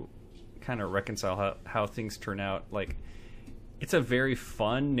to kind of reconcile how things turn out. Like, it's a very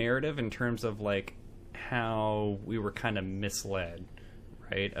fun narrative in terms of like how we were kind of misled,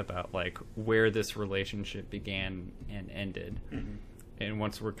 right, about like where this relationship began and ended. And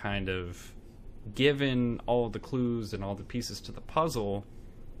once we're kind of given all the clues and all the pieces to the puzzle,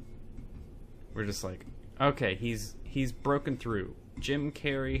 we're just like, okay, he's broken through. Jim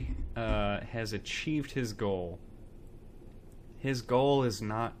Carrey has achieved his goal. His goal is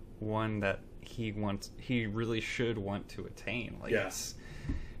not one that he really should want to attain. Like,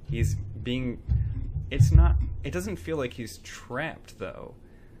 it doesn't feel like he's trapped though.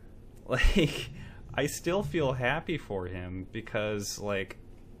 Like, I still feel happy for him, because like,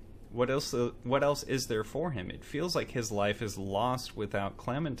 what else is there for him? It feels like his life is lost without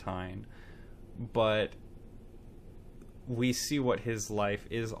Clementine, but we see what his life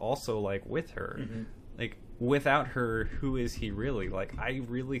is also like with her. Like, without her, who is he really? Like, I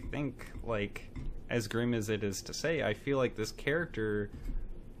really think, like, as grim as it is to say, I feel like this character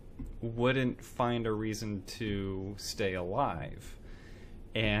wouldn't find a reason to stay alive.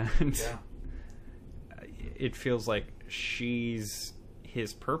 And it feels like she's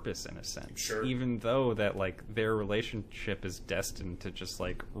his purpose in a sense. Sure. Even though that like their relationship is destined to just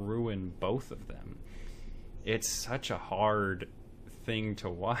like ruin both of them. It's such a hard thing to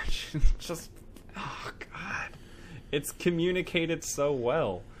watch. It's just, oh god, It's communicated so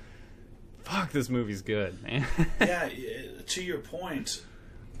well. Fuck, this movie's good, man. Yeah, to your point,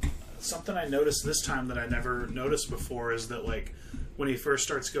 something I noticed this time that I never noticed before is that, like, when he first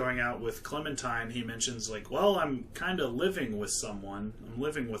starts going out with Clementine, he mentions, like, well, I'm kind of living with someone. I'm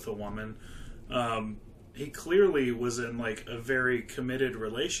living with a woman. He clearly was in, like, a very committed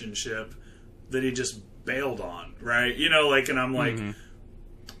relationship that he just bailed on, right? You know, like, and I'm like,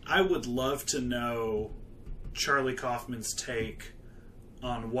 I would love to know Charlie Kaufman's take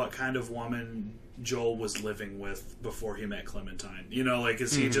on what kind of woman Joel was living with before he met Clementine. You know, like,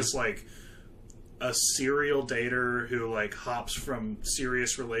 is he just, like, a serial dater who, like, hops from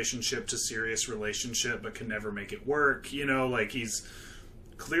serious relationship to serious relationship but can never make it work? You know, like, he's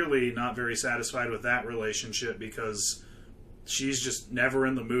clearly not very satisfied with that relationship because she's just never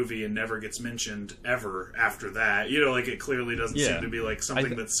in the movie and never gets mentioned ever after that. You know, like, it clearly doesn't seem to be, like,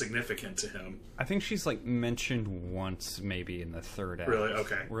 something that's significant to him. I think she's, like, mentioned once maybe in the third act. Really?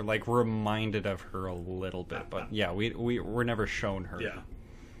 Okay. We're, like, reminded of her a little bit, but yeah, we're never shown her. Yeah.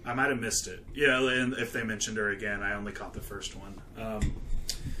 I might have missed it. Yeah, and if they mentioned her again, I only caught the first one.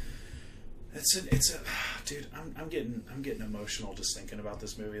 Dude, I'm getting emotional just thinking about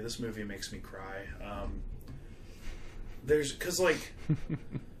this movie. This movie makes me cry. There's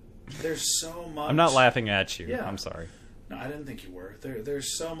so much. I'm not laughing at you. Yeah. I'm sorry. No, I didn't think you were.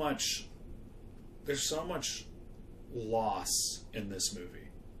 There's so much loss in this movie.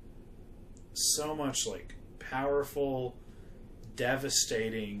 So much, like, powerful,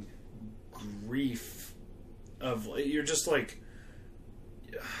 devastating grief of, you're just like,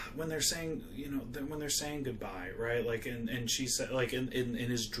 when they're saying, you know, when they're saying goodbye, right? Like, and she said, like, in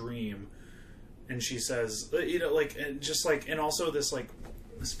his dream, and she says, you know, like, and just like, and also this, like,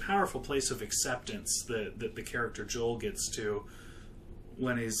 this powerful place of acceptance that the character Joel gets to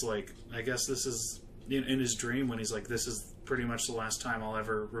when he's like, I guess this is in his dream, when he's like, this is pretty much the last time I'll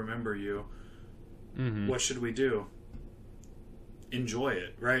ever remember you. What should we do? Enjoy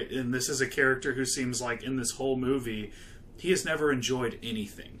it, right? And this is a character who seems like in this whole movie he has never enjoyed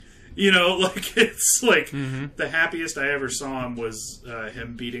anything. You know, like, it's like the happiest I ever saw him was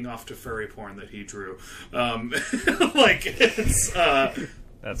him beating off to furry porn that he drew. Like, it's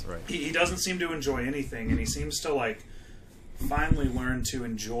that's right. He doesn't seem to enjoy anything, and he seems to, like, finally learn to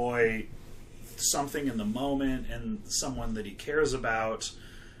enjoy something in the moment and someone that he cares about,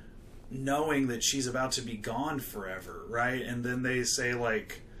 knowing that she's about to be gone forever, right? And then they say,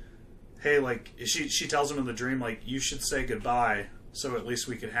 like, hey, like, she tells him in the dream, like, you should say goodbye so at least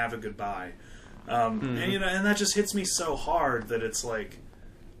we could have a goodbye. And, you know, and that just hits me so hard that it's like,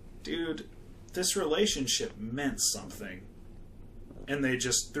 dude, this relationship meant something, and they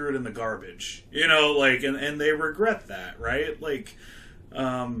just threw it in the garbage, you know, like, and they regret that, right? Like,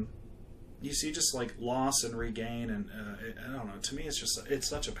 you see just, like, loss and regain, and I don't know, to me it's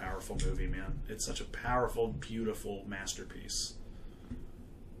such a powerful movie, man. It's such a powerful, beautiful masterpiece.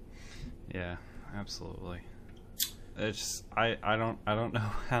 Yeah, absolutely. It's I don't know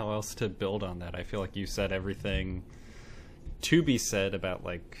how else to build on that. I feel like you said everything to be said about,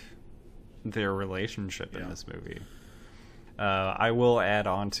 like, their relationship in this movie. I will add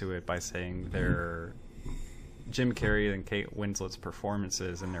on to it by saying their Jim Carrey and Kate Winslet's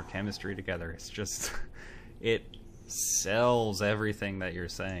performances and their chemistry together. It's just, it sells everything that you're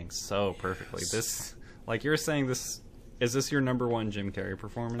saying so perfectly. This, like you're saying, is this your number one Jim Carrey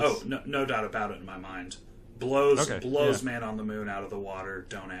performance? Oh, no doubt about it in my mind. Blows Man on the Moon out of the water.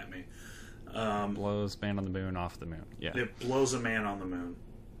 Don't at me. Blows Man on the Moon off the moon. Yeah. It blows a man on the moon.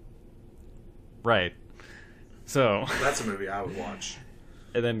 Right. So that's a movie I would watch.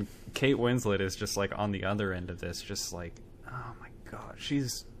 And then Kate Winslet is just, like, on the other end of this, just like, oh my god,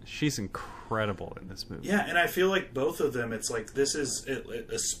 she's incredible in this movie. Yeah, and I feel like both of them, it's like, this is,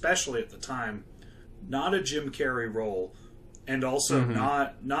 especially at the time, not a Jim Carrey role, and also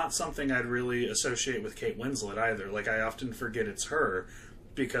not something I'd really associate with Kate Winslet either. Like, I often forget it's her,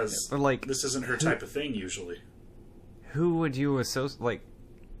 because like, this isn't her type of thing usually. Who would you associate, like,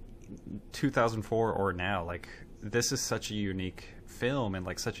 2004 or now? Like, this is such a unique film and,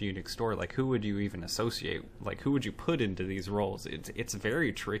 like, such a unique story. Like, who would you even associate? Like, who would you put into these roles? It's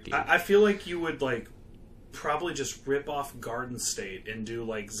very tricky. I feel like you would, like, probably just rip off Garden State and do,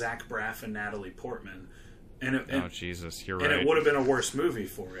 like, Zach Braff and Natalie Portman. Oh Jesus, you're right. And it would have been a worse movie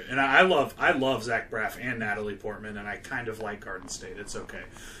for it. And I love Zach Braff and Natalie Portman, and I kind of like Garden State. It's okay.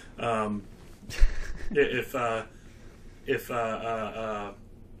 If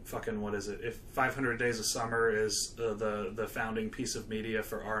fucking, what is it? If 500 Days of Summer is the founding piece of media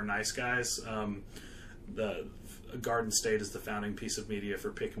for our nice guys, Garden State is the founding piece of media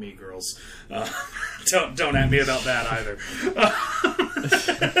for Pick Me Girls. Don't at me about that either. Oh,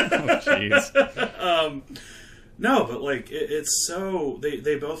 jeez. No, but like it's so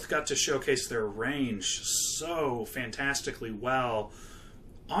they both got to showcase their range so fantastically well.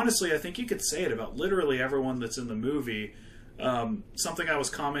 Honestly, I think you could say it about literally everyone that's in the movie. Something I was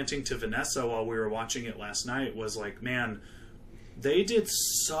commenting to Vanessa while we were watching it last night was like, man, they did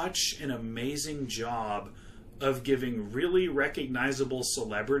such an amazing job of giving really recognizable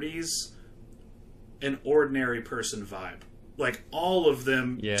celebrities an ordinary person vibe. Like, all of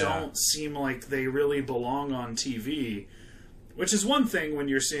them don't seem like they really belong on TV, which is one thing when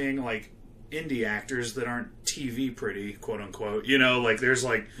you're seeing, like, indie actors that aren't TV pretty, quote-unquote. You know, like, there's,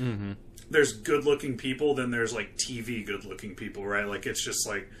 like, there's good-looking people, then there's, like, TV good-looking people, right? Like, it's just,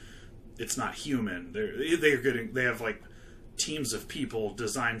 like, it's not human. They have, like, teams of people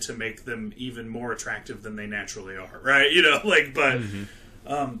designed to make them even more attractive than they naturally are, right? You know, like, but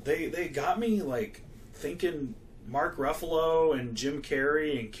they got me, like, thinking Mark Ruffalo and Jim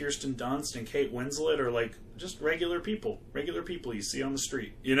Carrey and Kirsten Dunst and Kate Winslet are, like, just regular people you see on the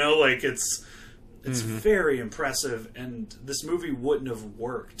street. You know, like, it's very impressive, and this movie wouldn't have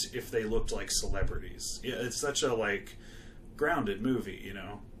worked if they looked like celebrities. Yeah, it's such a, like, grounded movie, you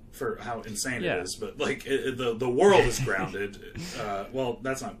know, for how insane it is. But, like, the world is grounded. Well,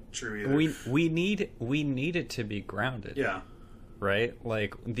 that's not true either. We need it to be grounded. Yeah. Right?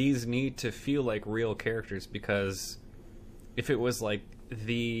 Like, these need to feel like real characters, because if it was, like,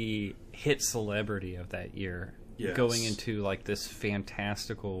 the hit celebrity of that year going into, like, this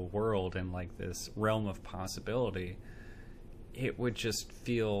fantastical world and, like, this realm of possibility, it would just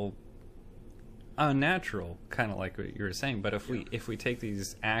feel unnatural, kind of like what you were saying. But if we take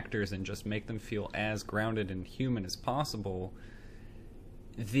these actors and just make them feel as grounded and human as possible,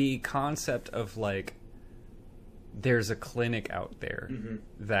 the concept of, like, there's a clinic out there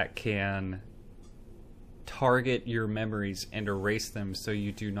that can target your memories and erase them so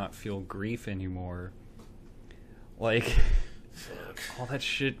you do not feel grief anymore. Like, all that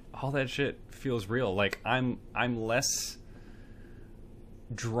shit feels real. Like, I'm less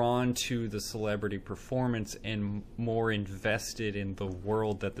drawn to the celebrity performance and more invested in the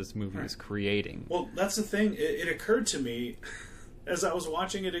world that this movie is creating. Well, that's the thing. It occurred to me as I was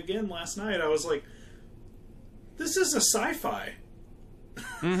watching it again last night. I was like, this is a sci-fi.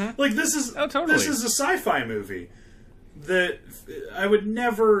 Like, this is this is a sci-fi movie that I would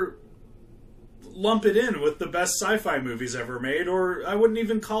never lump it in with the best sci-fi movies ever made, or I wouldn't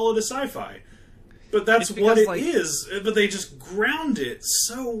even call it a sci-fi. But that's what it is. But they just ground it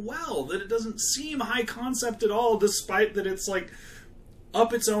so well that it doesn't seem high concept at all, despite that it's, like,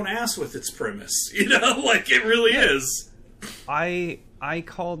 up its own ass with its premise. You know, like, it really is. I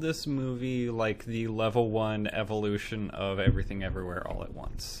call this movie like the level 1 evolution of Everything Everywhere All at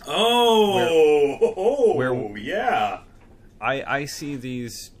Once. Yeah. I see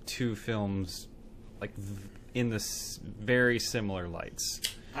these two films like in this very similar lights.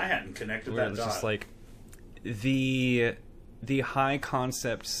 I hadn't connected that dot. Just like the high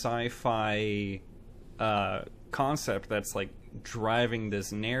concept sci-fi concept that's like driving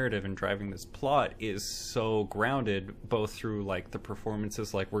this narrative and driving this plot is so grounded, both through like the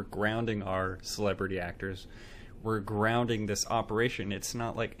performances, like we're grounding our celebrity actors, we're grounding this operation. It's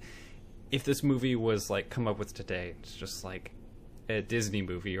not like if this movie was like come up with today, it's just like a Disney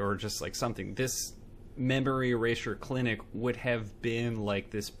movie or just like something, this memory erasure clinic would have been like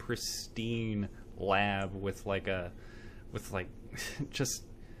this pristine lab with like just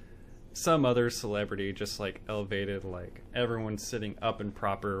some other celebrity just like elevated, like everyone's sitting up in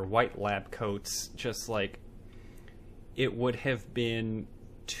proper white lab coats, just like it would have been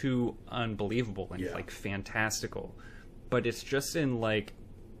too unbelievable and like fantastical. But it's just in like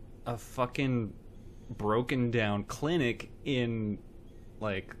a fucking broken down clinic in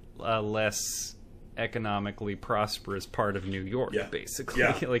like a less economically prosperous part of New York, basically.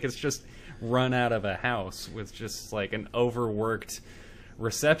 Like it's just run out of a house with just like an overworked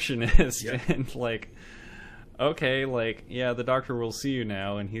receptionist and like, okay, like, yeah, the doctor will see you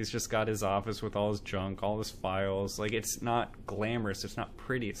now, and he's just got his office with all his junk, all his files. Like, it's not glamorous, it's not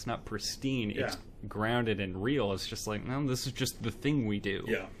pretty, it's not pristine, it's grounded and real. It's just like, no, this is just the thing we do.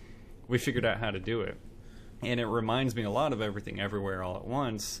 We figured out how to do it. And it reminds me a lot of Everything Everywhere All at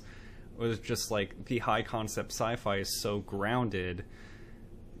Once. It was just like the high concept sci-fi is so grounded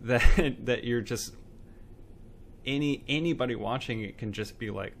that you're just anybody watching it can just be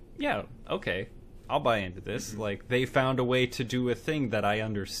like, yeah, okay, I'll buy into this. Like, they found a way to do a thing that I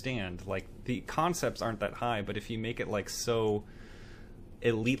understand. Like, the concepts aren't that high, but if you make it like so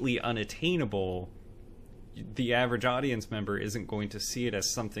elitely unattainable, the average audience member isn't going to see it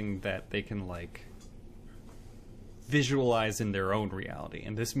as something that they can like visualize in their own reality.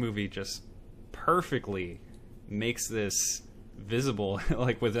 And this movie just perfectly makes this visible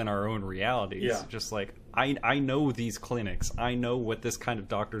like within our own realities. Yeah. Just like I know these clinics. I know what this kind of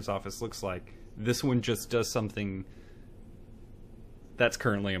doctor's office looks like. This one just does something that's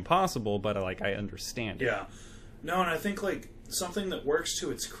currently impossible, but like I understand it. Yeah. No, and I think like something that works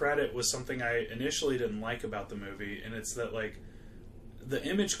to its credit was something I initially didn't like about the movie, and it's that like the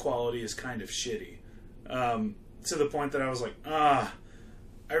image quality is kind of shitty. To the point that I was like,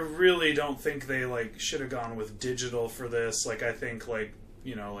 I really don't think they like should have gone with digital for this. Like I think like,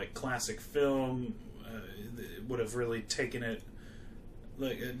 you know, like classic film would have really taken it,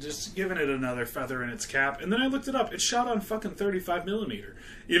 like just given it another feather in its cap. And then I looked it up. It's shot on fucking 35 millimeter.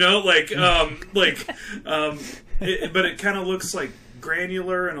 You know, like but it kind of looks like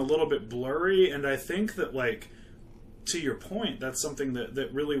granular and a little bit blurry. And I think that like, to your point, that's something that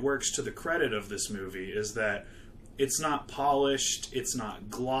really works to the credit of this movie, is that it's not polished, it's not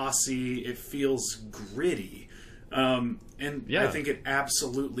glossy, it feels gritty. And Yeah. I think it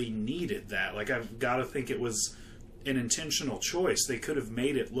absolutely needed that. Like, I've got to think it was an intentional choice. They could have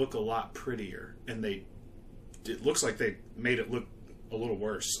made it look a lot prettier, and it looks like they made it look a little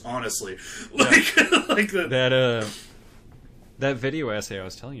worse, honestly. Like, like that video essay I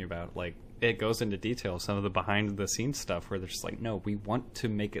was telling you about, like, it goes into detail some of the behind the scenes stuff where they're just like, no, we want to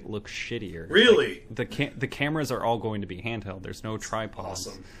make it look shittier. Really? Like, the cameras are all going to be handheld. There's no tripods.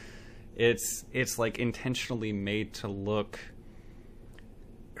 Awesome. It's like intentionally made to look.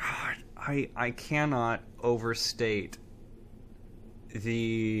 God, I cannot overstate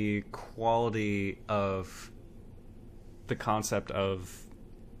the quality of the concept of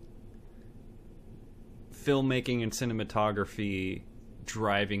filmmaking and cinematography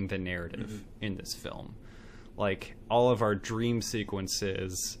driving the narrative in this film. Like, all of our dream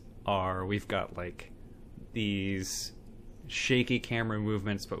sequences we've got like these shaky camera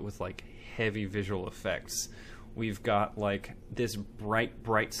movements but with like heavy visual effects. We've got like this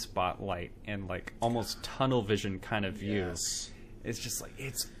bright spotlight and like almost tunnel vision kind of view. Yes. It's just like,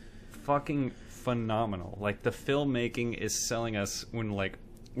 it's fucking phenomenal. Like, the filmmaking is selling us when like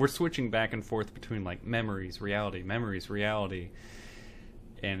we're switching back and forth between like memories, reality,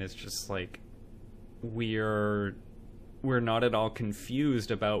 and it's just like we're not at all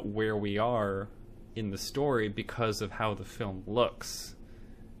confused about where we are in the story because of how the film looks.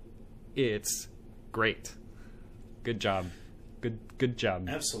 It's great. Good job. Good job.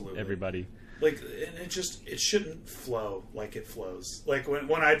 Absolutely. Everybody. Like, and it shouldn't flow like it flows. Like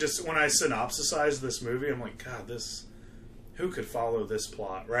when I synopsisize this movie, I'm like, God, who could follow this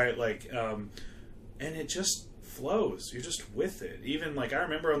plot, right? Like, and it just flows. You're just with it. Even like, I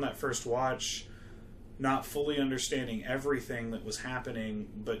remember on that first watch, not fully understanding everything that was happening,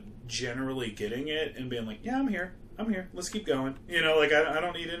 but generally getting it and being like, yeah, I'm here. Let's keep going. You know, like I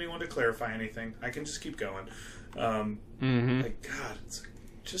don't need anyone to clarify anything. I can just keep going. Like, God, it's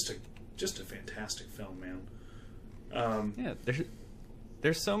just a fantastic film, man. Yeah,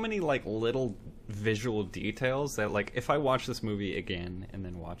 there's so many like little visual details that, like, if I watch this movie again and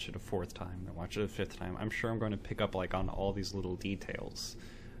then watch it a fourth time and watch it a fifth time, I'm sure I'm going to pick up like on all these little details,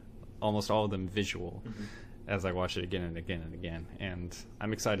 almost all of them visual, as I watch it again and again and again. And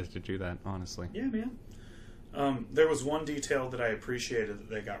I'm excited to do that, honestly. Yeah, man. There was one detail that I appreciated that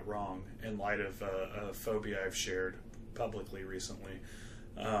they got wrong in light of a phobia I've shared publicly recently.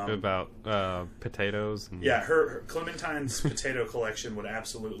 About potatoes. And... Yeah, her Clementine's potato collection would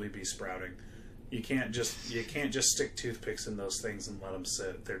absolutely be sprouting. You can't just stick toothpicks in those things and let them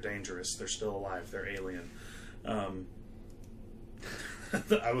sit. They're dangerous. They're still alive. They're alien. I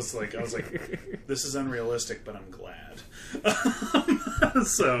was like, this is unrealistic, but I'm glad.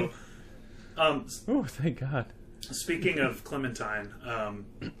 So. Oh, thank God. Speaking of Clementine,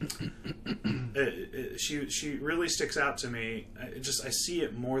 she really sticks out to me. I see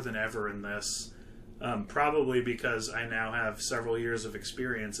it more than ever in this, probably because I now have several years of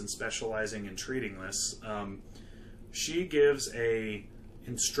experience in specializing in treating this. She gives a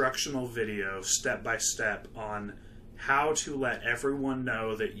instructional video, step by step, on how to let everyone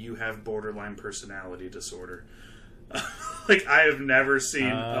know that you have borderline personality disorder. Like, I have never seen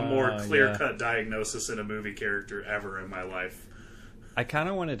a more clear-cut diagnosis in a movie character ever in my life. I kind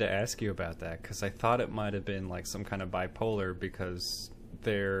of wanted to ask you about that, because I thought it might have been like some kind of bipolar, because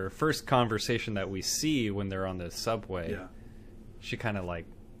their first conversation that we see when they're on the subway, she kind of like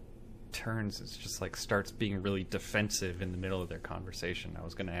turns. It's just like starts being really defensive in the middle of their conversation. I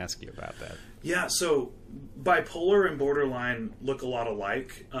was going to ask you about that. Yeah, so bipolar and borderline look a lot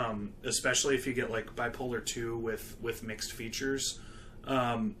alike, especially if you get like bipolar 2 with mixed features.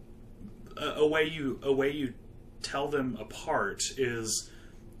 A way you tell them apart is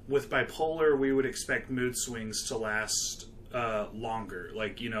with bipolar, we would expect mood swings to last longer.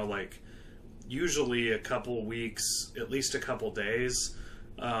 Like, like usually a couple weeks, at least a couple days,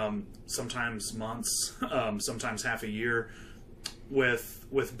 sometimes months, sometimes half a year.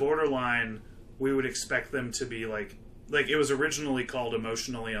 With borderline, we would expect them to be like it was originally called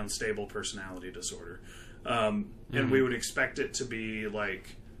emotionally unstable personality disorder. And we would expect it to be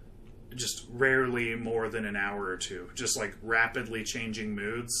like just rarely more than an hour or two, just like rapidly changing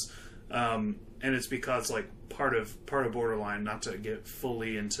moods. And it's because like part of borderline, not to get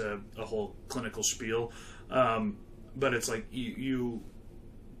fully into a whole clinical spiel, but it's like you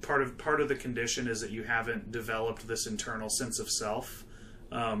part of the condition is that you haven't developed this internal sense of self.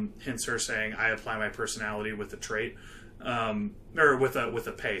 Hence her saying, I apply my personality with a trait, or with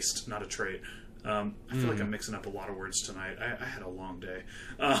a paste, not a trait. I feel like I'm mixing up a lot of words tonight. I had a long day.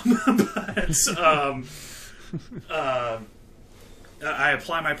 I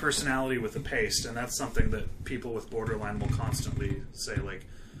apply my personality with a paste, and that's something that people with borderline will constantly say, like,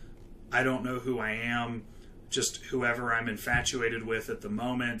 I don't know who I am, just whoever I'm infatuated with at the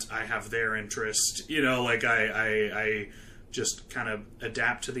moment, I have their interest. Like I just kind of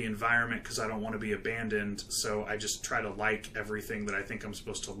adapt to the environment because I don't want to be abandoned, so I just try to like everything that I think I'm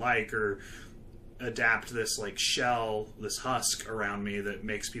supposed to like, or adapt this like shell, this husk around me that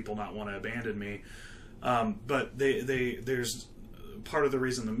makes people not want to abandon me. But there's part of the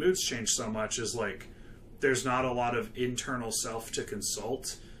reason the moods change so much is like there's not a lot of internal self to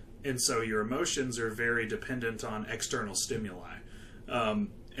consult, and so your emotions are very dependent on external stimuli.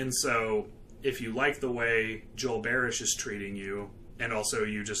 And so if you like the way Joel Barish is treating you, and also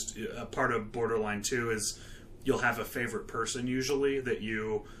you just a part of borderline too is you'll have a favorite person usually that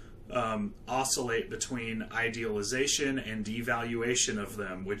you oscillate between idealization and devaluation of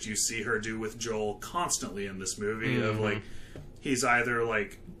them, which you see her do with Joel constantly in this movie. Of like, he's either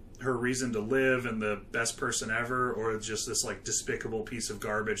like her reason to live and the best person ever, or just this like despicable piece of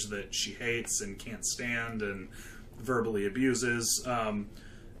garbage that she hates and can't stand and verbally abuses.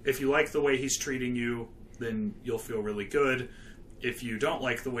 If you like the way he's treating you, then you'll feel really good. If you don't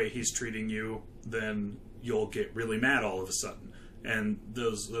like the way he's treating you, then you'll get really mad all of a sudden. And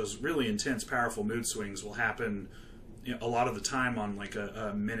those really intense, powerful mood swings will happen a lot of the time on like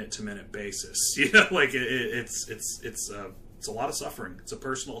a minute-to-minute basis. Like it's a lot of suffering. It's a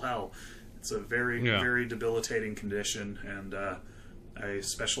personal hell. It's a very, very debilitating condition, and I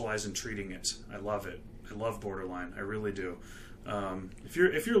specialize in treating it. I love it. I love borderline. I really do. If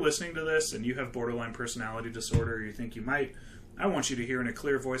you're listening to this and you have borderline personality disorder, or you think you might, I want you to hear in a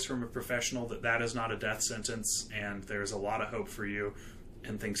clear voice from a professional that is not a death sentence, and there's a lot of hope for you,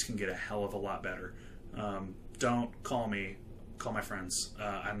 and things can get a hell of a lot better. Don't call me. Call my friends.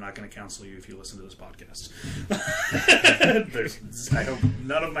 I'm not going to counsel you if you listen to this podcast. I hope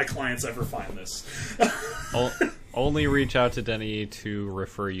none of my clients ever find this. Only reach out to Denny to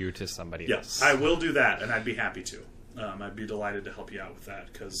refer you to somebody else. Yes, I will do that, and I'd be happy to. I'd be delighted to help you out with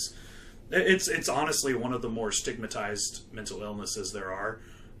that, because it's honestly one of the more stigmatized mental illnesses there are.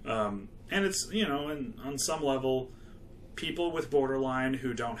 And it's, and on some level, people with borderline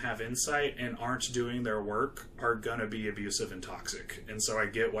who don't have insight and aren't doing their work are going to be abusive and toxic. And so I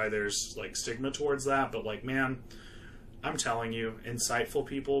get why there's like stigma towards that, but like, man, I'm telling you, insightful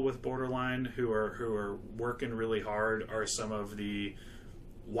people with borderline who are working really hard are some of the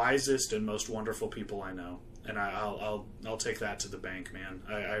wisest and most wonderful people I know. And I'll take that to the bank, man.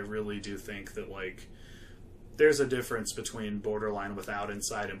 I really do think that like there's a difference between borderline without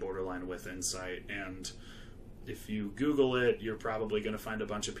insight and borderline with insight. And if you Google it, you're probably going to find a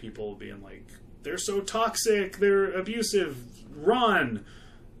bunch of people being like, they're so toxic, they're abusive, run.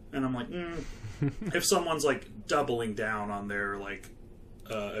 And I'm like, if someone's like doubling down on their like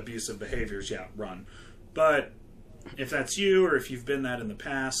abusive behaviors, yeah, run. But if that's you, or if you've been that in the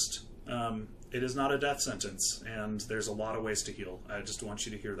past, it is not a death sentence, and there's a lot of ways to heal. I just want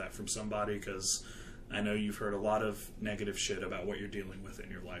you to hear that from somebody, because I know you've heard a lot of negative shit about what you're dealing with in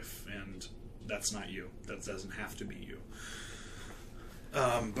your life, and that's not you. That doesn't have to be you.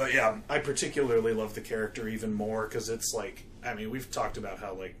 But yeah, I particularly love the character even more, because it's like, I mean, we've talked about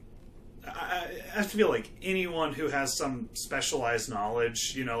how like, I feel like anyone who has some specialized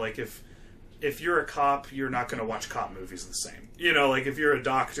knowledge, like if you're a cop, you're not going to watch cop movies the same. Like if you're a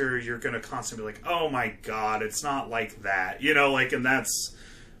doctor, you're going to constantly be like, oh my God, it's not like that. And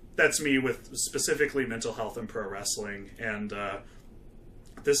that's me with specifically mental health and pro wrestling. And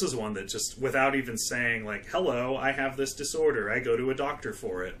this is one that just, without even saying like, hello, I have this disorder, I go to a doctor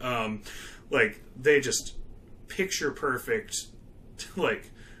for it. Like, they just picture perfect,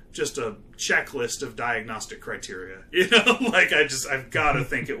 like, just a checklist of diagnostic criteria. You know, like, I've got to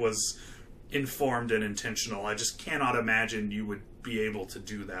think it was informed and intentional. I just cannot imagine you would be able to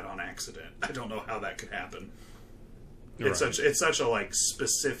do that on accident. I don't know how that could happen. It's such a like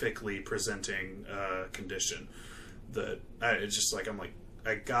specifically presenting condition that it's just like, I'm like,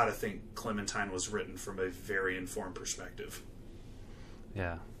 I gotta think Clementine was written from a very informed perspective.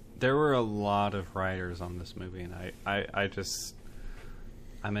 Yeah, there were a lot of writers on this movie, and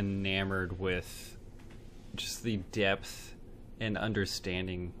I'm enamored with just the depth and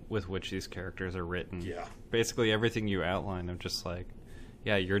understanding with which these characters are written. Yeah, basically everything you outline of just like,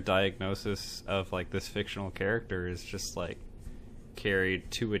 yeah, your diagnosis of like this fictional character is just like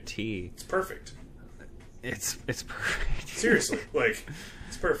carried to a T. It's perfect. It's perfect. Seriously, like,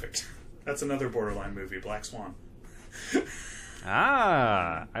 it's perfect. That's another borderline movie, Black Swan.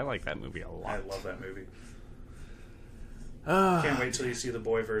 I like that movie a lot. I love that movie. Can't wait till you see the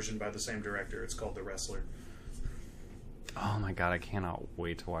boy version by the same director. It's called The Wrestler. Oh my god, I cannot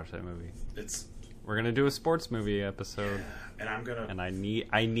wait to watch that movie. We're gonna do a sports movie episode. Yeah, and I'm gonna. And I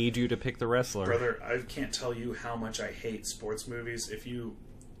need you to pick The Wrestler, brother. I can't tell you how much I hate sports movies. If you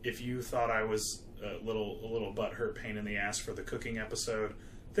thought I was a little butthurt pain in the ass for the cooking episode,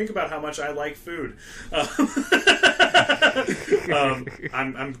 think about how much I like food.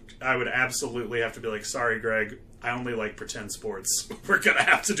 I would absolutely have to be like, sorry, Greg, I only like pretend sports. We're gonna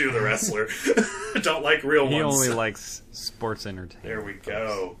have to do The Wrestler. I don't like real ones. He only likes sports entertainment. There we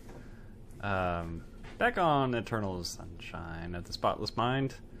go. Back on Eternal Sunshine of the Spotless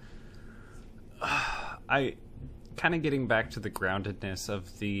Mind. I kind of getting back to the groundedness of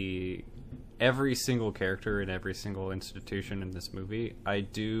every single character in every single institution in this movie. I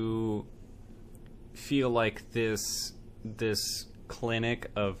do feel like this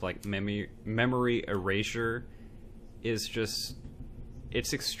clinic of like memory erasure is just,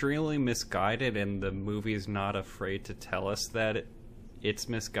 it's extremely misguided, and the movie's not afraid to tell us that it's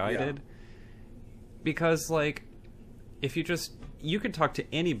misguided. Yeah. Because like, if you could talk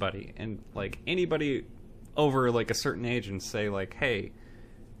to anybody, and like anybody over like a certain age, and say like, hey,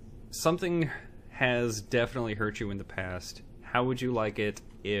 something has definitely hurt you in the past. How would you like it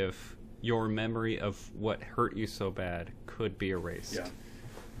if your memory of what hurt you so bad could be erased? Yeah.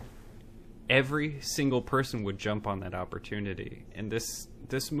 Every single person would jump on that opportunity. And this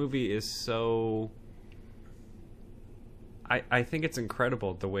movie is so... I think it's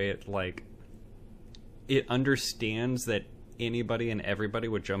incredible the way it understands that anybody and everybody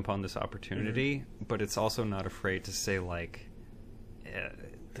would jump on this opportunity, but it's also not afraid to say like,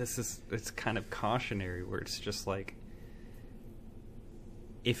 it's kind of cautionary, where it's just like,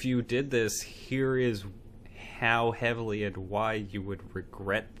 if you did this, here is how heavily and why you would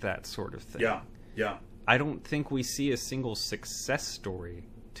regret that sort of thing. Yeah. I don't think we see a single success story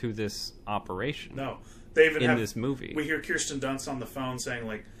to this operation. No. They even have this movie. We hear Kirsten Dunst on the phone saying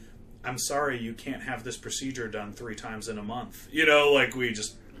like, I'm sorry, you can't have this procedure done 3 times in a month. You know, like,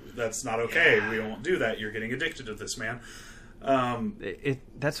 that's not okay. Yeah. We won't do that. You're getting addicted to this, man.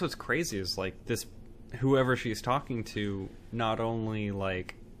 That's what's crazy is like this, whoever she's talking to, not only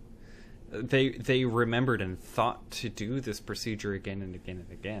like they remembered and thought to do this procedure again and again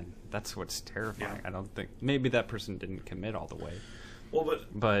and again. That's what's terrifying. Yeah. I don't think, maybe that person didn't commit all the way. Well,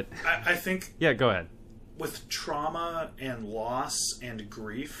 but I think, yeah, go ahead. With trauma and loss and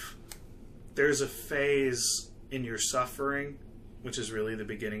grief, there's a phase in your suffering, which is really the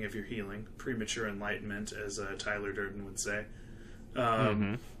beginning of your healing, premature enlightenment, as Tyler Durden would say.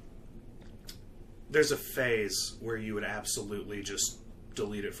 There's a phase where you would absolutely just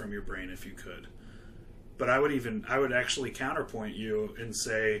delete it from your brain if you could. But I would actually counterpoint you and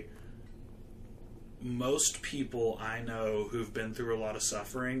say, most people I know who've been through a lot of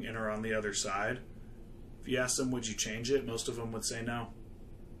suffering and are on the other side, if you ask them, would you change it? Most of them would say no.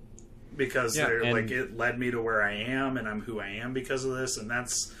 Because they're like, it led me to where I am, and I'm who I am because of this, and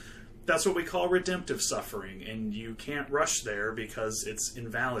that's what we call redemptive suffering, and you can't rush there because it's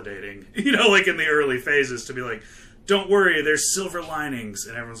invalidating. You know, like in the early phases, to be like, don't worry, there's silver linings,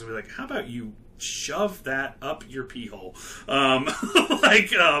 and everyone's gonna be like, how about you shove that up your pee hole?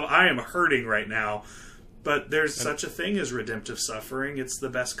 I am hurting right now. But there's such a thing as redemptive suffering. It's the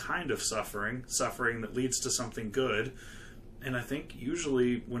best kind of suffering that leads to something good. And I think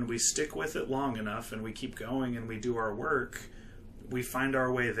usually when we stick with it long enough and we keep going and we do our work, we find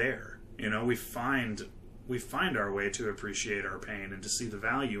our way there. You know, we find we find our way to appreciate our pain and to see the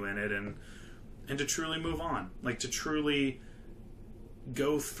value in it, and to truly move on, like to truly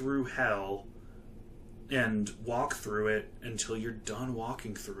go through hell and walk through it until you're done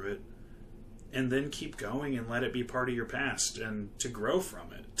walking through it, and then keep going and let it be part of your past, and to grow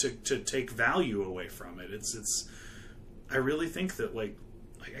from it, to take value away from it. It's I really think that like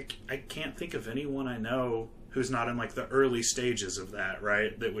I can't think of anyone I know who's not in like the early stages of that,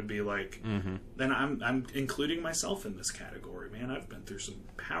 right? That would be like, then I'm including myself in this category, man. I've been through some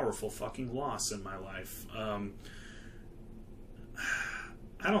powerful fucking loss in my life.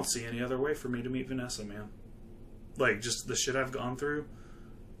 I don't see any other way for me to meet Vanessa, man. Like, just the shit I've gone through.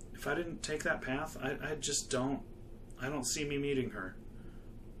 If I didn't take that path, I just don't. I don't see me meeting her.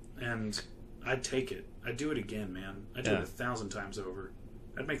 And I'd take it. I'd do it again, man. I'd do it 1,000 times over.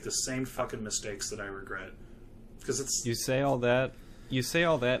 I'd make the same fucking mistakes that I regret. Because it's... You say all that,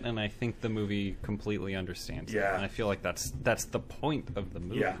 and I think the movie completely understands it. And I feel like that's the point of the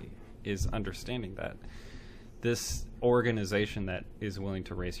movie, is understanding that. This organization that is willing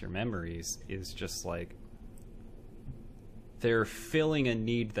to erase your memories is just like, they're filling a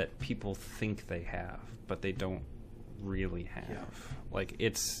need that people think they have, but they don't really have. Like,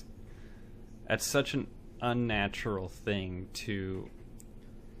 that's such an unnatural thing to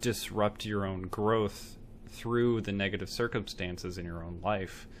disrupt your own growth through the negative circumstances in your own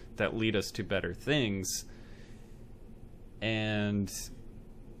life that lead us to better things. And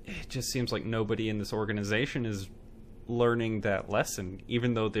it just seems like nobody in this organization is learning that lesson,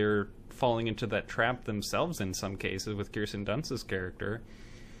 even though they're falling into that trap themselves in some cases with Kirsten Dunst's character.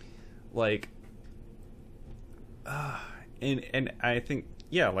 Like, and I think,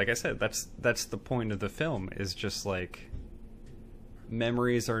 like I said, that's the point of the film, is just like,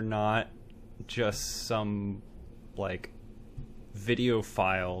 memories are not just some like video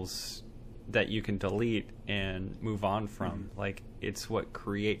files that you can delete and move on from. Like, it's what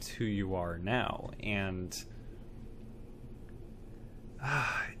creates who you are now, and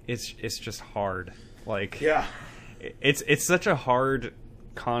it's just hard. Like, it's such a hard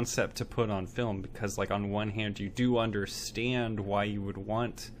concept to put on film, because like, on one hand, you do understand why you would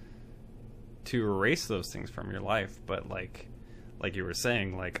want to erase those things from your life, but like you were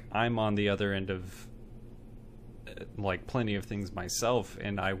saying, like, I'm on the other end of like plenty of things myself,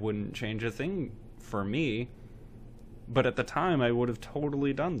 and I wouldn't change a thing for me, but at the time I would have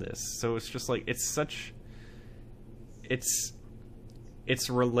totally done this. So it's just like, it's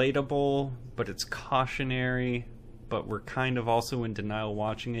relatable, but it's cautionary, but we're kind of also in denial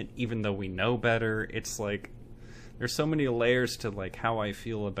watching it, even though we know better. It's like, there's so many layers to like how I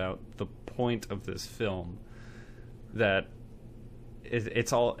feel about the point of this film, that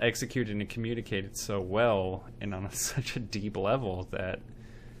it's all executed and communicated so well and on such a deep level that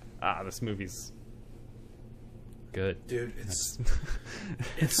this movie's good, dude.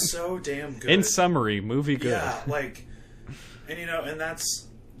 It's so damn good. In summary, movie good. Yeah, like, and and that's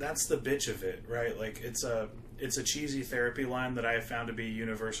the bitch of it, right? Like, it's a cheesy therapy line that I have found to be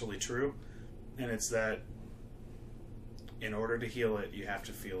universally true, and it's that in order to heal it, you have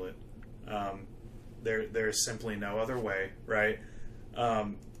to feel it. There's simply no other way, right?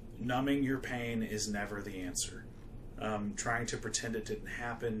 Numbing your pain is never the answer. Trying to pretend it didn't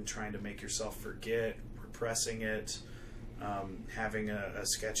happen, trying to make yourself forget, repressing it, having a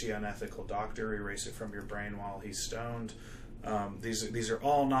sketchy, unethical doctor erase it from your brain while he's stoned. These are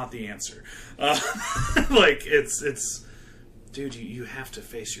all not the answer. Like, it's dude, you have to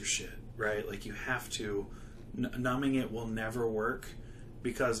face your shit, right? Like, you have to. Numbing it will never work,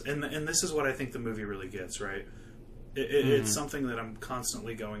 because and this is what I think the movie really gets, right? It's something that I'm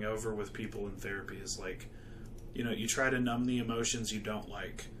constantly going over with people in therapy, is like, you try to numb the emotions you don't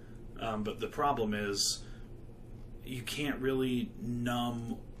like, but the problem is you can't really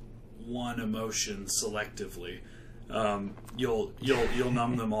numb one emotion selectively. You'll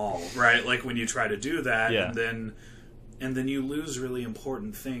numb them all, right? Like, when you try to do that, and then you lose really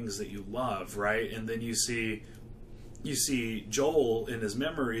important things that you love, right? And then you see Joel in his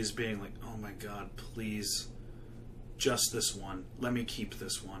memories being like, oh my God, please, just this one. Let me keep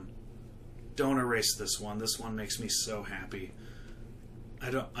this one. Don't erase this one. This one makes me so happy. I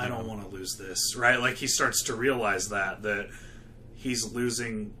don't want to lose this, right? Like, he starts to realize that he's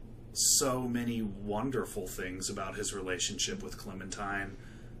losing so many wonderful things about his relationship with Clementine,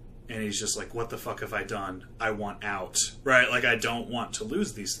 and he's just like, what the fuck have I done? I want out, right? Like, I don't want to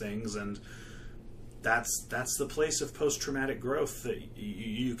lose these things, and that's the place of post-traumatic growth that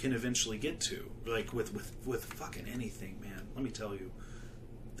you can eventually get to, like with fucking anything, man. Let me tell you,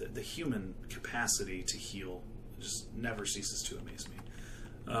 the human capacity to heal just never ceases to amaze me.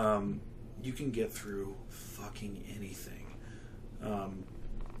 you can get through fucking anything.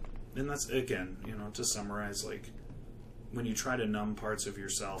 And that's, again, to summarize, like, when you try to numb parts of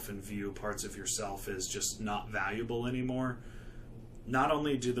yourself and view parts of yourself as just not valuable anymore, not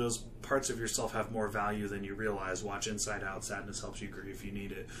only do those parts of yourself have more value than you realize, watch Inside Out, Sadness Helps You Grieve, you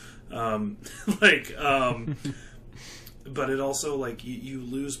need it. But it also, like, you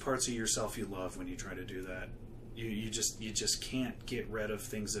lose parts of yourself you love when you try to do that. You just can't get rid of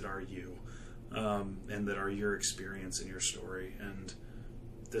things that are you, and that are your experience and your story. And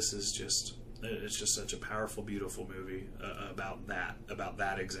this is it's just such a powerful, beautiful movie about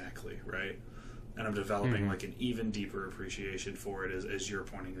that exactly, right? And I'm developing like an even deeper appreciation for it as you're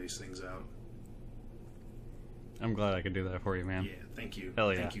pointing these things out. I'm glad I could do that for you, man. Yeah, thank you.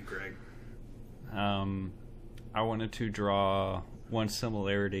 Hell yeah. Thank you, Greg. I wanted to draw one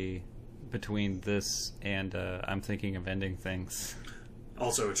similarity between this and I'm Thinking of Ending Things.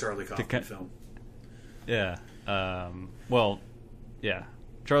 Also a Charlie Kaufman film. Yeah. Well, yeah.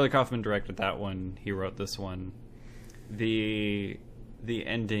 Charlie Kaufman directed that one. He wrote this one. The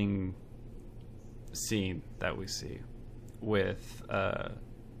ending scene that we see with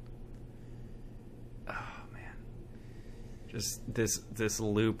just this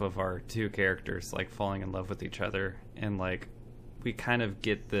loop of our two characters like falling in love with each other, and like we kind of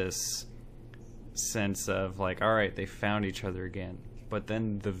get this sense of like, all right, they found each other again, but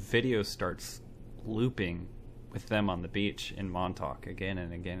then the video starts looping with them on the beach in Montauk again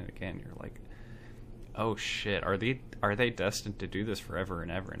and again and again. You're like, oh shit, are they destined to do this forever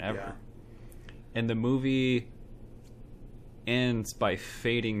and ever and ever? Yeah. And the movie ends by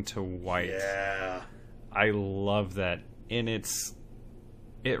fading to white. Yeah. I love that. And it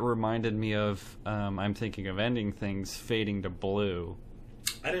reminded me of I'm Thinking of Ending Things fading to blue.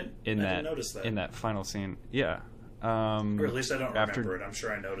 I didn't notice that. In that final scene. Yeah. Or at least I don't remember it. I'm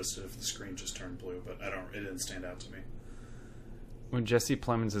sure I noticed it if the screen just turned blue, but it didn't stand out to me. When Jesse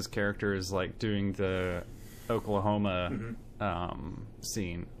Plemons' character is like doing the Oklahoma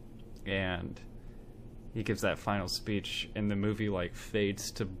scene, and he gives that final speech, and the movie like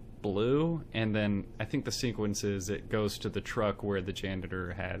fades to blue, and then I think the sequence is it goes to the truck where the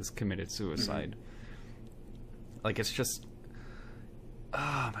janitor has committed suicide. Like, it's just,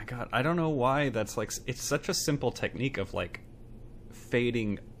 oh my god, I don't know why that's like, it's such a simple technique of like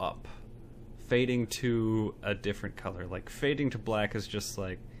fading up, fading to a different color. Like fading to black is just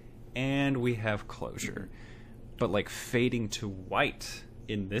like, and we have closure. But like fading to white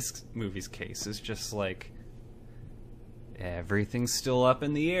in this movie's case is just like everything's still up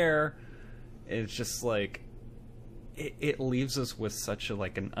in the air. It's just like it leaves us with such a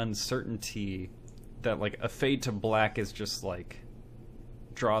like an uncertainty that like a fade to black is just like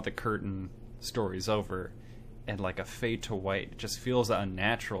draw the curtain, story's over, and like a fade to white just feels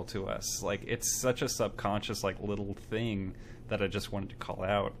unnatural to us. Like it's such a subconscious like little thing that I just wanted to call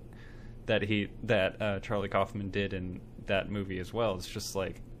out that Charlie Kaufman did in that movie as well. It's just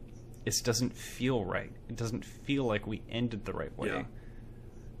like it doesn't feel right. It doesn't feel like we ended the right way. Yeah.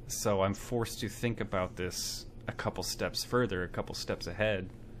 So I'm forced to think about this a couple steps further, a couple steps ahead,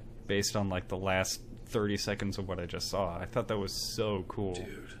 based on like the last 30 seconds of what I just saw. I thought that was so cool.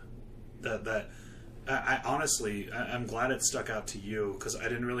 Dude, I honestly, I'm glad it stuck out to you, because I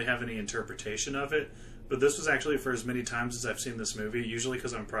didn't really have any interpretation of it. But this was actually for as many times as I've seen this movie, usually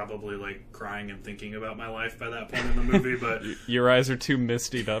because I'm probably like crying and thinking about my life by that point in the movie. But your eyes are too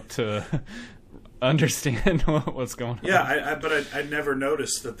mistied up to understand what's going on. Yeah, but I'd never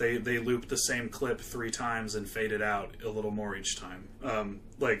noticed that they looped the same clip 3 times and faded out a little more each time.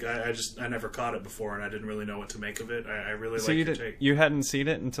 I never caught it before, and I didn't really know what to make of it. I really like your take. You hadn't seen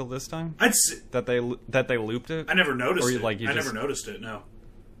it until this time? That they looped it? I never noticed it. Never noticed it, no.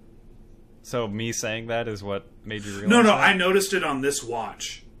 So me saying that is what made you realize No, that? I noticed it on this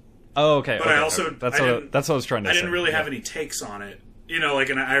watch. Oh, okay. But okay. That's what I was trying to say. I didn't really have any takes on it.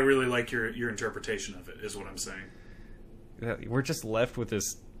 And I really like your interpretation of it, is what I'm saying. Yeah, we're just left with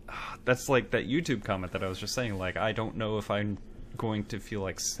this. That's like that YouTube comment that I was just saying. Like, I don't know if I'm going to feel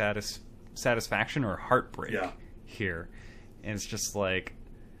like satisfaction or heartbreak here. And it's just like,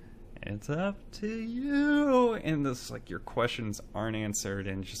 it's up to you. And this, like, your questions aren't answered.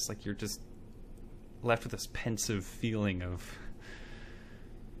 And just like, you're just left with this pensive feeling of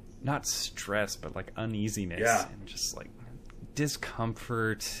not stress, but like uneasiness. Yeah. And just like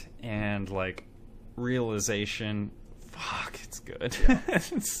discomfort and like realization. Fuck, it's good. Yeah.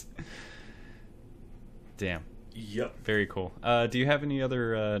 Damn. Yep. Very cool. Do you have any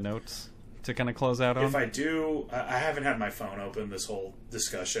other notes to kind of close out on? If I do, I haven't had my phone open this whole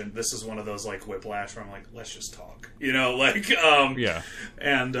discussion. This is one of those like whiplash where I'm like, let's just talk, like Yeah.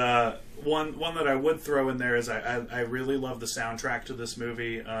 And one that I would throw in there is I really love the soundtrack to this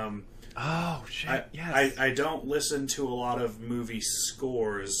movie. Oh shit! Yes. I don't listen to a lot of movie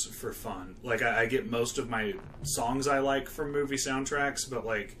scores for fun. Like I get most of my songs I like from movie soundtracks, but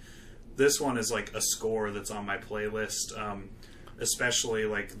like this one is like a score that's on my playlist. Especially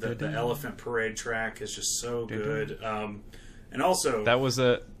like the Elephant Parade track is just so good. And also that was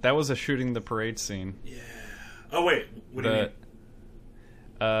a shooting the parade scene. Yeah. Oh wait, what do you mean?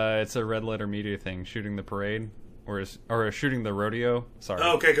 It's a Red Letter Media thing, shooting the parade, or shooting the rodeo. Sorry.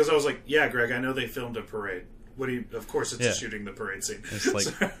 Oh, okay, because I was like, yeah, Greg, I know they filmed a parade. What do you? Of course, it's Yeah. shooting the parade scene. It's like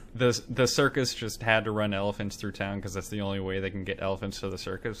the circus just had to run elephants through town because that's the only way they can get elephants to the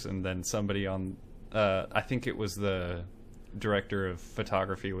circus. And then somebody on, I think it was the director of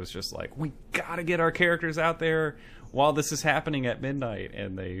photography, was just like, we gotta get our characters out there while this is happening at midnight,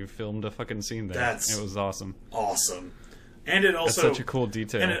 and they filmed a fucking scene there. It was awesome. Awesome. And it also that's such a cool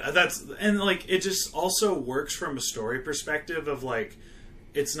detail. And like it just also works from a story perspective of like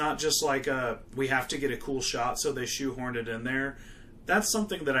it's not just like we have to get a cool shot so they shoehorned it in there. That's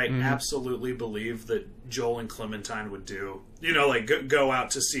something that I absolutely believe that Joel and Clementine would do. Like go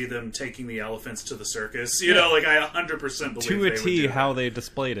out to see them taking the elephants to the circus. Like I 100% believe to a they T would do how that. they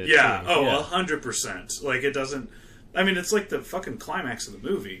displayed it. Yeah. Too. Oh, yeah. 100%. Like it doesn't. I mean, it's like the fucking climax of the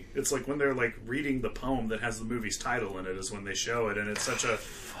movie. It's like when they're like reading the poem that has the movie's title in it is when they show it, and it's such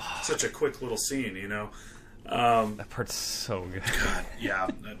a quick little scene, That part's so good. God, yeah,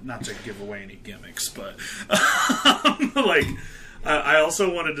 not to give away any gimmicks, but like I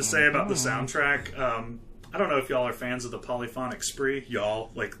also wanted to say about the soundtrack. I don't know if y'all are fans of the Polyphonic Spree, y'all,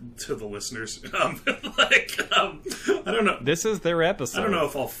 like to the listeners. I don't know. This is their episode. I don't know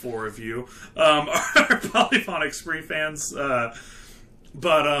if all four of you are Polyphonic Spree fans, but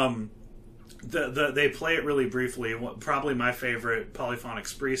they play it really briefly. Probably my favorite Polyphonic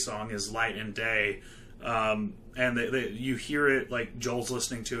Spree song is "Light and Day," and you hear it like Joel's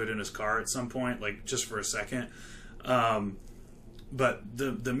listening to it in his car at some point, like just for a second. But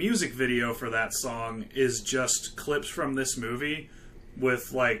the music video for that song is just clips from this movie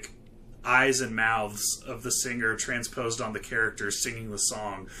with like eyes and mouths of the singer transposed on the characters singing the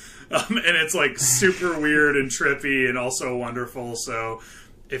song. And it's like super weird and trippy and also wonderful. So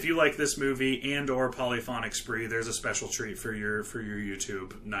if you like this movie and or Polyphonic Spree, there's a special treat for your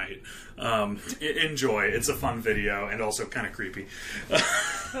YouTube night. Enjoy. It's a fun video and also kind of creepy.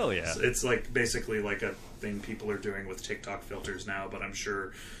 Hell yeah. It's like basically like a thing people are doing with TikTok filters now, but I'm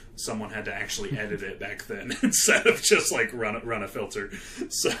sure someone had to actually edit it back then instead of just like run a filter.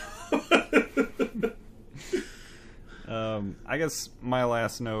 So I guess my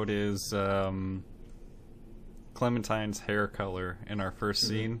last note is Clementine's hair color in our first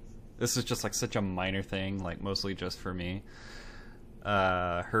scene. This is just like such a minor thing, like mostly just for me.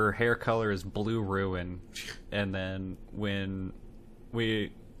 Her hair color is blue ruin, and then when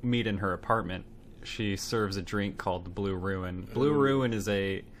we meet in her apartment, she serves a drink called the Blue Ruin. Blue Ruin is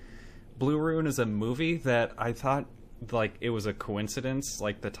a movie that I thought like it was a coincidence,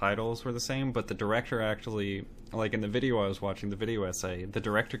 like the titles were the same, but the director actually, like in the video I was watching, the video essay, the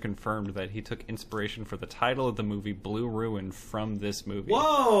director confirmed that he took inspiration for the title of the movie Blue Ruin from this movie.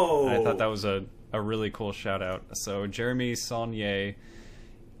 Whoa! And I thought that was a really cool shout out. So Jeremy Saulnier,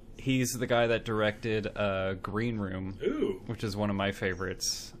 he's the guy that directed Green Room, which is one of my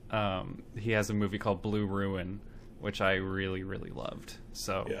favorites. He has a movie called Blue Ruin, which I really, really loved.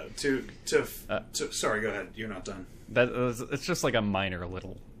 So yeah, sorry, go ahead. You're not done. It's just like a minor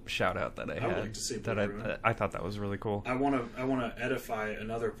little shout out that I had. would like to see Blue that Ruin. I thought that was really cool. I want to edify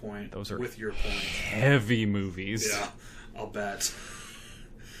another point. Those are with your point. Heavy movies. Yeah, I'll bet.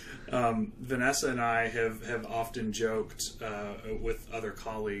 Vanessa and I have often joked with other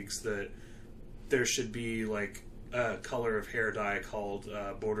colleagues that there should be like a color of hair dye called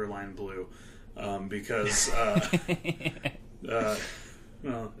borderline blue, because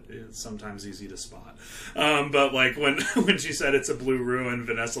well, it's sometimes easy to spot. But like when she said it's a blue ruin,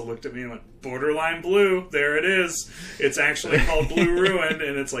 Vanessa looked at me and went, borderline blue, there it is. It's actually called Blue Ruin,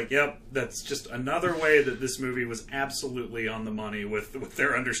 and it's like, yep, that's just another way that this movie was absolutely on the money with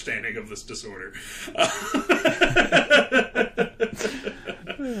their understanding of this disorder.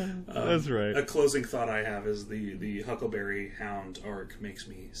 That's right. A closing thought I have is the Huckleberry Hound arc makes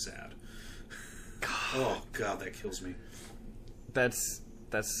me sad. Oh God, that kills me. That's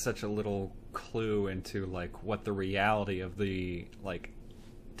such a little clue into like what the reality of the like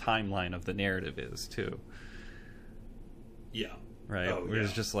timeline of the narrative is too. Yeah. right? Oh, Where it's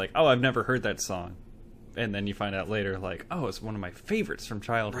yeah. just like, oh, I've never heard that song. And then you find out later, like, oh, it's one of my favorites from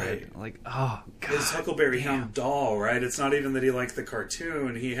childhood. Right. Like, oh, God. His Huckleberry Hound doll, right? It's not even that he liked the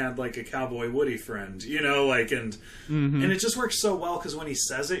cartoon. He had like a Cowboy Woody friend, you know, like, and it just works so well because when he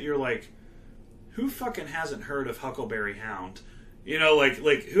says it, you're like, who fucking hasn't heard of Huckleberry Hound? You know,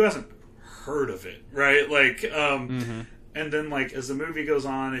 like who hasn't heard of it, right? Like, and then like as the movie goes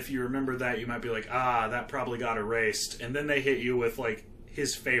on, if you remember that, you might be like, ah, that probably got erased, and then they hit you with like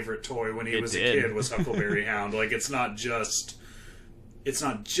his favorite toy when he was a kid was Huckleberry Hound. Like it's not just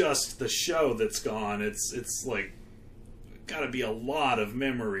the show that's gone. It's like got to be a lot of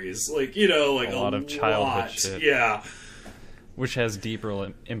memories, like, you know, like a lot of childhood shit. Yeah, which has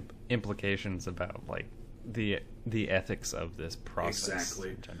deeper implications about like the ethics of this process Exactly.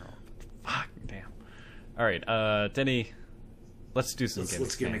 in general. Fuck, damn. All right, Denny, let's do some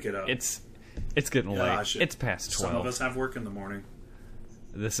let's gimmick it up. It's getting late. Shit. It's past 12. Some of us have work in the morning.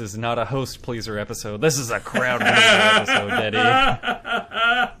 This is not a host pleaser episode. This is a crowd pleaser episode,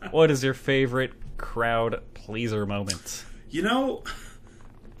 Denny. What is your favorite crowd pleaser moment? You know,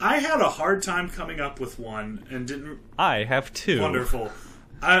 I had a hard time coming up with one and didn't. I have two. Wonderful.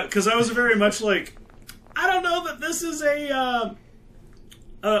 Because I was very much like, I don't know that this is a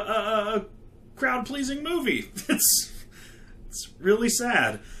crowd-pleasing movie. It's really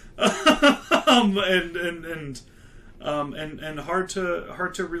sad, and hard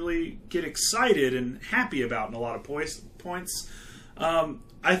to really get excited and happy about in a lot of points.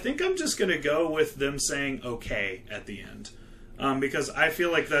 I think I'm just gonna go with them saying "okay" at the end. Because I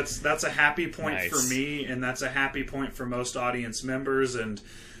feel like that's a happy point Nice. for me, and that's a happy point for most audience members. And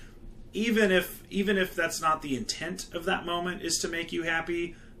even if that's not the intent of that moment is to make you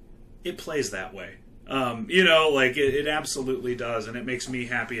happy, it plays that way. You know, like it absolutely does, and it makes me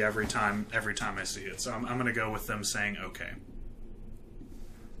happy every time I see it. So I'm going to go with them saying okay.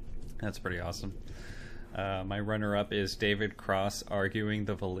 That's pretty awesome. My runner-up is David Cross arguing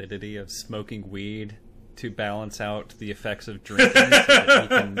the validity of smoking weed to balance out the effects of drinking so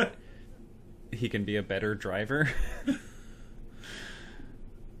that he can be a better driver.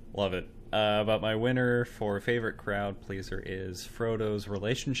 Love it. But my winner for favorite crowd pleaser is Frodo's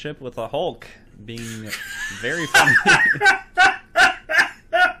relationship with the Hulk being very funny.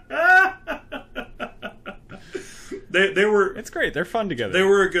 They were. It's great. They're fun together. They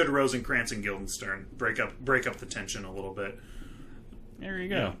were a good Rosencrantz and Guildenstern. Break up the tension a little bit. There you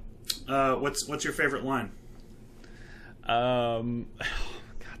go. Yeah. What's your favorite line? God,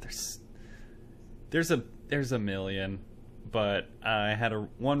 there's a million, but I had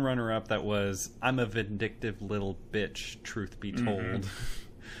one runner up that was I'm a vindictive little bitch, truth be told.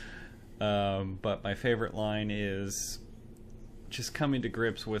 But my favorite line is just coming to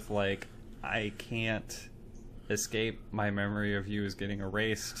grips with like I can't escape, my memory of you is getting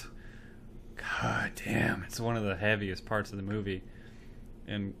erased. God damn, it's one of the heaviest parts of the movie.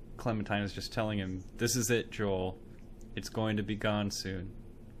 And Clementine is just telling him, this is it, Joel. It's going to be gone soon.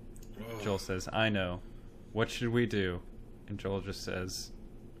 Joel says, I know. What should we do? And Joel just says,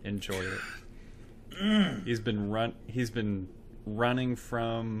 enjoy it. He's been running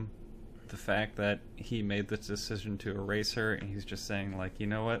from the fact that he made this decision to erase her, and he's just saying, like, you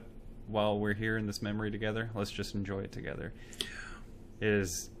know what? While we're here in this memory together, let's just enjoy it together. It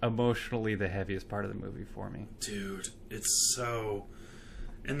is emotionally the heaviest part of the movie for me. Dude, it's so...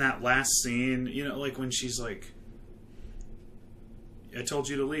 In that last scene, you know, like when she's like, I told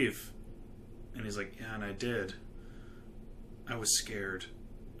you to leave. And he's like, yeah, and I did. I was scared.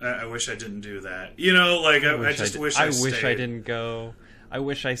 I wish I didn't do that. You know, like, I wish I didn't go. I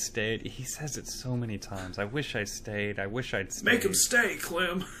wish I stayed. He says it so many times. I wish I stayed. I wish I'd stayed. Make him stay,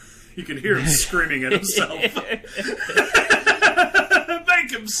 Clem. You can hear him screaming at himself.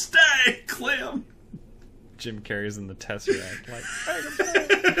 Make him stay, Clem. Jim Carrey's in the Tesseract. Like,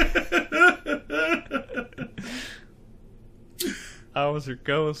 how was your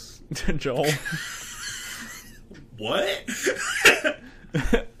ghost, Joel? What?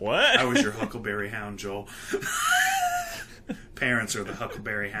 What? I was your Huckleberry Hound, Joel. Parents are the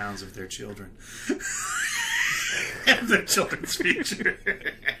Huckleberry Hounds of their children. And their children's future.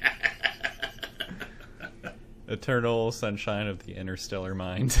 Eternal sunshine of the interstellar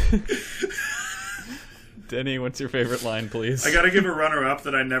mind. Denny, what's your favorite line, please? I gotta give a runner-up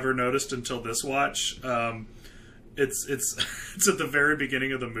that I never noticed until this watch. It's at the very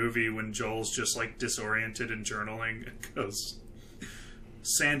beginning of the movie when Joel's just like disoriented and journaling and goes,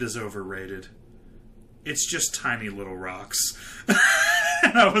 "Sand is overrated. It's just tiny little rocks."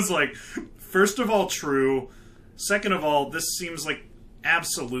 And I was like, first of all, true. Second of all, this seems like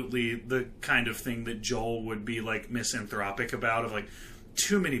absolutely the kind of thing that Joel would be like misanthropic about, of like,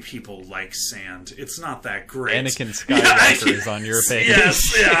 too many people like sand. It's not that great. Anakin Skywalker is on your page. Yes,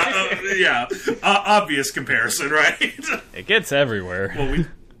 obvious comparison, right? It gets everywhere. Well,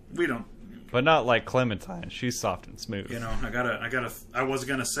 we don't. But not like Clementine. She's soft and smooth. You know, I was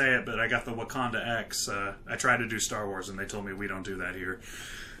gonna say it, but I got the Wakanda X. I tried to do Star Wars, and they told me we don't do that here.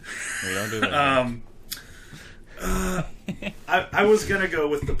 We don't do that. I was gonna go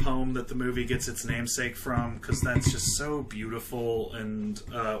with the poem that the movie gets its namesake from, because that's just so beautiful, and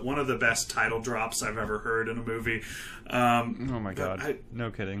one of the best title drops I've ever heard in a movie. Oh my god!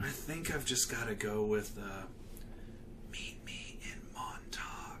 No kidding. I think I've just got to go with "Meet Me in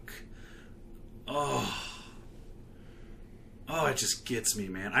Montauk." Oh, it just gets me,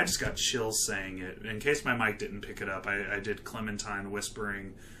 man. I just got chills saying it. In case my mic didn't pick it up, I did Clementine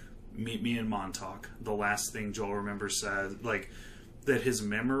whispering "Meet me in Montauk." The last thing Joel remembers said, like, that his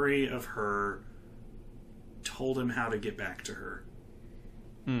memory of her told him how to get back to her.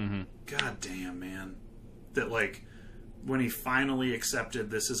 Mm-hmm. God damn, man. That, like, when he finally accepted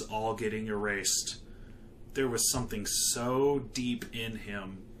this is all getting erased, there was something so deep in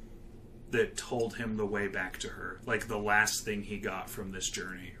him that told him the way back to her. Like, the last thing he got from this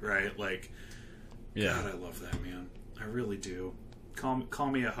journey, right? Like, yeah. God, I love that, man. I really do. Call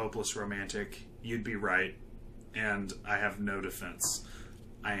me a hopeless romantic. You'd be right. And I have no defense.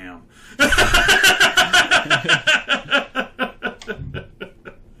 I am.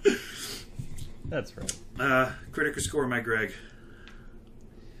 That's right. Critic or score, my Greg?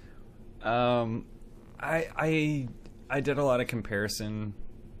 I did a lot of comparison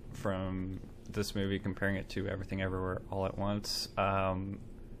from this movie, comparing it to Everything Everywhere All at Once. Man,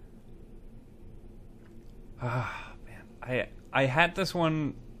 I had this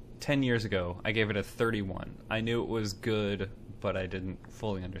one 10 years ago. I gave it a 31. I knew it was good, but I didn't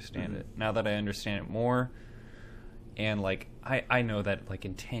fully understand it. Now that I understand it more, and like I know that like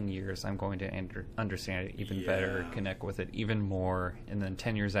in 10 years I'm going to understand it even better, connect with it even more, and then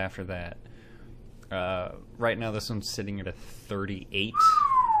 10 years after that. Right now this one's sitting at a 38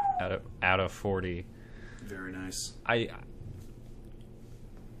 out of 40. Very nice. I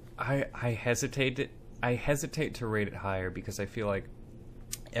hesitate to rate it higher because I feel like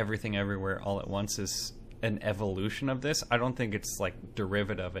Everything Everywhere All at Once is an evolution of this. I don't think it's like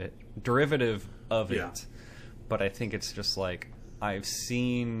derivative of it, but I think it's just like I've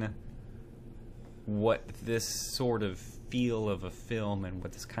seen what this sort of feel of a film and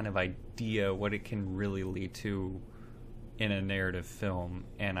what this kind of idea, what it can really lead to in a narrative film,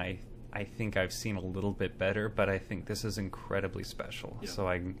 and I think I've seen a little bit better, but I think this is incredibly special. Yeah. So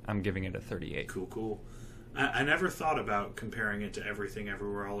I'm giving it a 38. Cool. I never thought about comparing it to Everything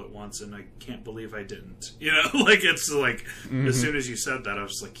Everywhere All at Once, and I can't believe I didn't. You know, like, it's like, as soon as you said that, I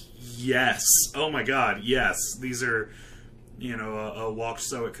was like, yes. Oh my god, yes. These are, you know, a walked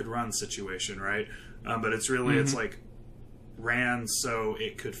so it could run situation, right? But it's really, it's like, ran so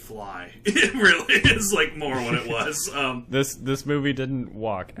it could fly. It really is like more what it was. This movie didn't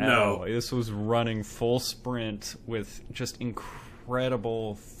walk at all. This was running full sprint with just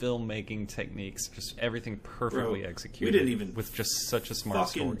incredible filmmaking techniques, just everything perfectly executed. We didn't even with just such a smart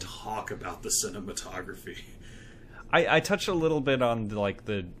story. Talk about the cinematography. I touched a little bit on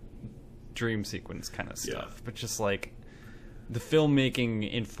the dream sequence kind of stuff, but just like the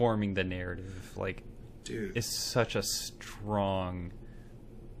filmmaking informing the narrative, like, dude, is such a strong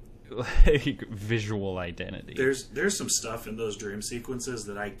like visual identity. There's some stuff in those dream sequences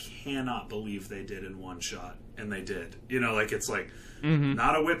that I cannot believe they did in one shot, and they did. You know, like, it's like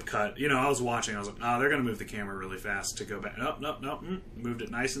not a whip cut. You know, I was watching, I was like, oh, they're going to move the camera really fast to go back. Nope. Moved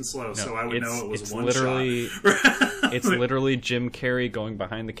it nice and slow, so I would know it was one shot. It's literally Jim Carrey going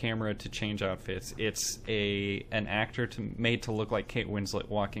behind the camera to change outfits. It's an actor made to look like Kate Winslet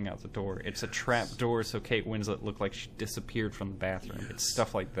walking out the door. It's a trap door so Kate Winslet looked like she disappeared from the bathroom. Yes. It's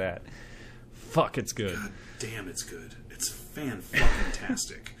stuff like that. Fuck, it's good. God damn, it's good. It's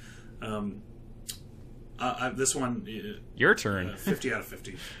fan-fucking-tastic. This one... Your turn. 50 out of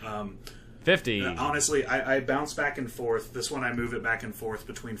 50. 50. Honestly, I bounce back and forth. This one I move it back and forth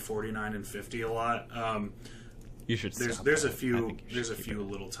between 49 and 50 a lot. You should. There's a few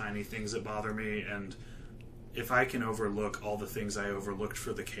little tiny things that bother me, and if I can overlook all the things I overlooked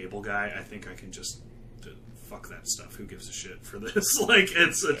for the cable guy, I think I can just fuck that stuff. Who gives a shit for this? Like,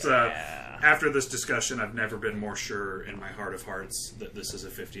 it's after this discussion, I've never been more sure in my heart of hearts that this is a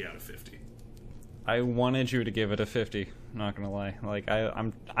 50 out of 50. I wanted you to give it a 50. Not gonna lie, like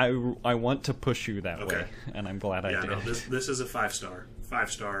I want to push you that way, and I'm glad I did. No, this is a 5-star.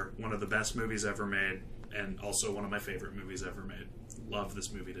 5-star. One of the best movies ever made. and also one of my favorite movies ever made. Love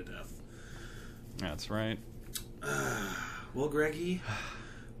this movie to death. That's right. Well, Greggy,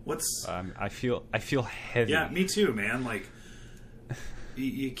 what's... I feel heavy. Yeah, me too, man. Like,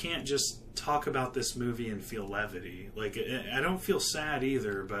 you can't just talk about this movie and feel levity. Like, I don't feel sad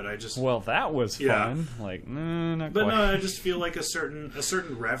either, but I just... Well, that was fun. Like, not but quite. no, I just feel like a certain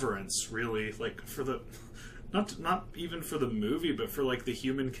reverence, really, like for the... Not even for the movie, but for like the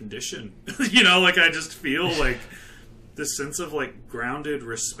human condition. You know, like I just feel like this sense of like grounded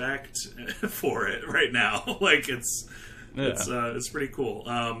respect for it right now. Like it's pretty cool.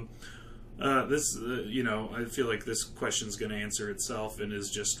 This you know, I feel like this question's going to answer itself and is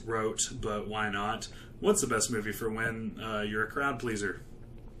just rote, but why not? What's the best movie for when you're a crowd pleaser?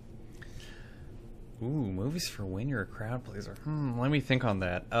 Ooh, movies for when you're a crowd pleaser. Let me think on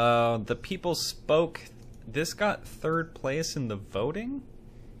that. The People Spoke. This got third place in the voting,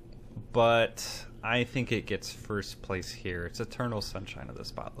 but I think it gets first place here. It's Eternal Sunshine of the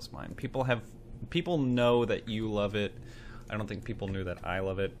Spotless Mind. People know that you love it. I don't think people knew that I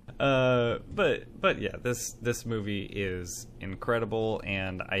love it. But yeah, this movie is incredible,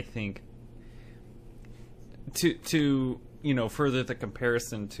 and I think to you know, further the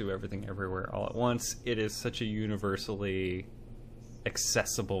comparison to Everything Everywhere All at Once, it is such a universally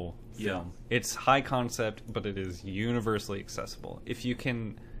accessible film. It's high concept, but it is universally accessible. If you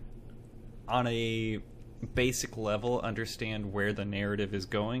can, on a basic level, understand where the narrative is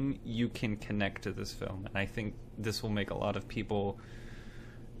going, you can connect to this film. And I think this will make a lot of people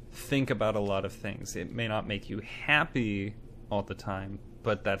think about a lot of things. It may not make you happy all the time,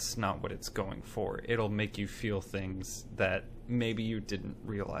 but that's not what it's going for. It'll make you feel things that maybe you didn't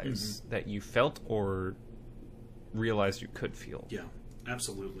realize that you felt or realized you could feel. Yeah,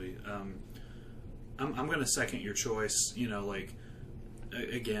 absolutely. I'm going to second your choice. You know, like,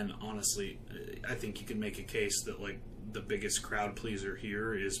 again, honestly, I think you can make a case that, like, the biggest crowd pleaser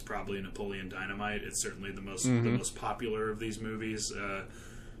here is probably Napoleon Dynamite. It's certainly the most popular of these movies.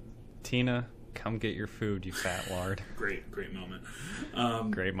 Tina, come get your food, you fat lard. Great moment.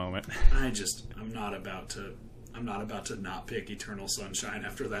 Great moment. I'm not about to not pick Eternal Sunshine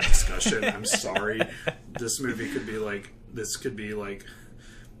after that discussion. I'm sorry. This could be like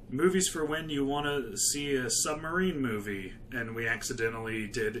movies for when you want to see a submarine movie, and we accidentally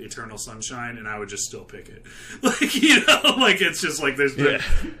did Eternal Sunshine, and I would just still pick it. Like, you know, like it's just like there's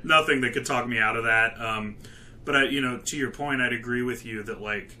nothing that could talk me out of that. But I, you know, to your point, I'd agree with you that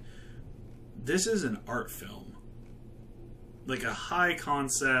like this is an art film, like a high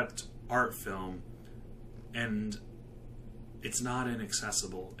concept art film, and it's not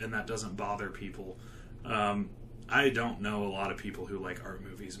inaccessible, and that doesn't bother people. I don't know a lot of people who like art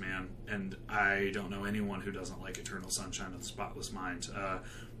movies, man, and I don't know anyone who doesn't like Eternal Sunshine of the Spotless Mind,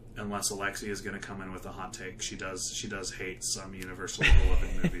 unless Alexia is going to come in with a hot take. She does hate some universally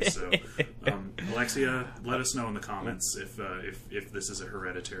beloved movies. So, Alexia, let us know in the comments if this is a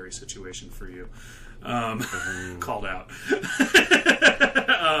Hereditary situation for you. Called out.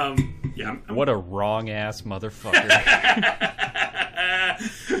 Yeah. What a wrong ass motherfucker.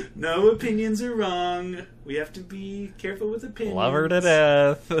 No opinions are wrong. We have to be careful with opinions. Love her to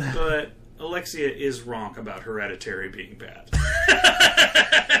death. But Alexia is wrong about Hereditary being bad.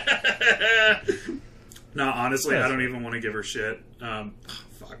 No, honestly, I don't even want to give her shit.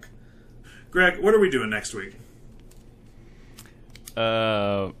 Fuck. Greg, what are we doing next week?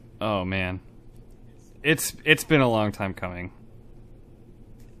 Oh man. It's been a long time coming.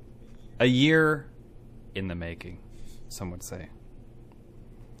 A year in the making, some would say.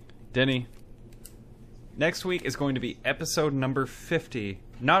 Denny, next week is going to be episode number 50.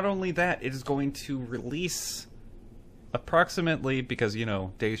 Not only that, it is going to release approximately, because, you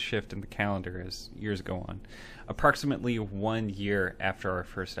know, days shift in the calendar as years go on, approximately 1 year after our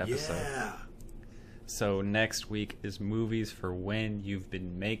first episode. Yeah. So next week is movies for when you've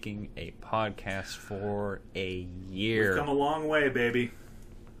been making a podcast for a year. We've come a long way, baby.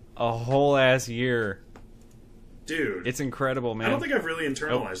 A whole ass year. Dude. It's incredible, man. I don't think I've really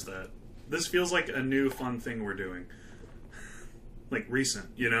internalized that. This feels like a new fun thing we're doing. Like recent,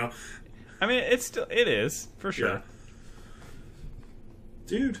 you know? I mean, it is, for sure. Yeah.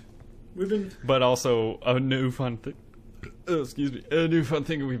 Dude, we've been... But also a new fun thing. Oh, excuse me. A new fun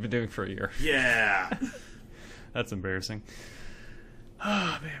thing we've been doing for a year. Yeah. That's embarrassing.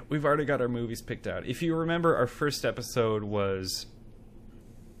 Oh, man. We've already got our movies picked out. If you remember, our first episode was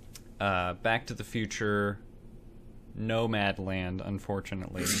Back to the Future, Nomadland,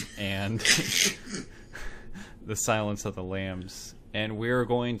 unfortunately, and The Silence of the Lambs. And we're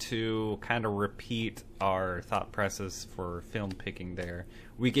going to kind of repeat our thought process for film picking there.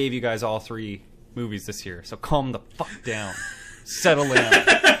 We gave you guys all three movies this year, so calm the fuck down. Settle in.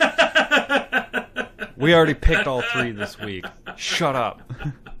 We already picked all 3 this week. Shut up.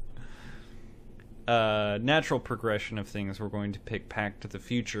 Natural progression of things, we're going to pick Back to the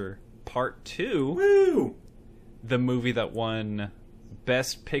Future Part 2. Woo! The movie that won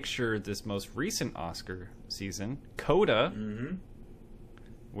Best Picture this most recent Oscar season, Coda,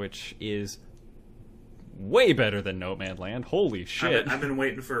 which is way better than Nomadland. Holy shit. I've been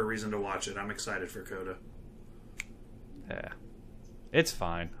waiting for a reason to watch it. I'm excited for Coda. Yeah. It's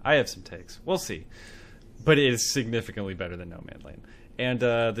fine. I have some takes. We'll see. But it is significantly better than Nomadland. And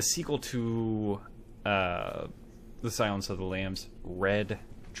the sequel to The Silence of the Lambs, Red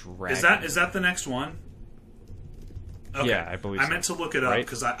Dragon. Is that the next one? Okay. Yeah, I believe so. I meant to look it up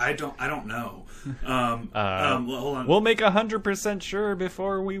because I don't know. Hold on. We'll make 100% sure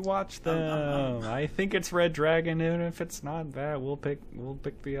before we watch them. I think it's Red Dragon, and if it's not that, we'll pick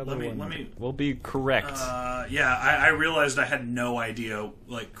the other one. We'll be correct. Yeah, I realized I had no idea,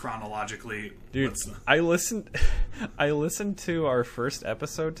 like, chronologically. Dude, I listened to our first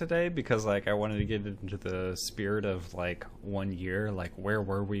episode today because, like, I wanted to get into the spirit of, like, 1 year. Like, where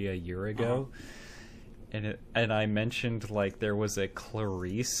were we a year ago? And I mentioned, like, there was a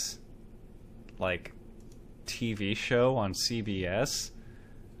Clarice, like, TV show on CBS.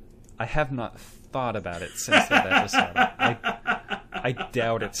 I have not thought about it since that episode. I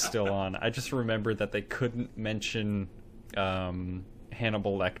doubt it's still on. I just remember that they couldn't mention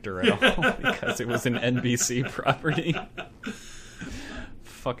Hannibal Lecter at all because it was an NBC property.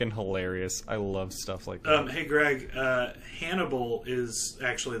 Fucking hilarious. I love stuff like that. Hey, Greg, Hannibal is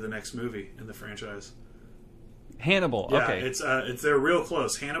actually the next movie in the franchise. Hannibal, yeah, okay. It's they're real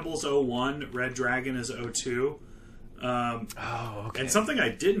close. Hannibal's 01, Red Dragon is 02. Okay. And something I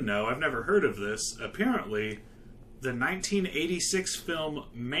didn't know, I've never heard of this, apparently the 1986 film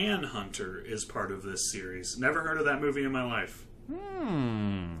Manhunter is part of this series. Never heard of that movie in my life.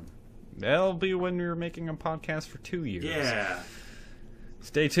 That'll be when you're making a podcast for 2 years. Yeah.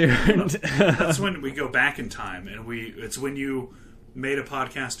 Stay tuned. That's when we go back in time, and it's when you made a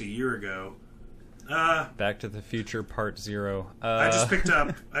podcast a year ago. Back to the Future Part 0. I just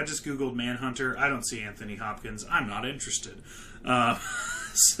Googled Manhunter. I don't see Anthony Hopkins. I'm not interested.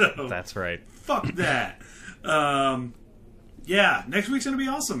 So that's right. Fuck that. Yeah, next week's going to be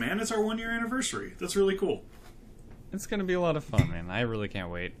awesome, man. It's our 1 year anniversary. That's really cool. It's going to be a lot of fun, man. I really can't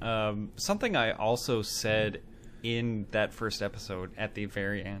wait. Something I also said in that first episode at the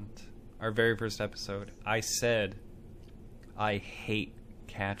very end, our very first episode, I said I hate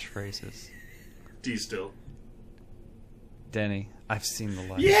catchphrases. Do you still? Denny, I've seen the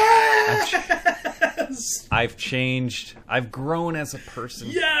light. Yes! I've changed. I've grown as a person.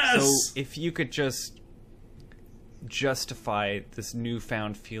 Yes! So if you could just justify this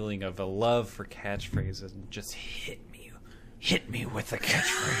newfound feeling of a love for catchphrases and just hit me with a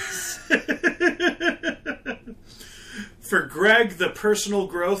catchphrase. For Greg, the personal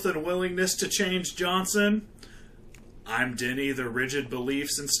growth and willingness to change Johnson, I'm Denny, the rigid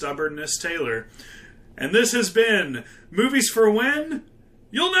beliefs and stubbornness Taylor. And this has been Movies for When?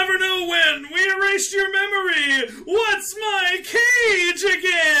 You'll never know when we erased your memory. What's my cage again?